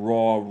it in a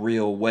raw,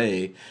 real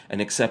way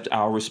and accept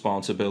our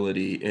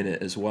responsibility in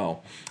it as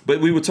well.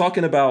 But we were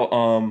talking about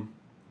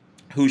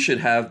who should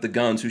have the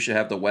guns, who should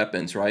have the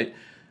weapons, right?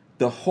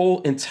 The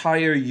whole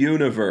entire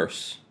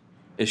universe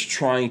is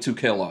trying to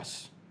kill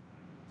us.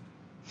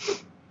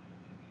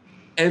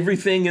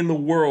 Everything in the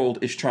world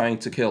is trying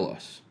to kill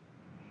us,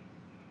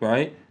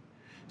 right?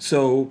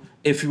 So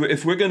if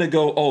we're going to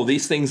go, oh,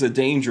 these things are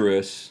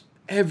dangerous,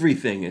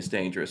 everything is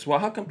dangerous. Well,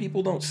 how come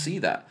people don't see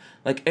that?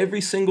 Like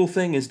every single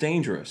thing is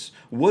dangerous.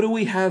 What do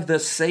we have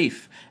that's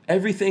safe?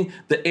 Everything,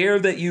 the air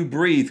that you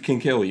breathe can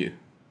kill you.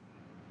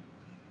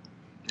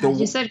 As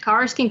you said,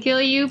 cars can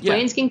kill you,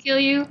 planes can kill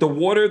you. The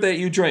water that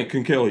you drink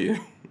can kill you.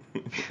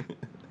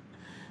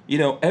 You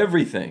know,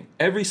 everything.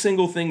 Every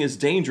single thing is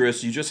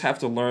dangerous. You just have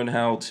to learn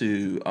how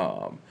to,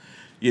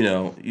 you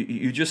know,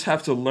 you just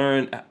have to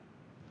learn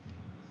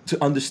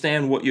to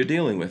understand what you're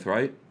dealing with,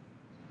 right?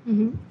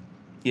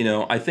 You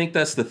know, I think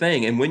that's the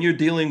thing. And when you're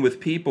dealing with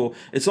people,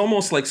 it's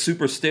almost like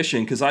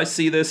superstition, because I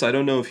see this. I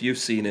don't know if you've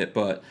seen it,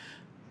 but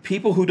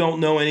people who don't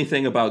know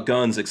anything about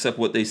guns except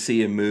what they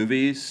see in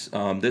movies.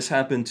 This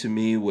happened to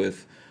me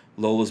with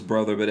Lola's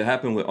brother, but it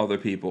happened with other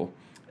people.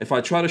 If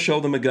I try to show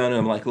them a gun and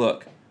I'm like,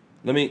 look,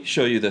 let me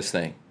show you this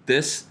thing.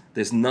 There's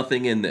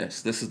nothing in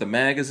this. This is the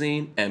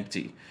magazine,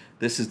 empty.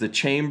 This is the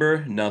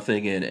chamber,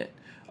 nothing in it.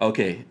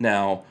 Okay,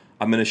 now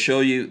I'm going to show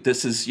you,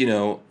 this is, you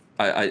know,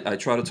 I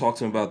try to talk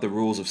to them about the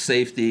rules of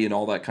safety and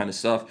all that kind of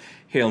stuff.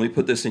 Here, let me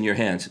put this in your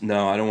hands.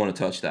 No, I don't want to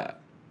touch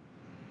that.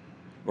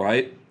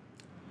 Right?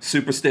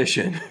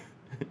 Superstition.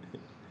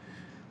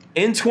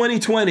 In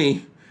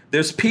 2020,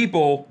 there's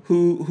people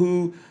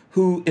who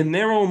in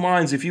their own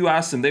minds, if you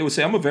ask them, they would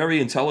say, I'm a very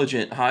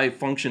intelligent,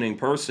 high-functioning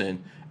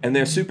person, and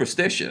they're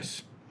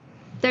superstitious.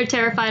 They're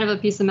terrified of a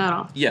piece of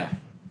metal. Yeah,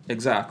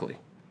 exactly.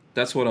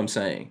 That's what I'm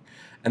saying.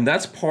 And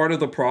that's part of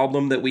the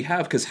problem that we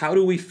have, because how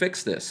do we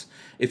fix this?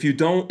 If you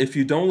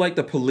don't like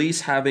the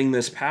police having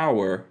this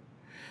power,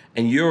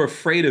 and you're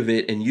afraid of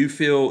it, and you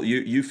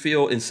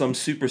feel in some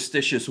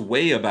superstitious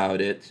way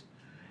about it,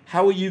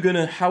 how are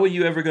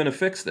you ever gonna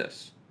fix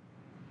this?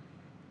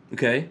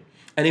 Okay?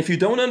 And if you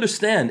don't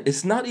understand,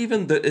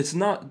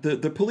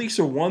 the police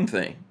are one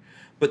thing,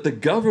 but the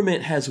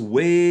government has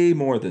way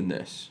more than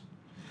this.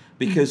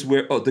 Because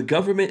the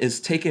government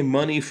is taking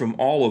money from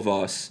all of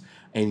us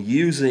and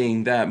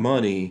using that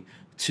money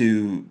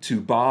to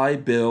buy,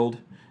 build,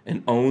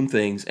 and own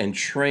things and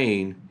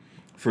train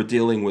for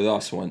dealing with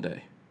us one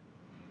day.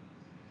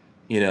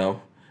 You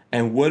know?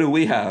 And what do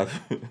we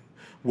have?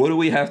 What do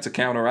we have to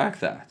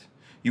counteract that?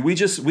 We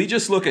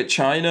just look at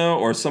China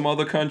or some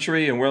other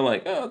country and we're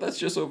like, oh, that's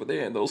just over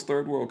there in those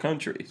third world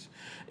countries.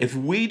 If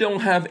we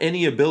don't have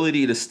any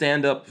ability to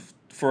stand up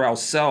for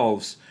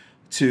ourselves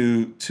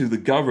to the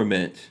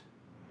government,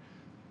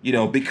 you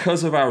know,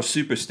 because of our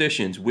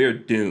superstitions, we're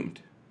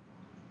doomed.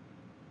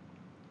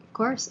 Of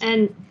course.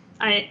 And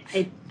I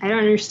don't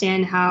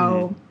understand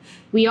how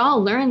we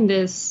all learn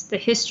the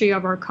history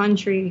of our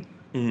country,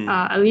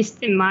 at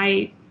least in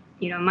my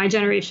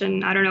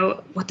generation. I don't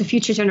know what the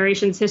future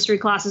generations' history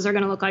classes are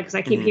going to look like, because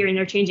I keep hearing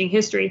they're changing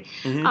history.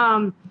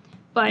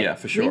 But yeah,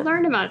 for sure. We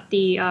learned about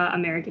the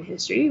American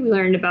history. We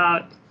learned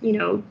about, you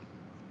know,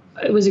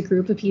 it was a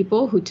group of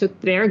people who took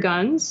their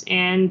guns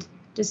and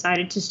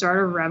decided to start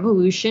a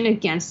revolution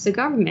against the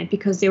government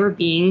because they were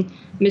being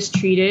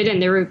mistreated,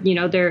 and they were, you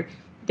know, they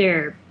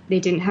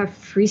didn't have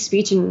free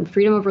speech and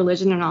freedom of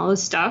religion and all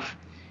this stuff.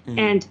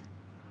 And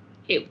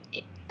it,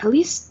 at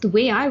least the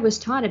way I was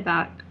taught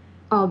about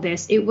all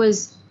this, it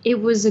was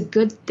a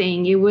good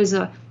thing. It was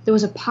there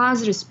was a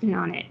positive spin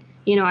on it.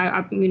 You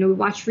know, we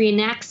watched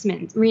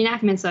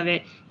reenactments of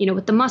it, you know,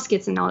 with the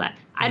muskets and all that.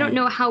 I don't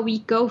know how we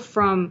go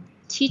from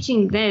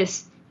teaching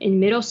this in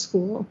middle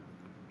school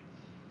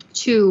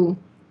to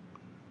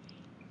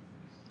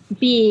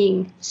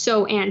being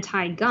so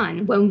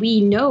anti-gun when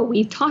we know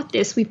we've taught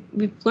this,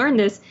 we've learned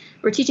this,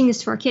 we're teaching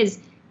this to our kids.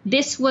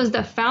 This was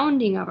the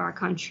founding of our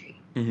country.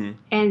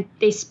 And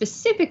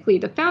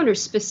the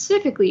founders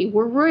specifically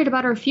were worried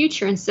about our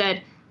future and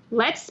said,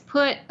 let's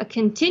put a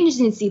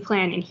contingency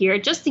plan in here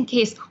just in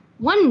case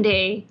one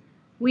day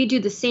we do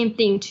the same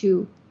thing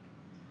to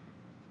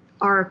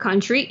our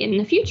country in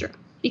the future,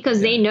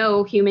 because they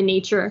know human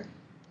nature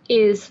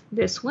is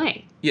this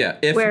way. Yeah.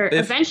 If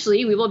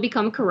eventually we will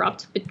become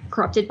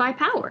corrupted by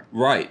power.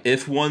 Right.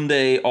 If one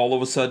day all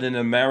of a sudden in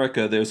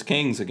America there's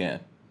kings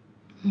again.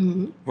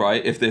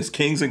 Right? If there's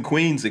kings and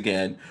queens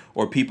again,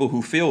 or people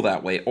who feel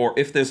that way, or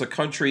if there's a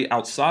country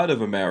outside of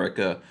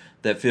America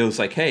that feels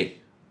like, hey,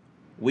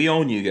 we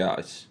own you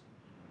guys,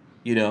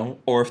 you know,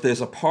 or if there's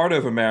a part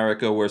of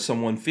America where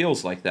someone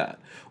feels like that,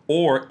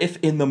 or if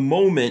in the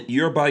moment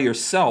you're by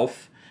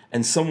yourself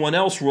and someone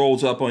else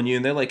rolls up on you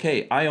and they're like,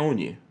 hey, I own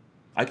you.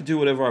 I can do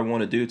whatever I want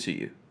to do to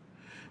you.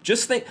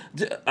 Just think,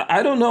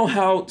 I don't know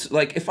how,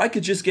 like, if I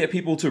could just get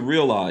people to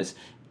realize,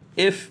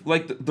 if,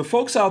 like, the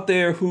folks out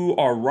there who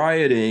are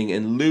rioting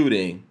and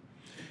looting,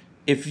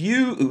 if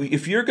you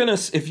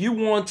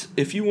want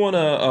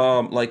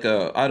like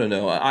a, I don't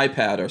know, an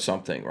iPad or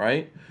something,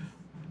 right?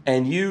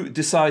 And you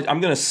decide, I'm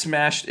going to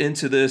smash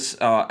into this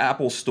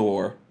Apple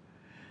store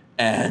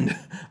and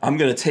I'm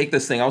going to take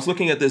this thing. I was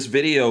looking at this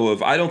video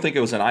of, I don't think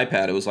it was an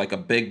iPad. It was like a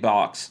big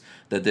box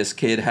that this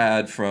kid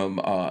had from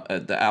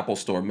the Apple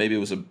store. Maybe it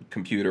was a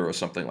computer or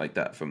something like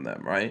that from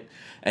them, right?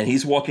 And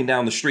he's walking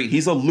down the street.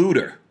 He's a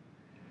looter.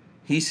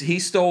 He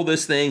stole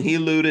this thing. He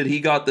looted.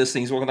 He got this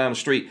thing. He's walking down the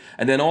street.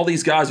 And then all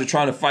these guys are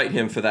trying to fight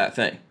him for that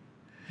thing.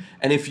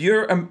 And if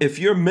you're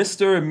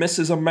Mr. and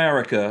Mrs.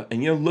 America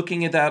and you're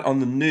looking at that on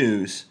the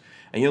news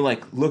and you're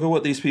like, look at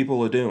what these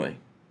people are doing.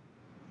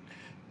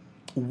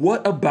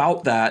 What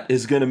about that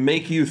is going to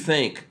make you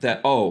think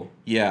that, oh,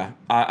 yeah,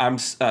 I'm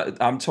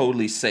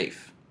totally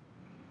safe?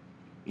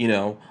 You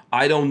know,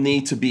 I don't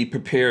need to be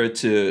prepared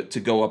to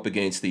go up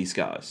against these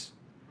guys.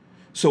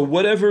 So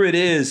whatever it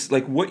is,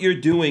 like, what you're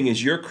doing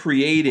is you're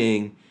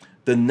creating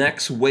the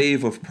next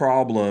wave of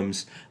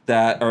problems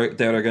that are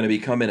going to be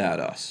coming at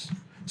us.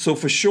 So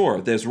for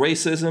sure, there's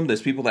racism,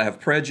 there's people that have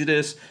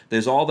prejudice,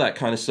 there's all that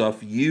kind of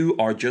stuff. You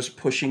are just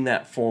pushing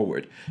that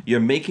forward. You're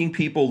making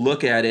people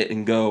look at it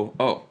and go,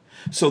 oh.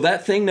 So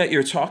that thing that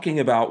you're talking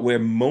about where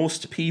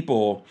most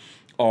people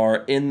are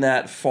in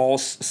that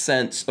false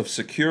sense of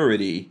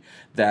security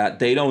that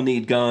they don't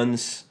need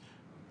guns,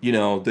 you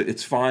know,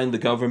 it's fine the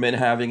government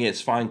having it,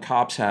 it's fine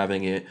cops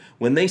having it.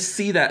 When they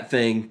see that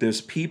thing, there's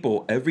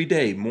people every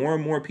day, more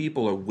and more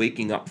people are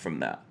waking up from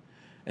that.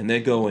 And they're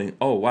going,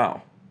 oh,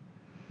 wow.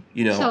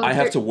 You know, so I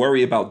have to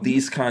worry about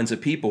these kinds of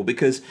people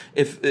because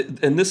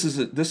this is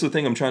the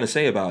thing I'm trying to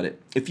say about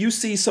it. If you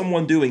see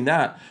someone doing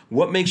that,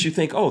 what makes you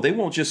think, oh, they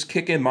won't just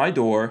kick in my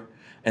door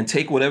and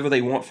take whatever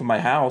they want from my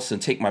house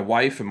and take my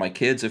wife and my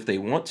kids if they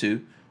want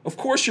to? Of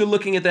course, you're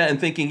looking at that and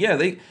thinking, yeah,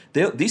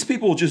 these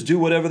people will just do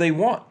whatever they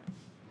want.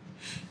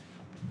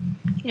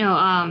 You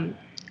know,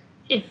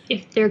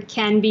 if there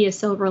can be a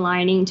silver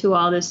lining to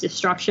all this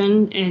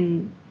destruction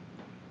and,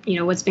 you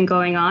know, what's been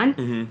going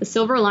on, the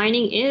silver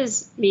lining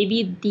is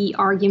maybe the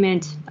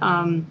argument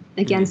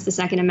against the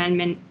Second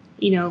Amendment.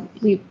 You know,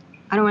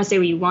 I don't want to say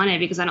we won it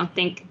because I don't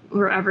think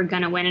we're ever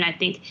going to win. And I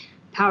think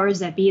powers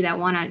that be that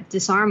want to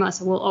disarm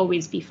us will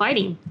always be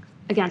fighting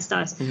against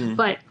us.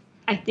 But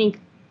I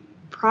think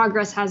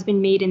progress has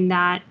been made in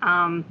that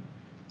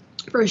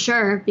for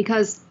sure,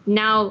 because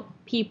now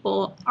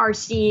people are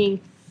seeing,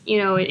 you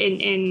know,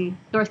 in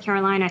North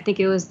Carolina, I think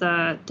it was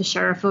the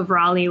sheriff of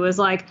Raleigh was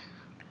like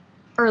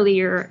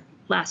earlier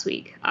last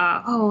week,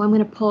 oh, I'm going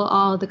to pull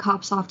all the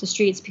cops off the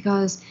streets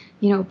because,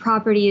 you know,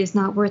 property is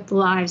not worth the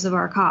lives of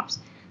our cops.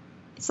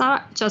 It's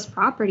not just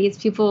property. It's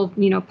people,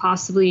 you know,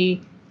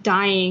 possibly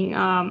dying,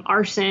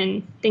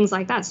 arson, things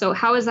like that. So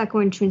how is that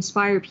going to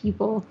inspire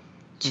people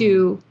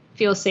to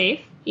feel safe,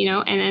 you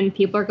know, and then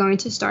people are going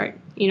to start,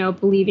 you know,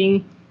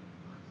 believing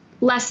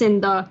less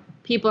in the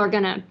people are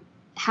going to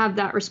have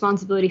that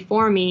responsibility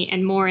for me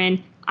and more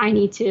in I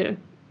need to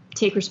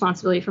take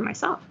responsibility for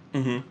myself.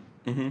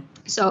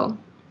 So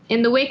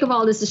in the wake of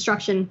all this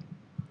destruction,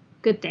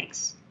 good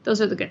things.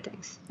 Those are the good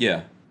things.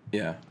 Yeah,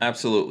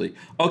 absolutely.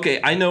 Okay,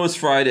 I know it's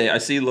Friday. I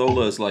see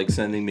Lola's like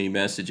sending me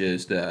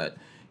messages that,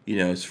 you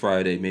know, it's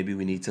Friday. Maybe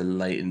we need to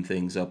lighten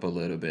things up a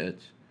little bit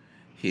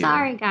here.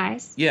 Sorry,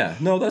 guys. Yeah,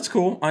 no, that's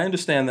cool. I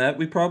understand that.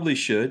 We probably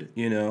should,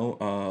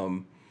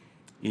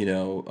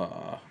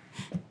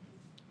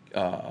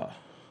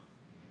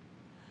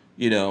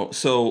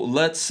 so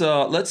let's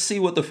see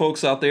what the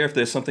folks out there, if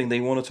there's something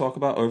they want to talk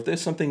about, or if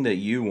there's something that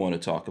you want to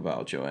talk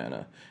about,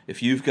 Joanna.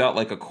 If you've got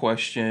like a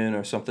question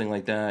or something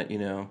like that,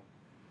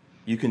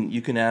 you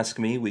you can ask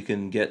me. We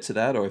can get to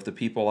that, or if the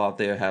people out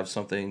there have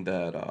something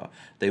that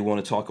they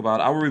want to talk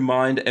about, I will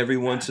remind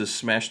everyone to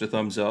smash the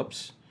thumbs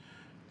ups.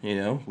 You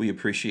know, we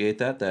appreciate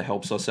that. That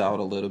helps us out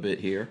a little bit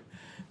here,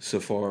 so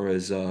far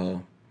as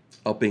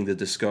upping the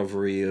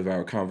discovery of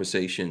our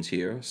conversations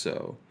here.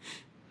 So,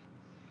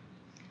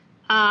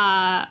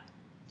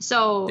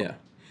 so yeah.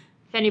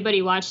 if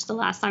anybody watched the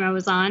last time I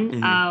was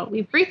on,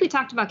 we briefly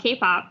talked about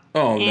K-pop.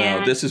 Oh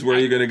no, this is where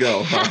you're gonna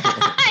go.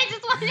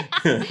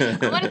 I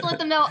wanted to let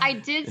them know I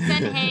did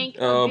send Hank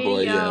a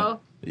video.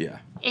 Boy, yeah.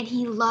 And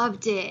he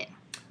loved it.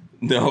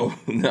 No.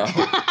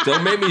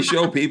 Don't make me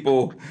show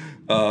people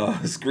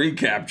screen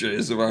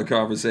captures of our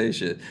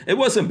conversation. It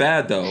wasn't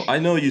bad though. I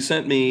know you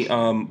sent me.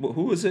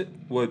 Who was it?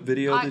 What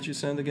video did you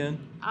send again?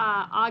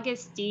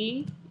 August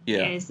D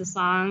is the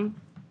song.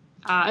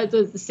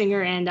 The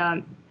singer,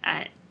 and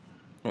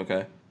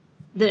okay.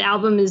 The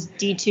album is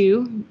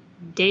D2.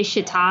 De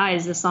Shita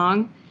is the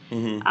song.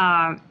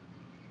 Mm-hmm.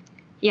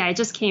 Yeah, it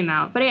just came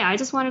out. But yeah, I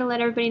just wanted to let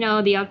everybody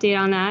know the update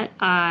on that.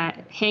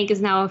 Hank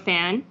is now a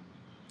fan.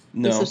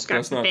 No,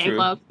 that's not true.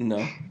 Club.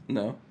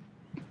 No,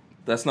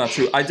 that's not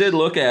true. I did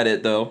look at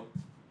it though.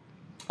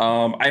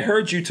 I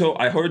heard you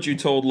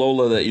told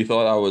Lola that you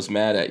thought I was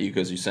mad at you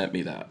because you sent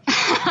me that.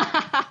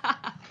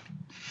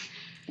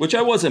 Which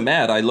I wasn't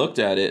mad. I looked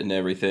at it and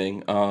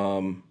everything.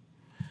 And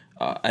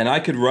I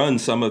could run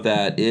some of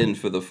that in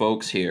for the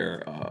folks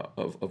here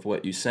of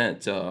what you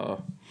sent.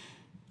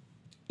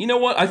 You know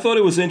what? I thought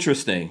it was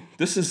interesting.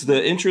 This is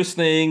the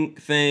interesting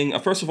thing.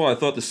 First of all, I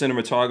thought the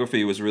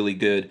cinematography was really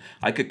good.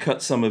 I could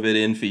cut some of it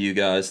in for you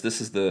guys. This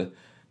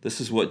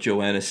is what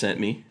Joanna sent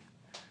me.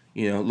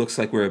 You know, it looks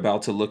like we're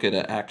about to look at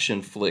an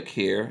action flick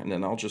here, and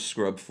then I'll just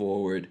scrub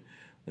forward.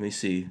 Let me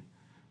see.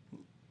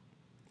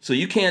 So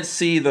you can't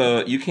see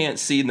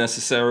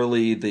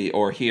necessarily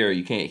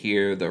you can't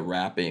hear the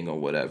rapping or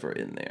whatever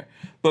in there.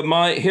 But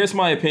here's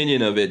my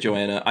opinion of it,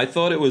 Joanna. I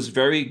thought it was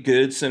very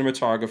good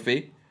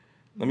cinematography.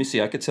 Let me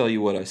see. I could tell you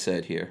what I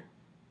said here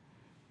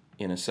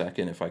in a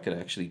second if I could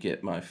actually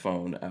get my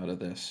phone out of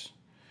this.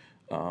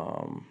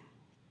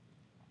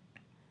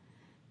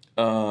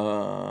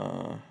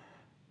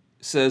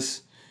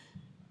 Says,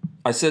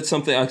 I said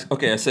something. I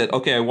said,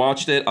 I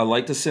watched it. I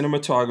like the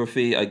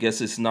cinematography. I guess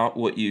it's not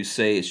what you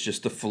say. It's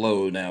just the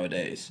flow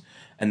nowadays.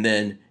 And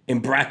then in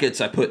brackets,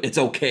 I put, it's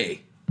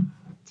okay.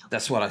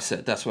 That's what I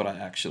said. That's what I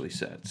actually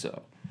said.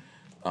 So,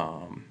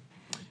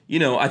 you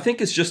know, I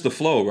think it's just the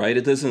flow,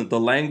 right? The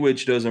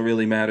language doesn't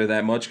really matter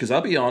that much. Because I'll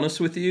be honest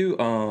with you,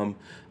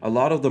 a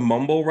lot of the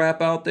mumble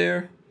rap out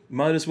there they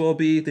might as well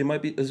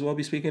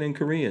be speaking in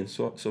Korean,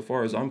 so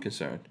far as I'm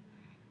concerned.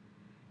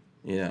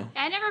 Yeah.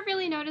 I never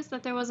really noticed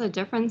that there was a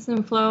difference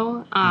in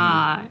flow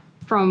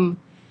from,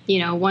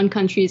 one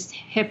country's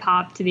hip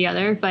hop to the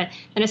other. But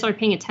then I started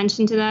paying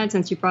attention to that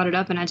since you brought it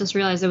up, and I just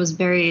realized it was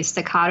very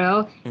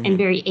staccato and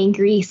very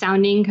angry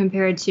sounding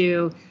compared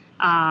to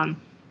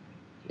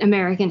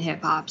American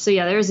hip hop. So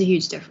yeah, there's a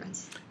huge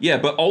difference. Yeah,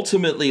 but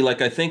ultimately,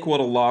 I think what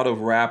a lot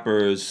of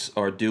rappers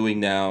are doing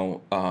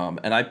now,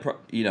 and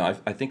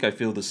I think I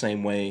feel the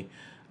same way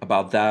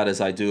about that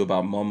as I do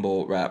about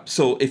mumble rap.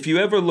 So if you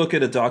ever look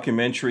at a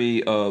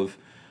documentary of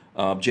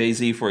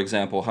Jay-Z, for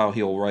example, how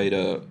he'll write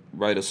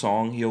a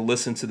song, he'll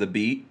listen to the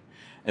beat,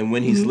 and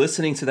when he's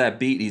listening to that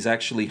beat, he's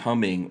actually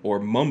humming or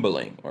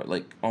mumbling or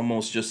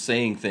almost just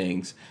saying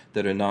things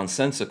that are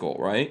nonsensical,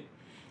 right?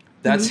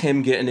 That's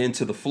him getting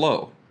into the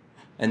flow.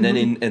 And then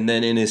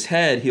in his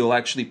head, he'll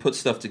actually put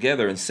stuff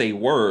together and say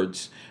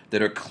words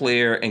that are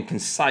clear and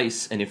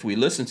concise. And if we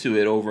listen to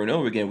it over and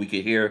over again, we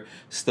could hear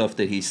stuff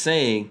that he's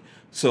saying.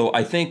 So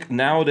I think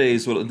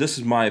nowadays, well, this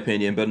is my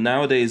opinion, but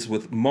nowadays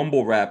with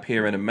mumble rap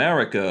here in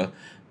America,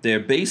 they're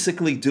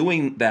basically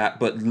doing that,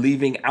 but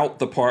leaving out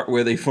the part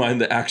where they find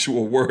the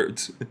actual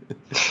words.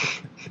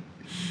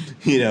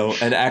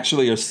 And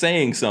actually are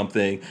saying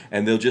something,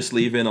 and they'll just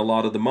leave in a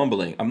lot of the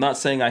mumbling. I'm not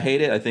saying I hate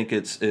it. I think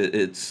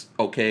it's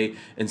okay.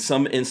 In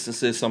some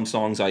instances, some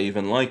songs, I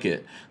even like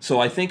it. So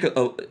I think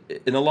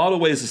in a lot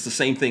of ways, it's the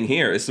same thing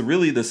here. It's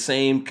really the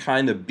same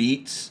kind of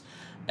beats,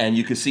 and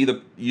you can see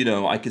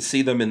I could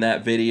see them in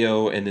that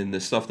video and in the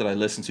stuff that I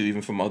listen to,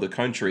 even from other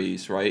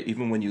countries, right?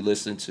 Even when you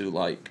listen to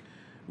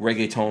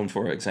reggaeton,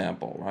 for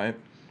example, right?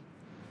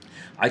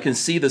 I can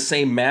see the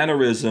same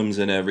mannerisms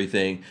and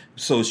everything,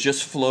 so it's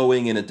just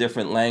flowing in a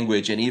different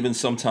language. And even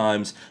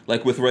sometimes,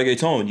 like with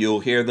reggaeton, you'll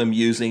hear them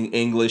using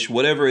English,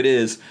 whatever it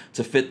is,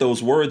 to fit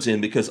those words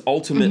in, because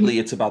ultimately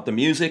it's about the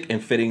music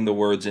and fitting the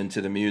words into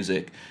the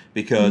music.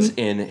 Because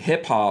in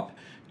hip hop,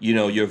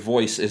 your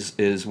voice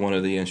is one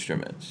of the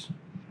instruments.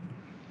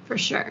 For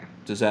sure.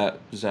 Does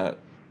that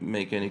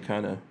make any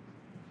kind of...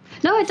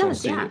 No, it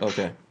does, yeah.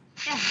 Okay.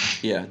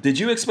 Yeah. Did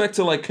you expect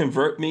to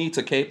convert me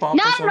to K-pop?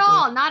 Not at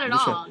all. Not at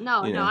all. Trying,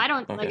 no. I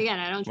don't. Okay.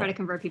 I don't try to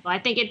convert people. I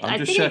think it.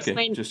 I'm just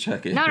checking. Just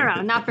checking. No,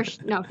 not for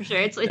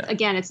sure. It's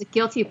again, it's a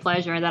guilty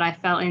pleasure that I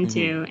fell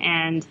into,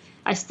 and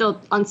I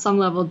still, on some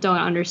level, don't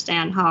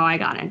understand how I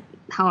got in,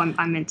 how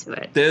I'm into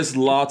it. There's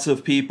lots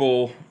of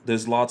people. I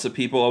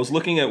was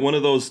looking at one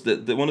of those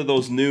one of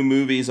those new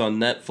movies on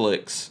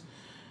Netflix.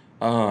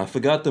 I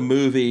forgot the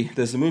movie.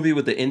 There's a movie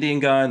with the Indian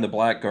guy and the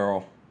black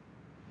girl.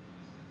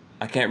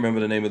 I can't remember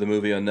the name of the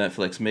movie on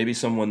Netflix. Maybe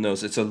someone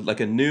knows. It's like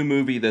a new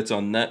movie that's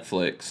on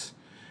Netflix,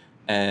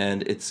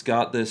 and it's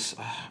got this.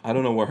 I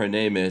don't know what her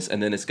name is,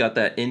 and then it's got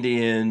that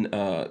Indian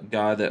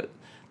guy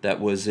that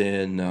was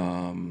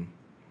in.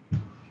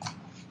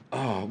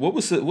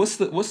 What's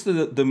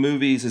the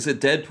movies? Is it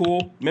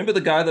Deadpool? Remember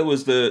the guy that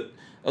was the?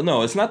 Oh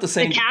no, it's not the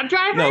same. The cab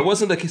driver? No, it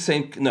wasn't the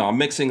same. No, I'm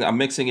mixing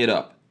it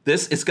up.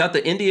 It's got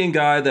the Indian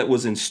guy that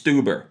was in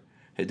Stuber.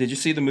 Hey, did you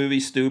see the movie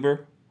Stuber?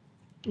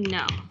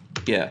 No.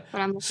 Yeah.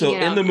 But I'm So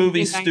looking it in up. the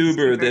movie Indian guy in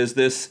Stuber, Stuber. there's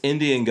this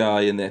Indian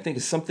guy in there. I think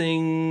it's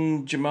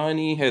something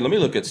Jemani. Hey, let me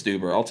look at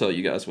Stuber. I'll tell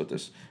you guys what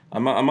this. I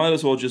might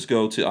as well just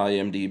go to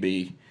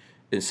IMDb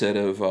instead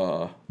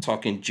of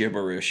talking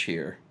gibberish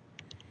here.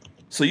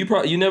 So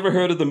you never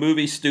heard of the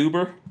movie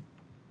Stuber?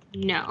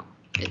 No.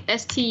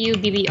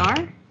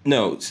 STUBBR?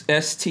 No, it's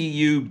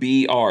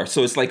STUBR.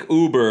 So it's like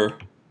Uber,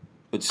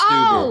 but Stuber.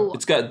 Oh!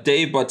 It's got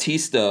Dave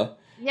Bautista.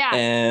 Yeah.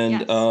 And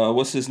yes.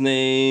 what's his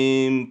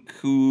name?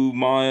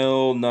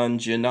 Kumail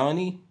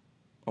Nanjiani,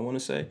 I want to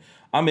say.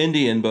 I'm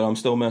Indian, but I'm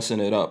still messing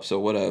it up,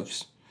 so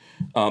whatevs.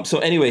 So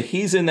anyway,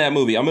 he's in that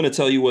movie. I'm going to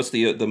tell you what's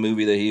the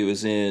movie that he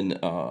was in.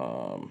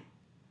 I'm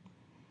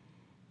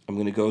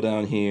going to go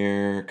down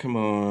here. Come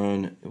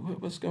on.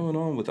 What's going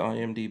on with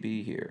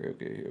IMDb here?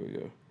 Okay, here we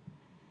go.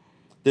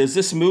 There's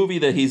this movie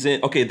that he's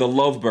in. Okay, The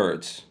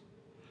Lovebirds.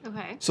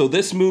 Okay. So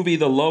this movie,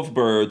 The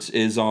Lovebirds,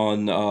 is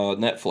on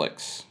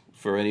Netflix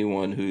for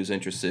anyone who's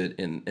interested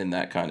in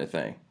that kind of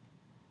thing.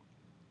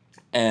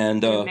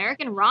 And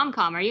American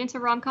rom-com. Are you into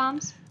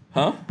rom-coms?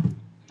 huh?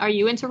 Are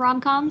you into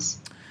rom-coms?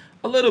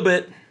 A little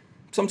bit.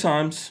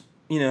 Sometimes.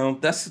 You know,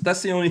 that's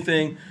the only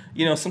thing.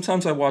 You know,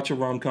 sometimes I watch a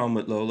rom-com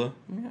with Lola.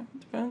 Yeah, it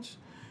depends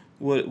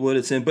what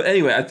it's in. But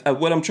anyway,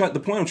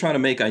 the point I'm trying to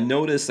make, I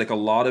noticed like a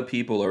lot of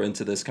people are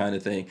into this kind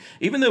of thing.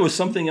 Even there was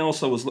something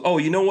else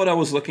you know what I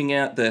was looking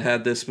at that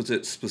had this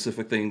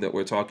specific thing that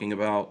we're talking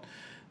about?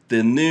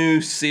 The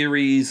new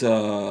series,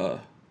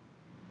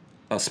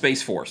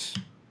 Space Force.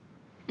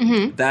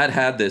 Mm-hmm. That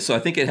had this. So I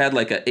think it had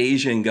like an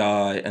Asian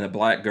guy and a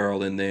black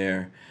girl in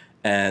there.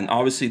 And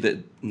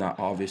obviously, not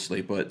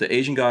obviously, but the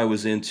Asian guy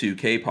was into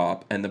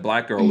K-pop and the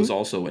black girl was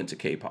also into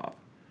K-pop.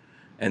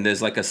 And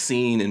there's like a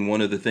scene in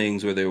one of the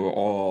things where they were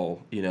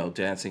all, you know,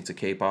 dancing to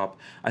K-pop.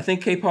 I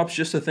think K-pop's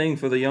just a thing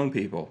for the young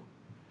people.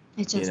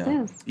 It just You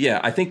know? is. Yeah,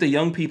 I think the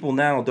young people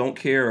now don't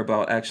care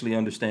about actually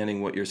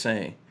understanding what you're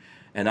saying.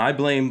 And I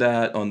blame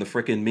that on the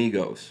frickin'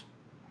 Migos.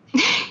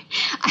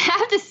 I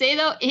have to say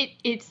though,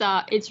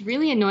 it's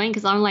really annoying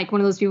because I'm like one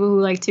of those people who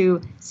like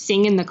to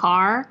sing in the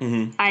car.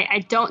 Mm-hmm. I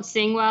don't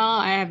sing well.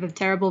 I have a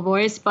terrible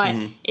voice, but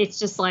it's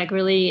just like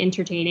really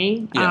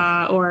entertaining,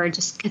 Yeah. or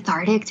just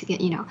cathartic to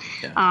get, you know.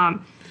 Yeah.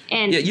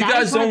 And Yeah, you that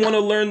guys is one don't of want to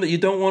learn that. You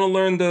don't want to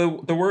learn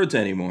the words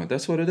anymore.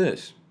 That's what it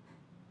is.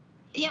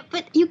 Yeah,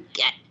 but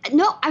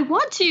no, I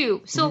want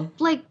to. So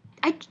like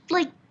I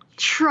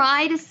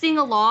try to sing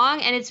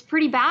along, and it's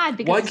pretty bad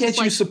because Why it's can't just,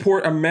 you like,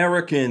 support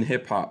American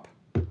hip hop?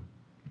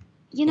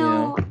 you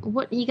know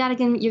what you're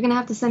gonna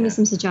have to send me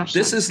some suggestions.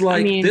 This is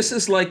like I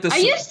the. I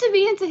used to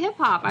be into hip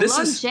hop. I This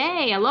love is-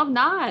 Jay. I love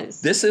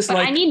Nas. This is but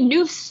like I need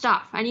new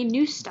stuff.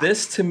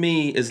 This to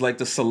me is like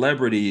the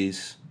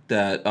celebrities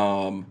that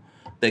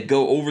they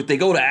go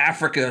to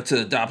Africa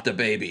to adopt a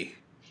baby,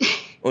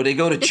 or they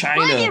go to There's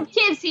plenty China. of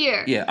kids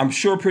here. Yeah, I'm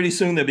sure pretty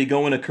soon they'll be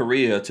going to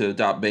Korea to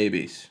adopt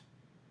babies.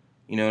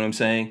 You know what I'm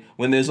saying?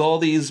 When there's all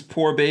these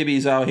poor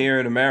babies out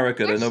here in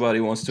America that nobody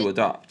wants to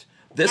adopt.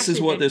 This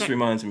is what this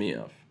reminds me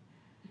of.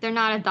 They're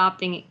not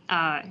adopting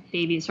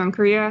babies from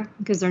Korea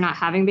because they're not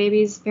having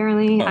babies.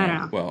 Apparently, I don't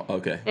know. Well,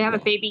 okay. They have a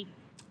Well, baby.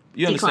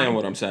 You understand decline.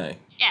 what I'm saying?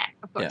 Yeah,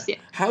 of course. Yeah.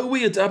 How are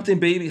we adopting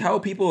babies? How are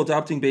people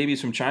adopting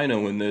babies from China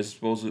when there's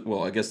supposed to,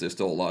 well, I guess there's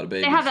still a lot of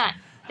babies. They have that.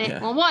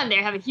 Yeah. Well, one, they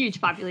have a huge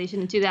population,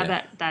 and two, they have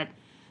Yeah. that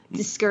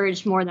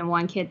discouraged more than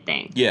one kid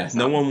thing. Yeah, So,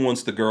 no one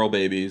wants the girl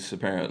babies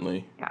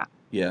apparently. Yeah.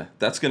 Yeah,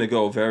 that's going to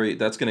go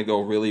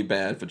really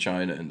bad for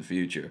China in the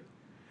future.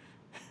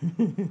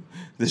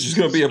 There's just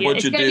going to be a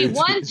bunch of It's dudes.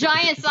 gonna be one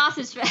giant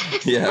sausage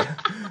fest. Yeah.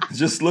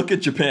 Just look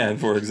at Japan,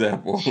 for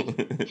example.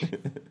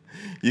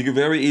 You can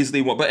very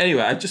easily but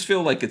anyway, I just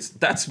feel like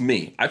that's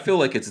me. I feel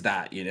like it's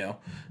that, you know.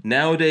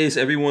 Nowadays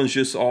everyone's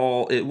just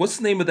what's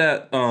the name of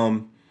that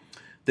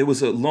there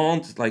was a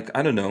long, like,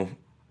 I don't know.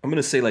 I'm going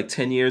to say like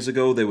 10 years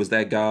ago there was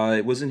that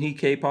guy, wasn't he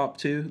K-pop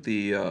too?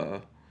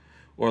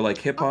 Or like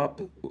hip hop?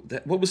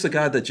 What was the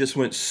guy that just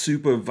went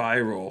super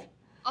viral?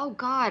 Oh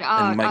God.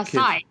 And my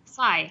kids-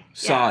 Psy.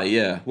 Psy,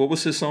 yeah. What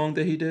was his song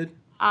that he did?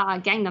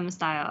 Gangnam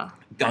Style.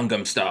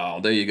 Gangnam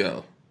Style. There you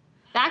go.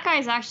 That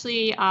guy's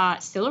actually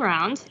still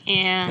around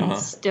and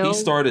still He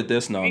started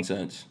this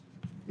nonsense.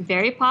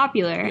 very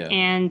popular, Yeah.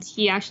 and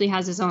he actually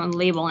has his own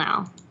label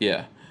now.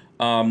 Yeah.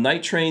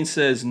 Night Train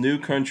says New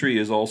Country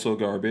is also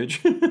garbage.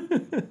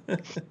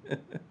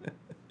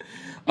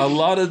 A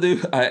lot of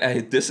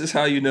this is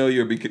how you know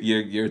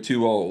you're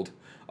too old.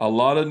 A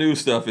lot of new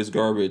stuff is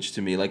garbage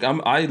to me. Like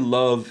I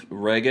love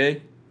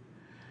reggae.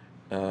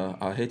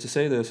 I hate to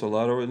say this, a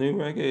lot of new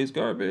reggae is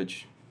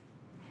garbage.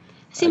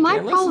 See, I my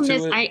can't problem listen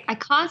is to it. I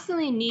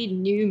constantly need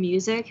new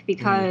music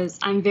because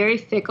I'm very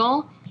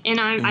fickle and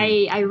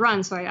I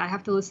run, so I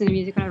have to listen to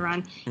music when I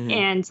run.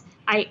 And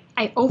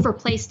I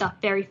overplay stuff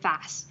very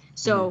fast.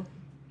 So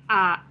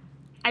I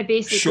Short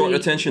basically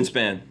attention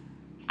span.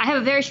 I have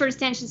a very short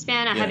attention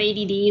span. I have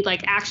Yeah. ADD,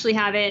 like actually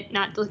have it,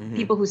 not the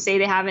people who say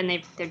they have it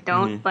and they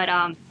don't. But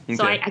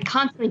so Okay. I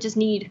constantly just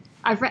need.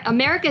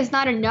 America is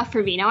not enough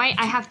for me now.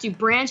 I have to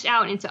branch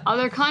out into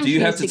other countries. Do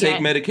you have to take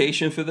get,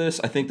 medication for this?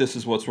 I think this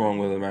is what's wrong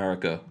with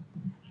America.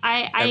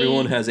 I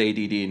Everyone has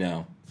ADD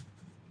now.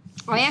 I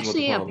This is what the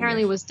actually problem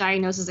apparently is. was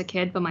diagnosed as a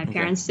kid, but my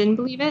parents didn't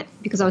believe it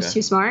because I was Okay.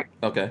 too smart.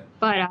 Okay.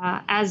 But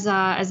as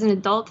an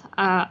adult,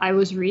 I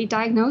was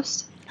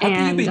re-diagnosed. How can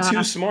and, you be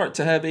too smart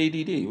to have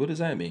ADD? What does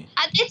that mean?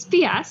 It's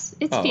BS.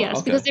 It's Oh, BS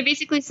okay. because they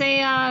basically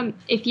say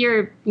if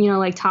you're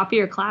like top of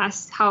your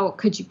class, how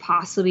could you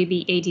possibly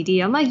be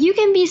ADD? I'm like, you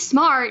can be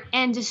smart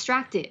and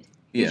distracted.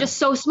 Yeah. You're just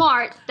so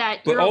smart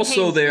that. But you're okay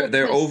also in they're school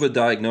they're because-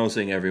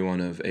 overdiagnosing everyone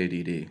of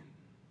ADD.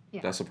 Yeah.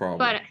 That's a problem.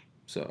 But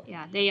So.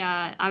 yeah, they.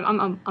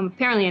 I'm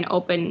apparently an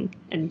open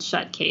and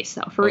shut case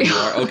though, for Oh, real. you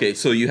are? Okay,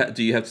 so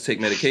do you have to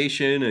take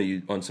medication? Are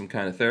you on some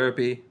kind of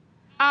therapy?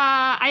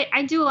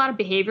 I do a lot of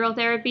behavioral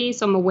therapy,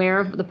 so I'm aware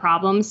of the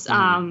problems.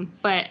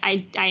 But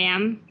I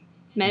am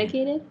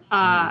medicated.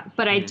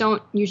 But I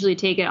don't usually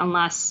take it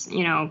unless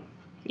I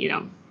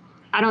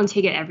don't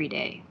take it every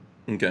day.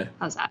 Okay.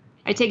 How's that?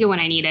 I take it when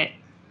I need it.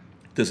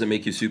 Does it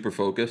make you super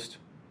focused?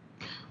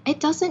 It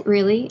doesn't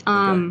really.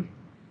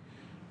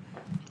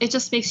 It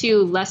just makes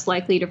you less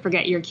likely to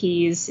forget your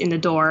keys in the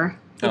door,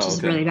 which is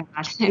okay. really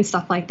bad, and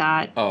stuff like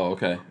that. Oh,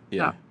 okay.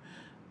 Yeah.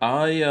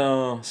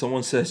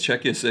 Someone says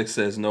check your six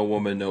says no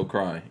woman, no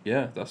cry.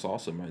 Yeah, that's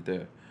awesome right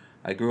there.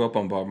 I grew up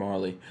on Bob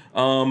Marley.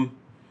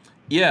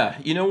 Yeah,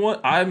 you know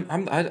what?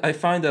 I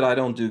find that I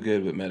don't do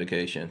good with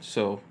medication.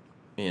 So,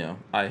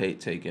 I hate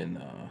taking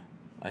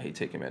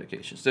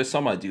medications. There's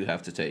some I do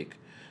have to take.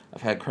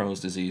 I've had Crohn's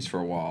disease for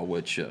a while,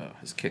 which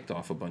has kicked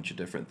off a bunch of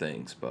different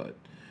things, but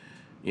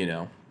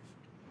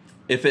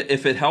if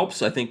it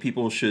helps, I think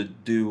people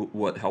should do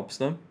what helps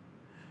them.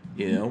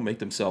 Make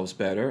themselves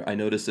better. I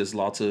notice there's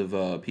lots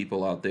of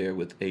people out there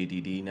with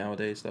ADD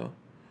nowadays, though,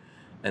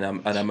 and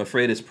I'm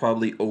afraid it's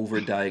probably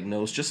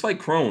overdiagnosed. Just like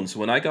Crohn's.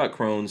 When I got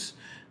Crohn's,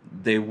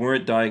 they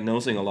weren't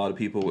diagnosing a lot of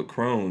people with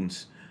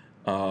Crohn's,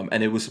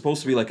 and it was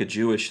supposed to be like a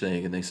Jewish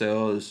thing. And they say,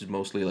 oh, this is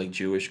mostly like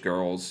Jewish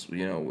girls,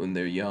 when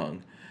they're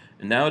young.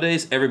 And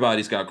nowadays,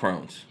 everybody's got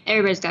Crohn's.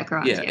 Everybody's got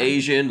Crohn's. Yeah,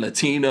 Asian,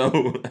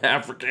 Latino,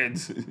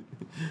 Africans,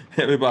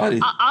 everybody.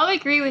 I'll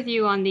agree with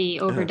you on the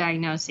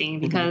overdiagnosing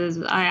because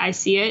I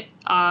see it.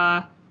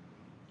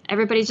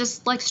 Everybody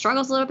just like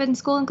struggles a little bit in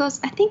school and goes,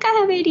 I think I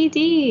have ADD.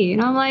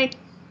 And I'm like,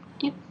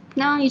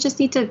 no, you just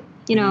need to,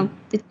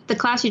 the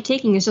class you're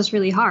taking is just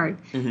really hard.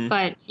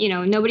 But,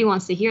 nobody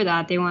wants to hear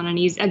that. They want an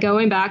easy,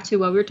 going back to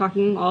what we were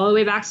talking all the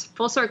way back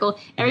full circle,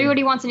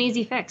 everybody wants an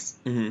easy fix.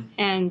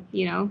 And,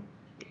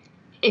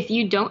 if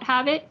you don't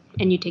have it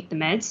and you take the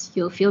meds,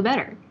 you'll feel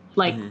better.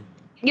 Like, you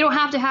don't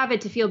have to have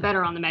it to feel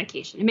better on the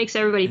medication. It makes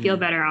everybody feel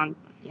better on,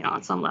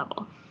 on some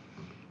level.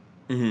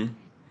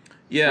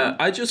 Yeah,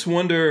 I just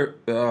wonder,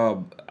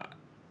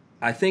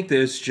 I think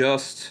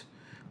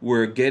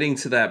we're getting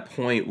to that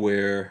point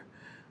where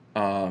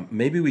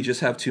maybe we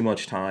just have too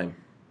much time.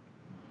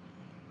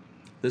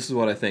 This is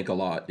what I think a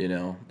lot,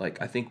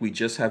 like I think we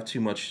just have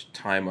too much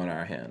time on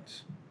our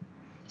hands.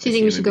 So you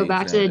think we should go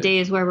back to the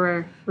days where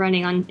we're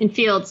running in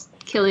fields,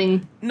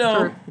 killing?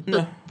 No.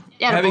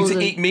 Having to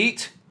eat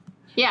meat?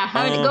 Yeah,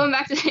 going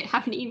back to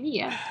having to eat meat.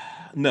 Yeah.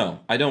 No,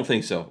 I don't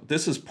think so.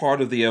 This is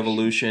part of the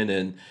evolution,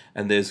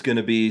 and there's going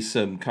to be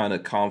some kind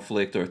of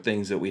conflict or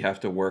things that we have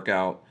to work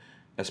out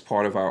as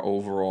part of our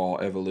overall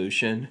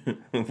evolution,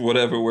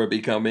 whatever we're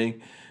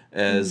becoming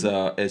as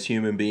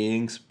human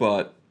beings.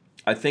 But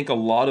I think a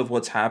lot of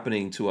what's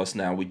happening to us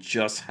now, we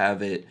just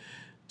have it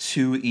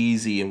too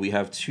easy and we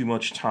have too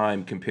much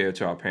time compared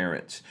to our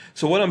parents.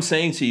 So what I'm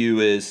saying to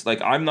you is,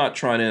 like, I'm not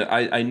trying to,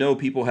 I know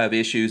people have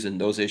issues and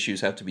those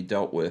issues have to be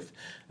dealt with.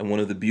 And one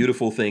of the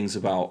beautiful things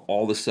about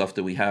all the stuff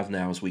that we have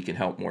now is we can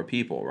help more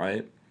people,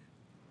 right?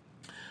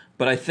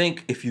 But I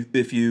think if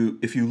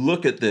you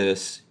look at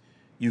this,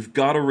 you've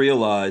got to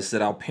realize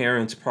that our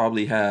parents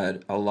probably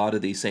had a lot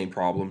of these same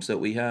problems that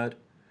we had,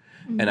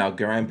 and our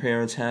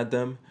grandparents had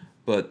them,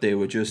 but they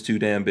were just too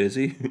damn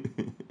busy.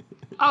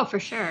 Oh,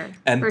 for sure.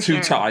 And for too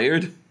sure.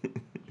 tired.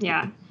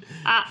 Yeah.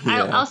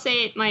 I'll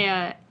say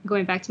it,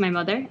 going back to my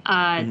mother,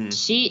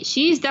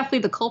 she's definitely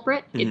the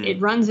culprit.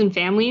 It runs in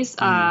families.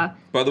 By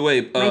the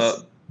way,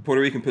 Puerto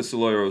Rican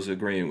Pistolero is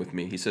agreeing with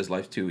me. He says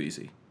life's too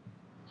easy.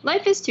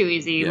 Life is too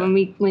easy. Yeah. When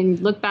we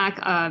look back,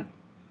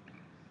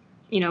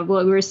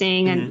 what we were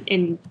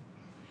saying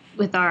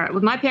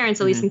with my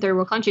parents, at least in third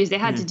world countries, they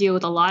had to deal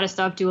with a lot of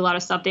stuff, do a lot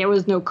of stuff. There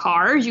was no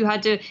cars. You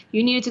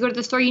needed to go to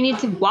the store. You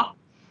needed to walk,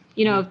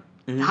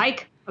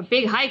 hike, a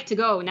big hike to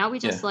go. Now we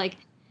just get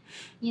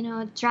in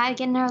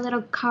our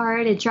little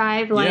car to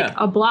drive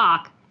a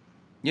block.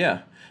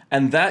 Yeah.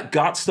 And that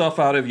got stuff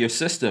out of your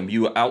system.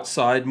 You were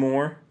outside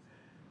more.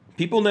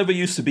 People never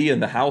used to be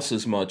in the house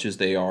as much as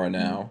they are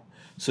now.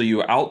 So you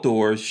were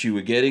outdoors, you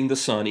were getting the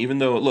sun, even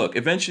though, look,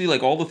 eventually,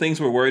 like all the things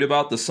we're worried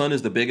about, the sun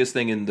is the biggest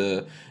thing in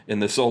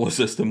the solar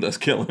system that's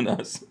killing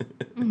us.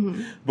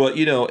 But,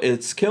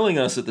 it's killing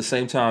us at the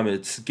same time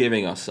it's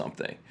giving us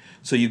something.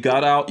 So you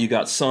got out, you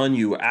got sun,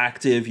 you were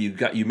active,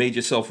 you made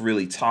yourself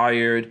really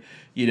tired.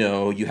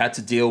 You had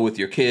to deal with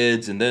your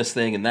kids and this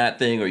thing and that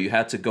thing, or you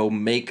had to go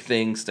make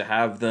things to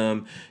have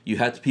them.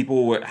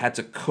 People had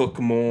to cook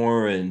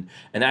more and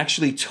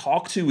actually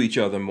talk to each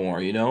other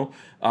more.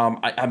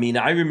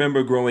 I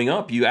remember growing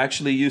up,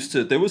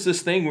 there was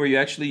this thing where you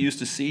actually used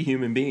to see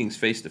human beings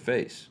face to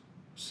face.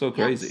 So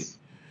crazy.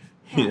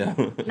 Yes.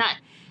 Not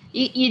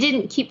you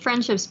didn't keep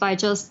friendships by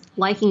just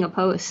liking a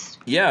post.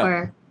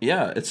 Yeah.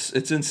 Yeah,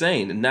 it's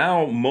insane. And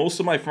now most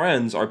of my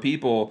friends are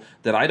people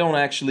that I don't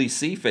actually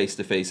see face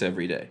to face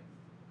every day.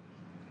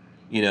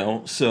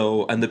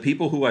 So, and the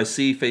people who I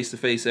see face to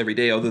face every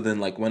day, other than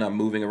like when I'm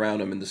moving around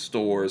them in the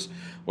stores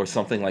or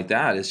something like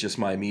that, is just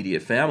my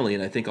immediate family.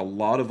 And I think a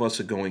lot of us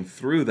are going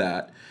through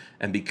that.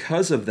 And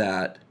because of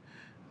that,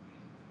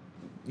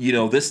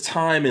 this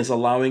time is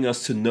allowing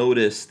us to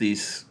notice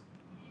these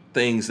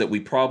things that we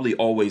probably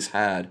always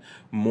had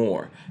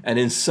more. And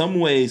in some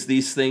ways,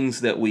 these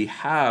things that we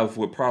have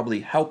were probably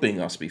helping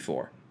us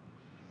before.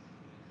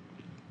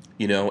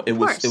 It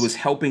was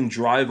helping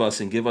drive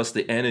us and give us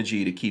the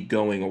energy to keep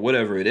going or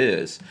whatever it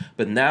is.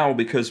 But now,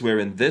 because we're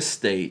in this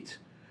state,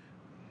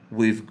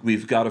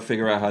 we've got to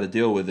figure out how to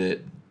deal with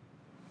it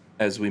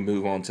as we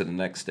move on to the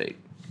next state.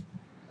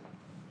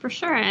 For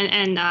sure,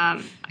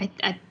 and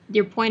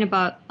your point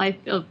about life,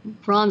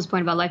 Roland's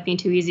point about life being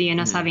too easy and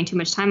us having too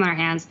much time on our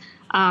hands.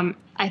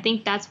 I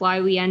think that's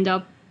why we end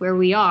up where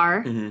we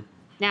are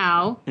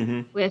now,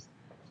 with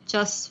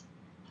just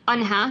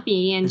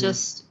unhappy and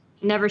just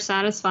never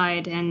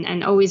satisfied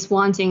and always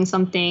wanting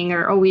something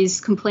or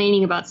always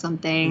complaining about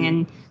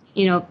something.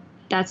 And,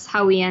 that's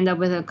how we end up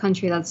with a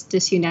country that's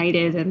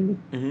disunited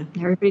and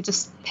everybody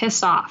just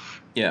pissed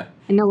off. Yeah.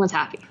 And no one's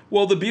happy.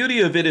 Well, the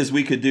beauty of it is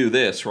we could do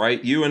this,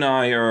 right? You and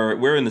I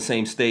we're in the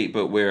same state,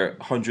 but we're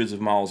hundreds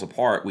of miles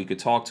apart. We could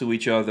talk to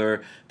each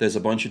other. There's a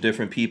bunch of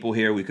different people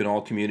here. We can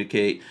all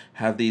communicate,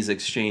 have these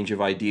exchange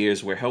of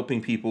ideas. We're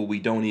helping people we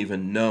don't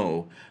even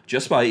know.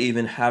 Just by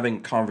even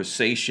having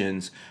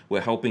conversations,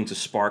 we're helping to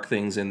spark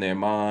things in their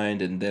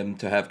mind and them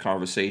to have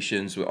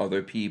conversations with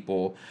other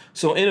people.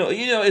 So,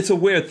 it's a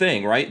weird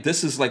thing, right?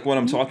 This is like what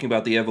I'm talking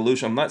about, the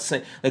evolution. I'm not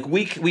saying, like,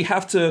 we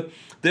have to...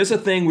 There's a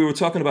thing, we were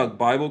talking about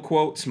Bible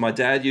quotes. My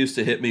dad used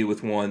to hit me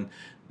with one.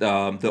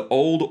 The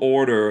old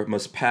order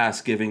must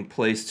pass, giving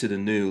place to the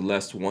new,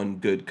 lest one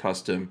good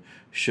custom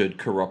should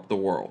corrupt the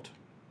world.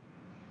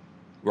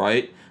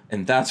 Right?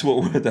 And that's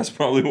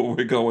probably what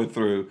we're going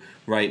through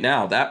right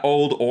now. That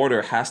old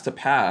order has to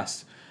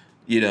pass,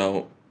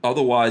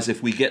 otherwise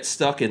if we get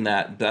stuck in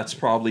that, that's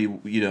probably,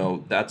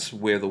 that's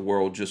where the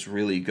world just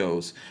really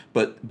goes.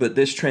 But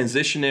this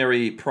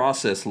transitionary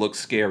process looks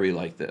scary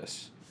like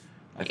this.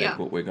 I think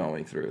what we're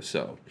going through.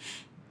 So,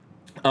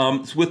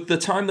 with the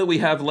time that we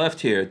have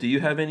left here, do you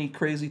have any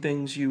crazy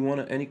things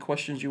any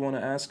questions you want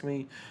to ask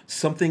me?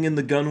 Something in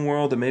the gun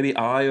world that maybe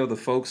I or the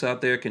folks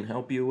out there can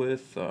help you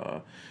with?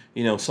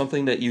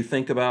 Something that you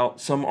think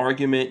about, some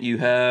argument you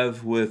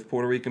have with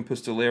Puerto Rican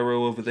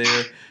Pistolero over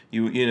there.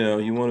 You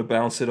want to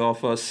bounce it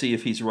off us, see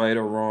if he's right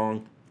or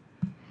wrong.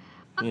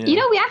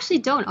 We actually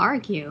don't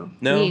argue.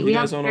 No, we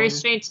have don't very argue?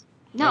 strange.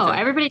 No,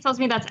 Okay. Everybody tells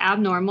me that's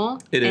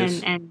abnormal. It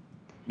is. And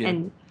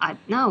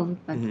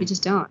we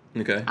just don't.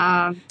 Okay.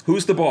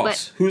 Who's the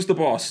boss? But, Who's the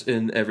boss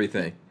in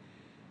everything?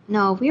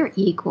 No, we're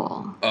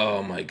equal.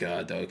 Oh my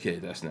God. Okay,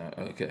 that's not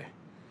okay.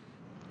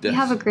 We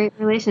have a great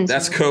relationship.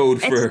 That's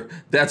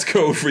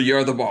code for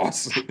you're the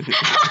boss.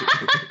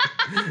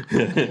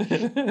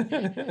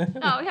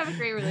 No, we have a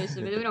great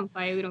relationship. We don't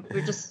fight.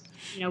 We're just,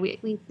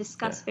 we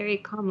discuss very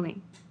calmly.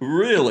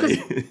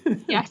 Really?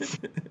 Yes.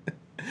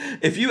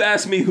 If you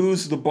ask me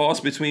who's the boss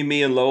between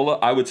me and Lola,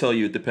 I would tell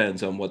you it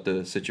depends on what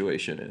the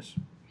situation is.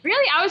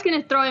 Really? I was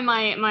gonna throw in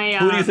my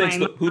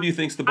Who do you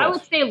think's the boss? I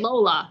would say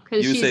Lola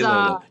because she's say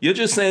Lola. You're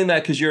just saying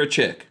that because you're a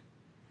chick.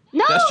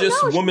 No, that's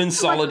just no, woman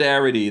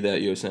solidarity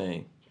that you're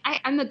saying. I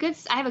have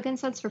a good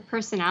sense for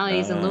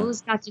personalities, and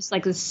Lola's got just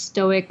like this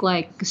stoic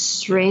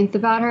strength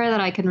about her that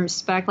I can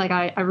respect.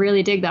 I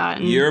really dig that.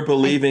 And you're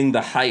believing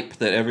the hype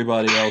that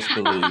everybody else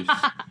believes.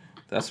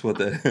 That's what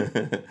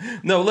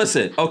No,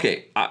 listen.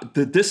 Okay,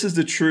 this is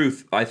the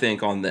truth, I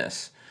think, on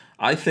this.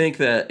 I think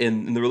that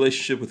in the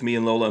relationship with me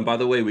and Lola, and by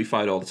the way, we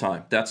fight all the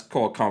time. That's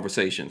called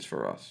conversations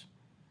for us.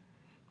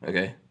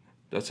 Okay?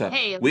 That's how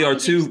we're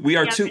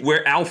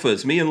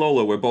alphas. Me and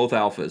Lola, we're both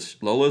alphas.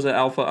 Lola's an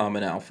alpha, I'm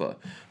an alpha.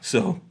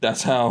 So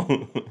that's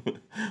how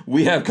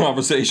we have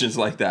conversations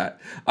like that.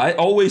 I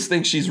always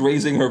think she's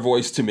raising her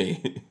voice to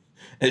me.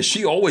 And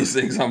she always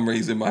thinks I'm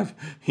raising my,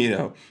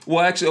 Well,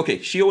 actually,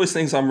 okay, she always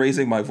thinks I'm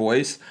raising my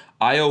voice.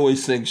 I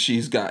always think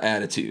she's got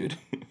attitude.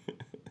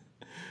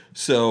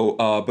 So,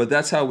 but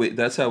that's how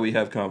we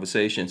have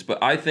conversations.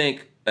 But I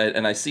think,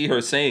 and I see her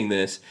saying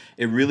this,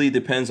 it really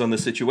depends on the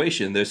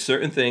situation. There's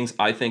certain things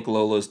I think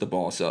Lola's the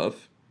boss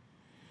of.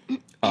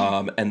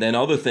 And then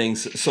other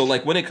things. So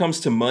like when it comes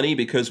to money,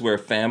 because we're a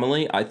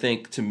family, I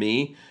think to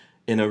me,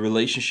 in a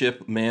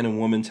relationship, man and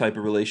woman type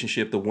of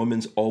relationship, the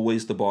woman's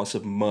always the boss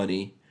of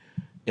money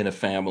in a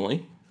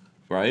family,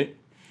 right?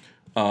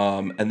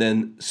 And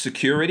then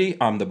security,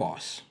 I'm the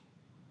boss,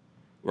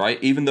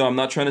 right? Even though I'm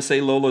not trying to say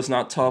Lola's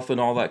not tough and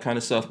all that kind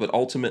of stuff, but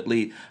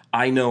ultimately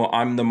I know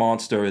I'm the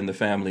monster in the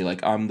family.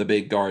 Like I'm the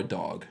big guard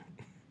dog.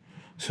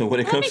 So when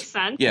it That comes, makes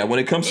sense. yeah, when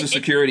it comes to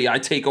security, I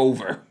take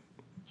over.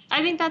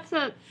 I think that's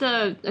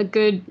a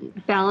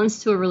good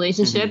balance to a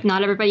relationship. Mm-hmm.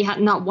 Not everybody,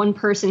 not one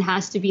person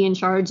has to be in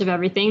charge of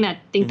everything.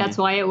 That's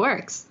why it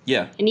works.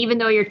 Yeah. And even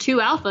though you're two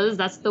alphas,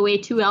 that's the way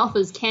two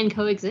alphas can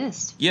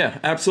coexist. Yeah,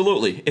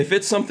 absolutely. If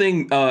it's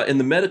something in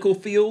the medical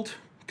field,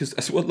 because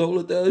that's what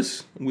Lola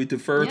does, we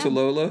defer to Yeah.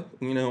 Lola.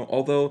 You know,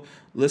 although,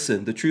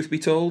 listen, the truth be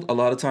told, a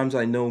lot of times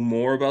I know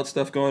more about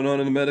stuff going on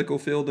in the medical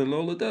field than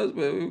Lola does,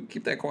 but we'll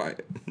keep that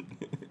quiet.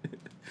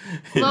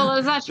 Lola,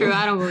 is that true?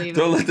 I don't believe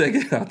Don't it. let that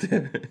get out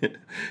there.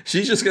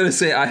 She's just going to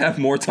say I have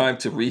more time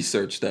to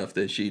research stuff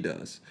than she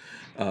does.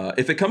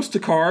 If it comes to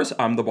cars,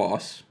 I'm the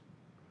boss.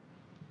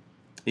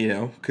 You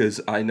know,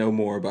 because I know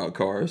more about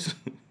cars.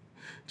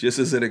 Just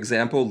as an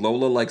example,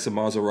 Lola likes a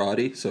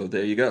Maserati, so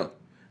there you go.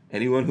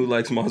 Anyone who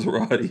likes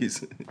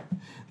Maseratis,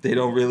 they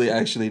don't really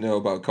actually know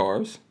about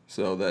cars.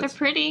 So They're that's...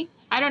 pretty.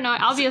 I don't know.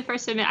 I'll be the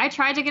first to admit. I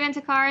tried to get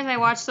into cars. I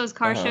watched those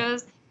car Uh-huh.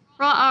 shows.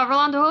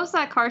 Rolando, what was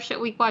that car show?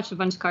 We watched a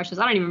bunch of car shows.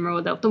 I don't even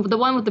remember the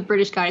one with the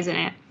British guys in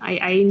it.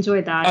 I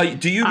enjoyed that.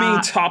 do you mean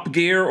Top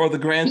Gear or the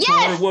Grand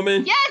yes! Tour,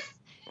 woman? Yes,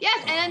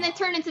 and then they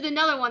turned into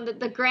another one,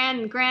 the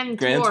Grand Grand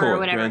Tour or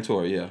whatever. Grand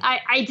Tour, yeah.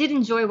 I did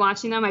enjoy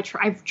watching them.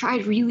 I've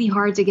tried really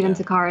hard to get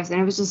into cars, and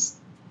it was just.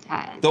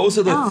 Those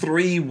are the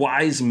three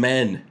wise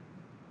men.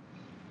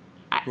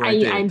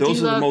 Right there.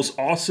 Those are the most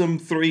awesome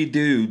three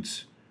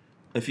dudes.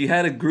 If you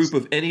had a group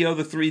of any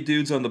other three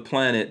dudes on the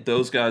planet,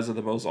 those guys are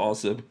the most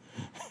awesome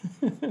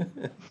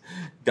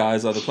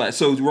guys on the planet.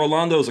 So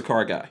Rolando's a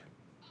car guy.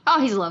 Oh,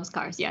 he loves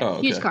cars. Yeah, Oh,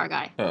 okay. huge car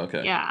guy. Oh,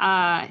 okay.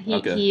 Yeah, he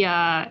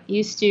Okay.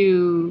 used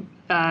to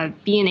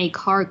be in a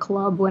car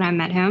club when I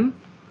met him.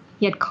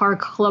 He had car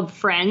club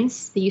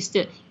friends. They used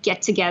to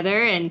get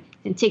together and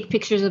take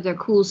pictures of their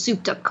cool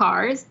souped-up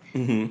cars.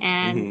 Mm-hmm.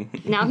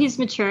 And now he's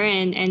mature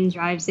and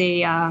drives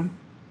a,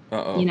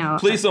 Uh-oh. you know.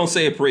 Please don't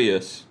say a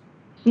Prius.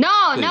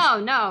 No.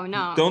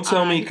 Don't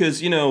tell me,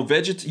 because, you know,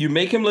 you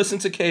make him listen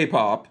to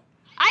K-pop,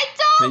 I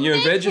don't. and you're a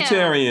make him.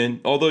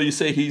 vegetarian, although you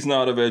say he's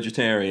not a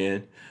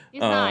vegetarian. He's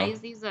not.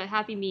 He's a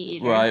happy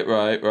meat eater.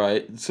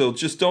 Right. So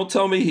just don't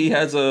tell me he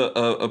has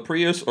a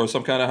Prius or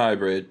some kind of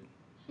hybrid.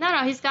 No,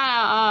 he's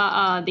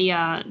got the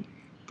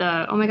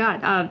oh my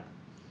god,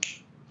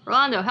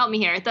 Rolando, help me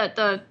here.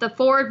 The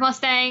Ford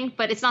Mustang,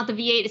 but it's not the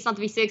V8, it's not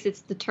the V6,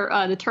 it's the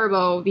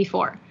turbo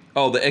V4.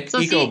 Oh, the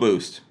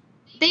EcoBoost.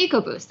 The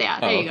EcoBoost, yeah.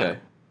 There you go.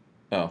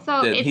 Oh,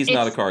 So then he's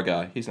not a it's- car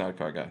guy. He's not a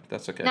car guy.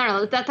 That's okay.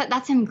 No,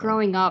 that's him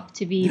growing up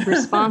to be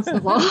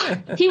responsible.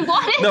 He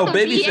wanted No, the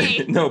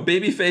V8.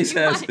 Babyface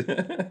has.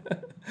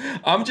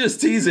 I'm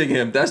just teasing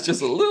him. That's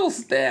just a little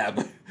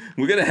stab.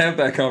 We're gonna have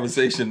that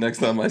conversation next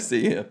time I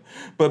see him.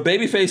 But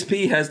Babyface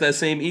P has that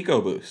same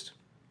EcoBoost.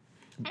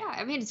 Yeah,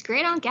 I mean it's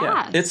great on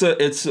Yeah, gas.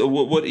 it's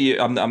what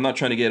I'm not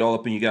trying to get all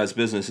up in you guys'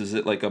 business. Is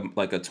it like a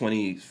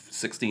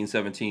 2016,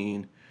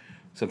 17,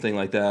 something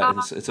like that?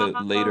 It's a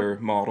later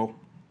model.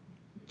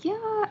 Yeah,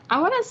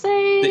 I want to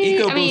say The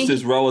EcoBoost I mean,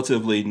 is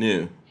relatively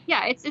new.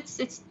 yeah,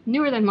 it's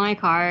newer than my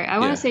car. I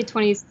want Yeah. to say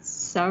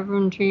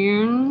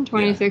 2017,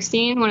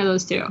 2016, one of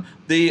those two.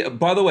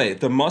 By the way,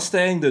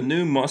 the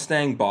new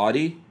Mustang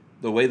body,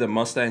 the way the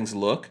Mustangs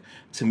look,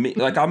 to me,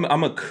 like I'm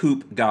a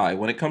coupe guy.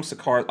 When it comes to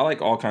cars, I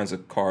like all kinds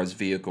of cars,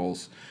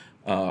 vehicles.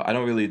 I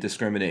don't really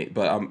discriminate,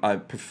 but I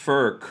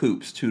prefer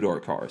coupes, two-door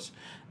cars.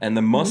 And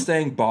the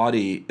Mustang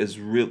body is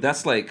real.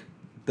 That's like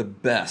the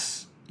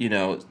best. You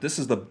know, this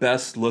is the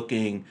best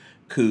looking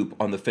coupe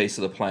on the face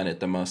of the planet,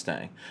 the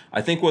Mustang.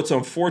 I think what's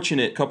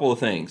unfortunate, couple of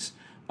things.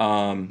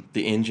 The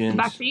engines.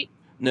 Backseat.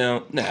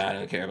 No, I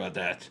don't care about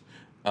that.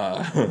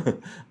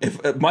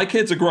 If my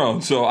kids are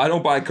grown, so I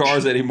don't buy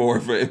cars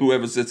anymore for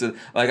whoever sits in.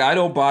 Like I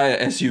don't buy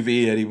an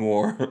SUV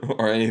anymore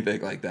or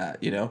anything like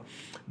that, you know.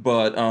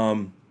 But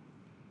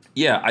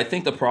yeah, I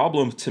think the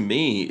problem to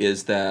me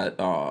is that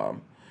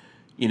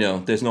you know,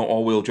 there's no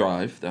all-wheel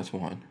drive. That's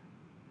one.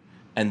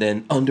 And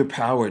then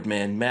underpowered,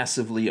 man,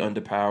 massively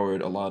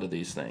underpowered. A lot of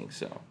these things.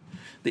 So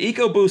the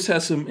EcoBoost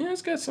has some. Yeah,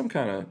 it's got some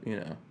kind of, you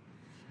know.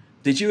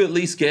 Did you at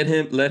least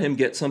let him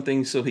get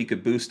something so he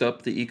could boost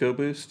up the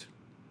EcoBoost?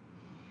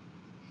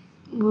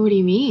 What do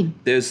you mean?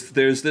 There's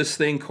this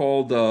thing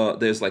called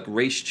there's like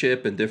race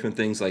chip and different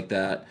things like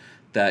that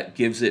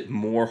gives it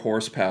more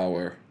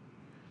horsepower.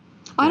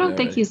 I don't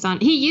think he's done.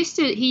 He used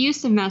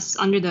to mess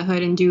under the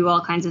hood and do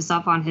all kinds of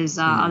stuff on his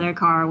other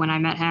car when I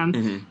met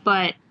him,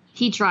 but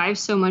he drives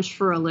so much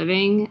for a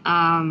living,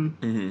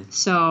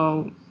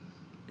 so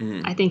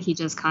I think he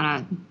just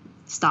kind of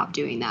stopped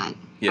doing that.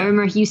 Yeah. I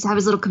remember he used to have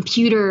his little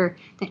computer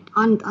that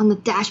on the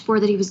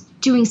dashboard that he was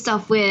doing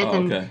stuff with, Oh,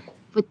 and okay.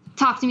 would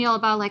talk to me all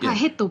about like Yeah. I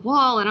hit the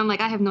wall, and I'm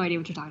like, I have no idea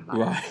what you're talking about.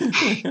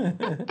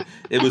 Right.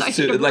 It was thought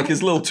you were like right.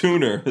 his little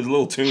tuner.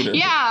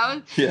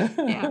 Yeah, Yeah.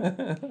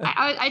 yeah.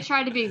 I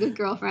tried to be a good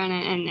girlfriend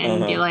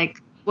and be Uh-huh.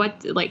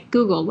 like,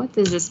 Google, what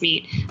does this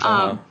mean?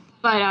 Uh-huh.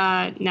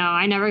 But no,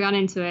 I never got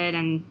into it,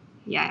 and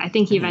yeah, I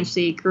think he Mm-hmm.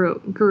 eventually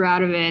grew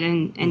out of it,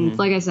 and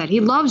like I said, he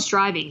loves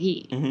driving.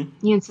 He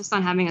insists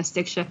on having a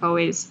stick shift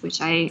always,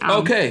 which I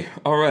Okay.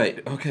 All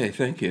right. Okay.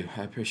 Thank you.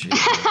 I appreciate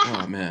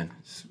that. Oh man,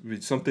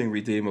 it's something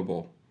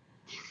redeemable.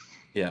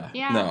 Yeah.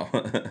 Yeah.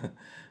 No.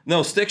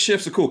 No. Stick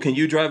shifts are cool. Can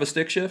you drive a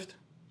stick shift?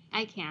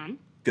 I can.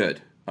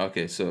 Good.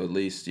 Okay. So at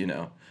least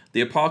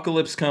the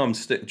apocalypse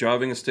comes.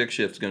 Driving a stick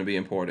shift is going to be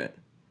important.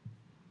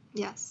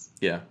 Yes.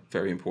 Yeah.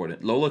 Very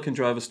important. Lola can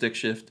drive a stick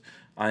shift.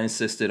 I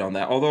insisted on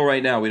that. Although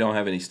right now we don't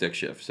have any stick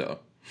shift.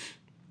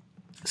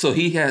 So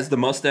he has the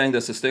Mustang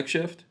that's a stick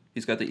shift.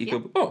 He's got the Eco.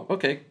 Yeah. Oh.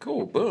 Okay.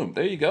 Cool. Boom.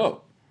 There you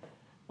go.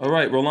 All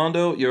right,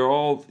 Rolando, you're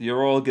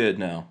all good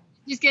now.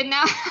 He's good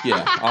now.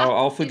 Yeah,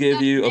 I'll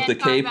forgive you of the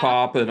Talk about-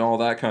 K-pop and all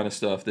that kind of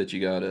stuff that you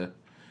gotta.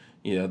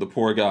 The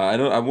poor guy.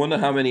 I wonder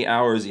how many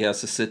hours he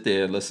has to sit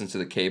there and listen to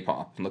the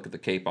K-pop and look at the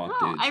K-pop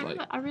No,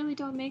 dudes. I really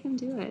don't make him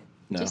do it.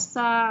 No. Just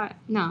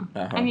no.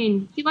 Uh-huh. I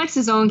mean, he likes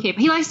his own K-pop.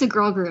 He likes the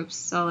girl groups.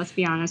 So let's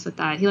be honest with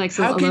that. He likes.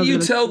 How a can little you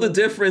bit of- tell the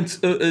difference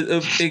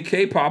in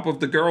K-pop of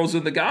the girls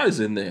and the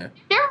guys in there?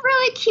 They're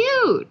really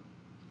cute.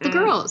 The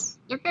girls.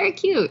 They're very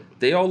cute.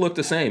 They all look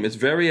the same. It's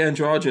very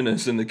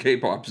androgynous in the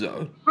K-pop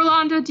zone.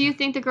 Rolando, do you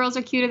think the girls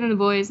are cuter than the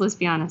boys? Let's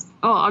be honest.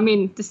 Oh, I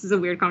mean, this is a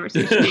weird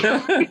conversation.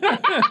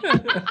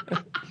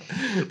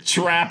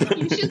 Trap.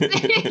 you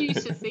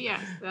should say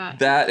yes.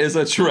 That is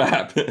a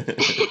trap.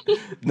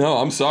 No,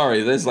 I'm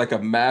sorry. There's like a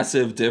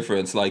massive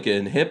difference. Like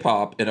in hip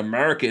hop, in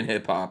American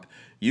hip hop,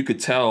 you could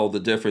tell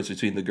the difference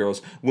between the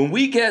girls.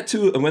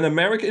 When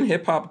American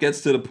hip hop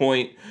gets to the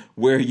point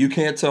where you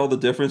can't tell the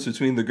difference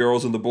between the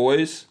girls and the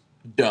boys,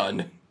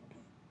 done.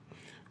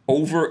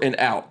 Over and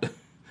out.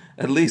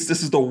 At least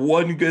this is the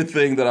one good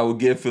thing that I would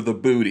give for the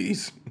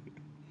booties.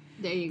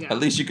 There you go. At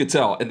least you could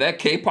tell. And that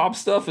K-pop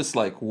stuff, it's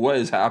like, what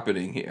is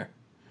happening here?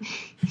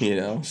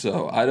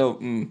 So I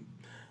don't know.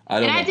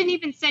 I didn't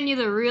even send you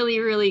the really,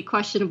 really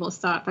questionable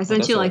stuff. I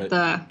sent you like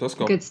the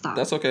good stuff.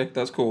 That's okay.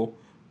 That's cool.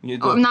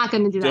 I'm not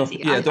going to do that to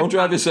you. Yeah, don't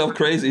drive yourself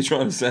crazy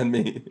trying to send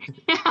me.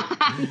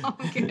 No,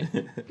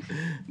 okay.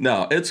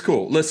 No, it's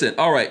cool. Listen,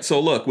 all right. So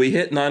look, we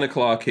hit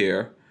 9:00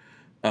 here,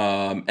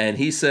 and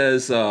he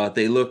says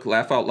they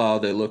laugh out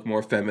loud. They look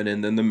more feminine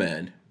than the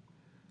men.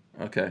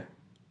 Okay,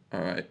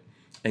 all right.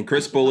 And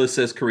Chris Bullis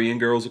says Korean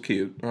girls are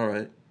cute. All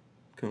right,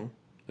 cool.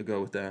 I'll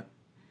go with that.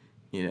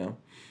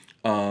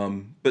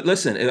 But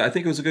listen, I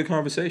think it was a good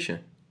conversation.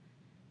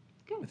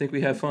 Good. I think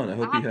we had fun. I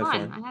hope you had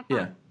fun. I had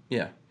fun.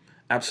 Yeah.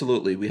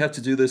 Absolutely. We have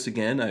to do this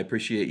again. I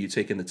appreciate you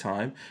taking the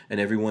time and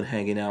everyone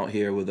hanging out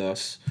here with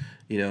us,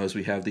 as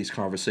we have these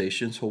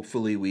conversations.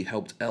 Hopefully we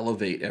helped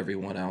elevate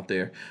everyone out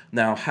there.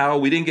 Now,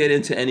 we didn't get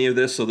into any of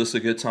this, so this is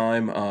a good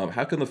time.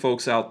 How can the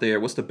folks out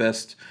there, what's the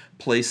best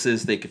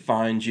places they could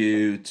find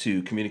you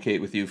to communicate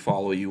with you,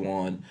 follow you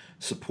on,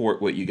 support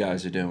what you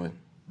guys are doing?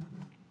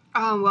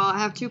 Well, I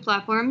have two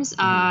platforms.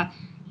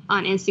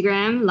 On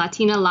Instagram,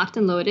 Latina Locked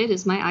and Loaded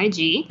is my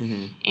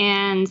IG.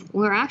 And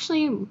we're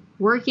actually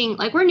working,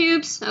 we're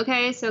noobs,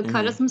 okay? So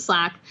cut us some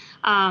slack.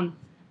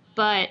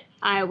 But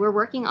we're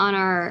working on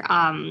our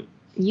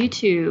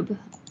YouTube.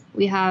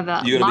 We have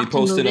You're going to be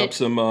posting Loaded. up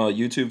some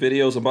YouTube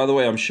videos. And by the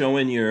way, I'm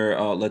showing your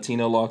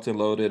Latino Locked and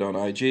Loaded on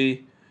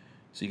IG.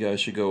 So you guys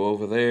should go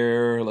over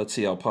there. Let's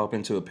see, I'll pop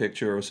into a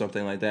picture or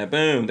something like that.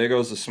 Boom, there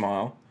goes the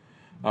smile.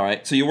 All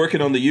right, so you're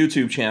working on the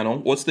YouTube channel.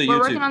 What's the YouTube? We're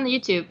working on the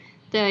YouTube.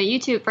 The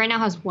YouTube right now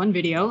has one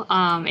video.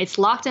 It's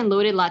Locked and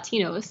Loaded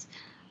Latinos.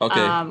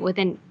 Okay.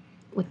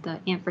 With the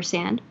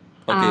ampersand.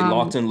 Okay,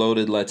 Locked and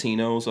Loaded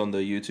Latinos on the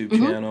YouTube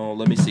channel.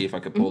 Let me see if I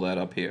can pull that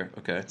up here.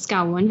 Okay. It's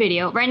got one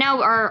video. Right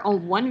now, our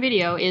one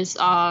video is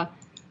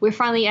we're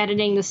finally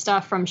editing the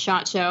stuff from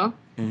SHOT Show.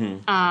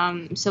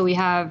 So we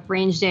have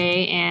Range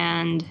Day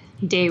and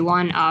Day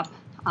 1 up.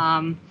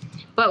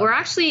 But we're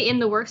actually in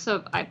the works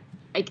of, I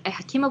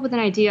came up with an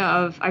idea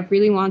of, I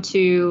really want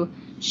to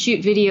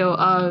shoot video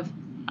of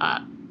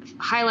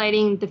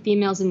highlighting the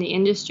females in the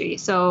industry.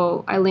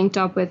 So I linked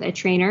up with a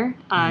trainer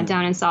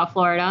down in South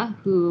Florida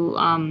who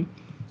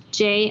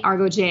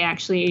Argo J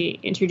actually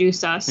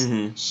introduced us.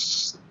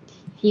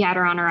 He had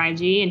her on our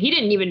IG, and he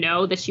didn't even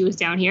know that she was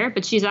down here,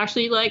 but she's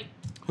actually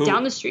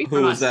down the street from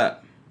us. Who is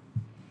that?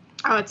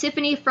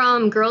 Tiffany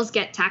from Girls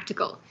Get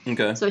Tactical.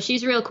 Okay. So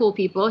she's real cool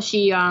people.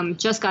 She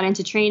just got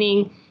into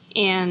training,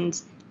 and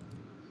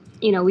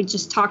we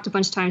just talked a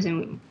bunch of times,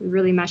 and we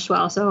really meshed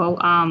well. So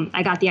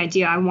I got the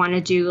idea. I want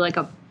to do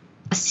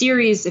a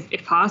series,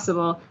 if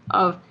possible,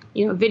 of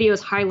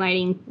videos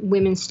highlighting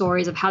women's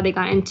stories of how they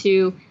got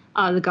into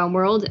the gun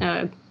world.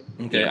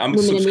 Okay, I'm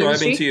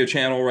subscribing to your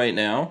channel right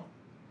now.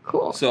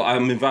 Cool. So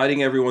I'm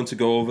inviting everyone to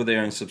go over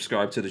there and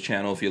subscribe to the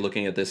channel if you're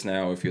looking at this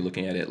now or if you're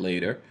looking at it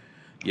later.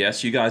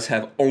 Yes, you guys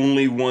have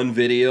only one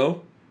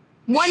video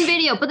One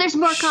video, but there's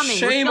more coming.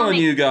 Shame on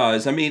you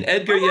guys. I mean,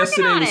 Edgar We're working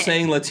yesterday on was it.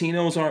 saying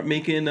Latinos aren't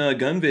making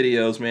gun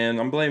videos, man.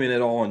 I'm blaming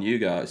it all on you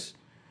guys.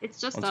 It's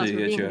just Until us. you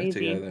We're get being your act lazy.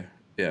 together.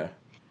 Yeah.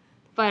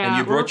 But, And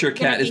you brought your we're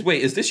gonna cat.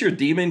 Wait, is this your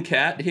demon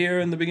cat here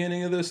in the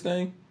beginning of this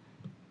thing?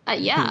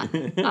 yeah.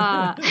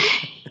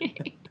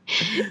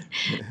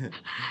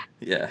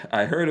 Yeah,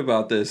 I heard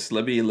about this.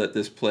 Let me let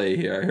this play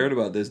here. I heard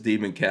about this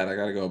demon cat. I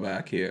gotta go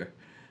back here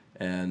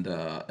and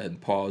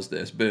pause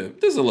this. Boom.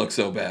 Doesn't look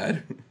so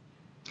bad.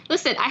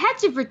 Listen, I had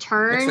to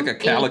return. Looks like a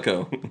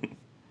calico.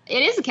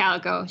 It is a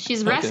calico.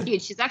 She's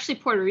rescued. She's actually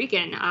Puerto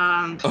Rican.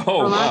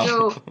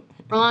 Wow.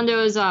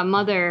 Rolando's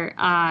mother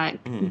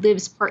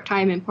lives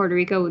part-time in Puerto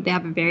Rico. They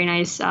have a very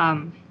nice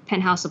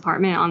penthouse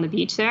apartment on the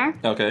beach there.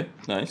 Okay,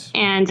 nice.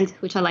 And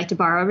which I like to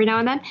borrow every now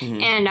and then.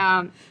 Mm-hmm.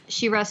 And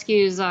she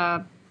rescued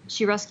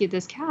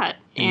this cat.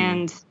 Mm-hmm.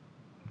 And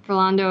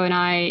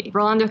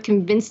Rolando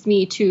convinced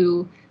me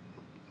to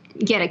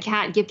get a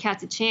cat, give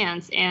cats a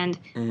chance. And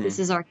Mm-hmm. this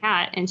is our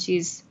cat. And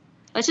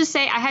let's just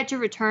say I had to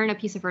return a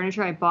piece of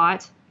furniture I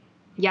bought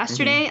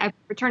yesterday. Mm-hmm. I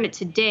returned it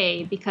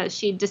today because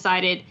she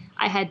decided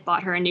I had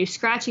bought her a new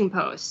scratching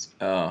post.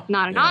 Oh,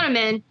 Not an yeah.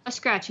 ottoman, a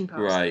scratching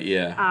post. Right,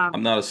 yeah.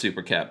 I'm not a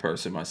super cat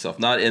person myself.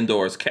 Not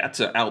indoors.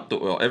 Cats are outdoor.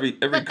 Well, every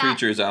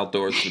creature is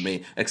outdoors to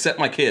me, except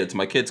my kids.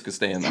 My kids could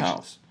stay in the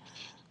house.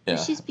 Yeah.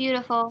 She's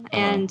beautiful,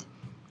 and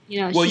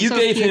Well, she's you so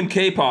gave cute. him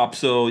K-pop,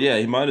 so yeah,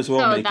 he might as well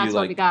So make that's you what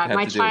like we got. have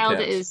My to deal with child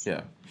cats. is-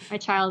 Yeah. My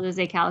child is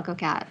a calico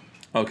cat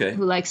Okay.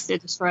 who likes to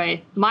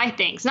destroy my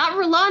things, not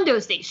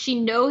Rolando's things. She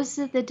knows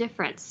the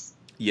difference.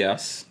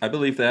 Yes, I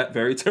believe that.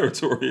 Very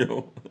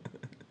territorial.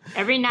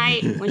 Every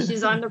night when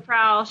she's on the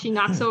prowl, she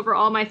knocks over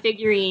all my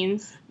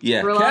figurines.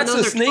 Yeah, Rolandos cats are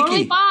are sneaky.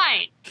 totally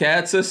fine.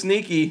 Cats are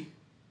sneaky.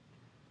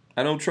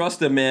 I don't trust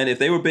them, man. If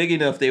they were big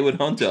enough, they would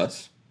hunt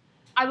us.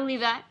 I believe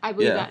that. I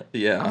believe Yeah, that.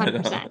 yeah. I know.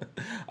 100%.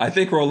 I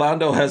think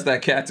Rolando has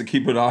that cat to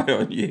keep an eye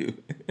on you.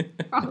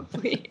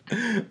 Probably.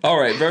 All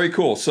right, very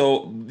cool.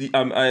 So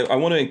I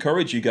want to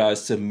encourage you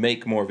guys to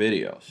make more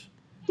videos.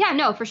 Yeah,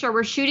 no, for sure.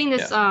 We're shooting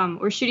this. Yeah.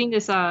 We're shooting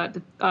this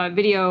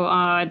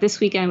video this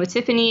weekend with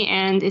Tiffany,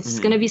 and it's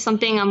Mm-hmm. going to be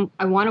something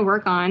I want to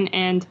work on,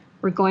 and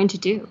we're going to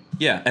do.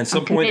 Yeah, and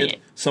I'm committed.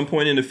 some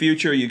point in the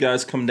future, you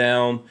guys come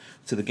down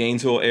to the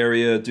Gainesville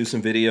area, do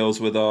some videos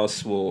with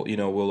us.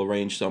 We'll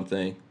arrange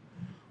something.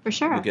 For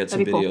sure. We'll get some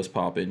That'd be cool. videos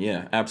popping.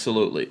 Yeah,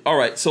 absolutely. All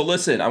right, so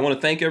listen, I want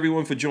to thank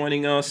everyone for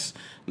joining us.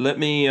 Let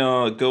me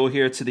go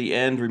here to the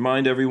end.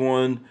 Remind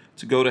everyone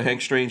to go to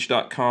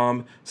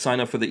hankstrange.com, sign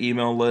up for the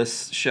email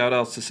list. Shout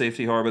outs to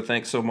Safety Harbor.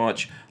 Thanks so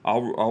much.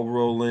 I'll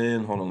roll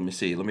in. Hold on, let me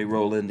see. Let me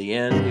roll in the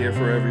end here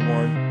for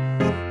everyone.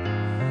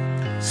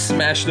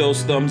 Smash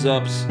those thumbs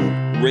ups.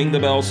 Ring the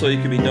bell so you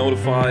can be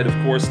notified. Of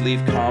course,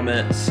 leave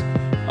comments.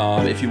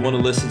 If you want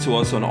to listen to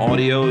us on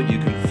audio, you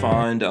can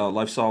find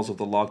Lifestyles of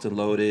the Locked and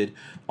Loaded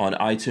on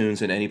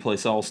iTunes and any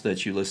place else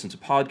that you listen to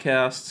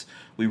podcasts.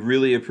 We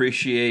really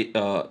appreciate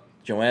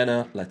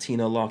Joanna,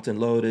 Latina Locked and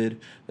Loaded,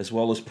 as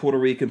well as Puerto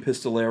Rican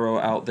Pistolero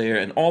out there,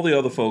 and all the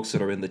other folks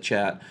that are in the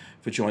chat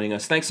for joining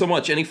us. Thanks so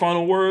much. Any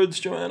final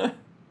words, Joanna?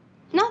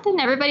 Nothing.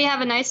 Everybody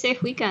have a nice,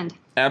 safe weekend.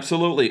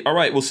 Absolutely. All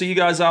right, we'll see you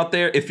guys out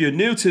there. If you're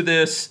new to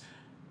this,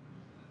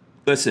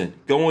 listen,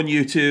 go on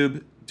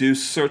YouTube.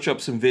 Search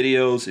up some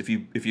videos.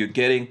 If you're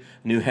getting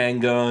a new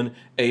handgun,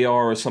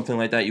 AR, or something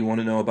like that, you want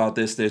to know about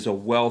this, there's a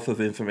wealth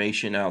of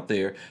information out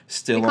there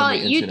still We call on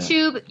it the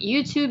internet.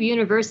 YouTube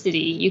University.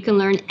 You can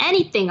learn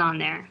anything on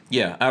there.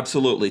 Yeah,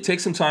 absolutely. Take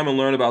some time and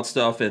learn about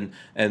stuff, and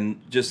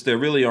just there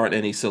really aren't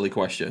any silly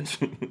questions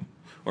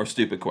or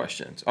stupid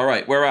questions. All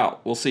right, we're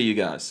out. We'll see you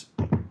guys.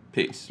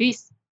 Peace. Peace.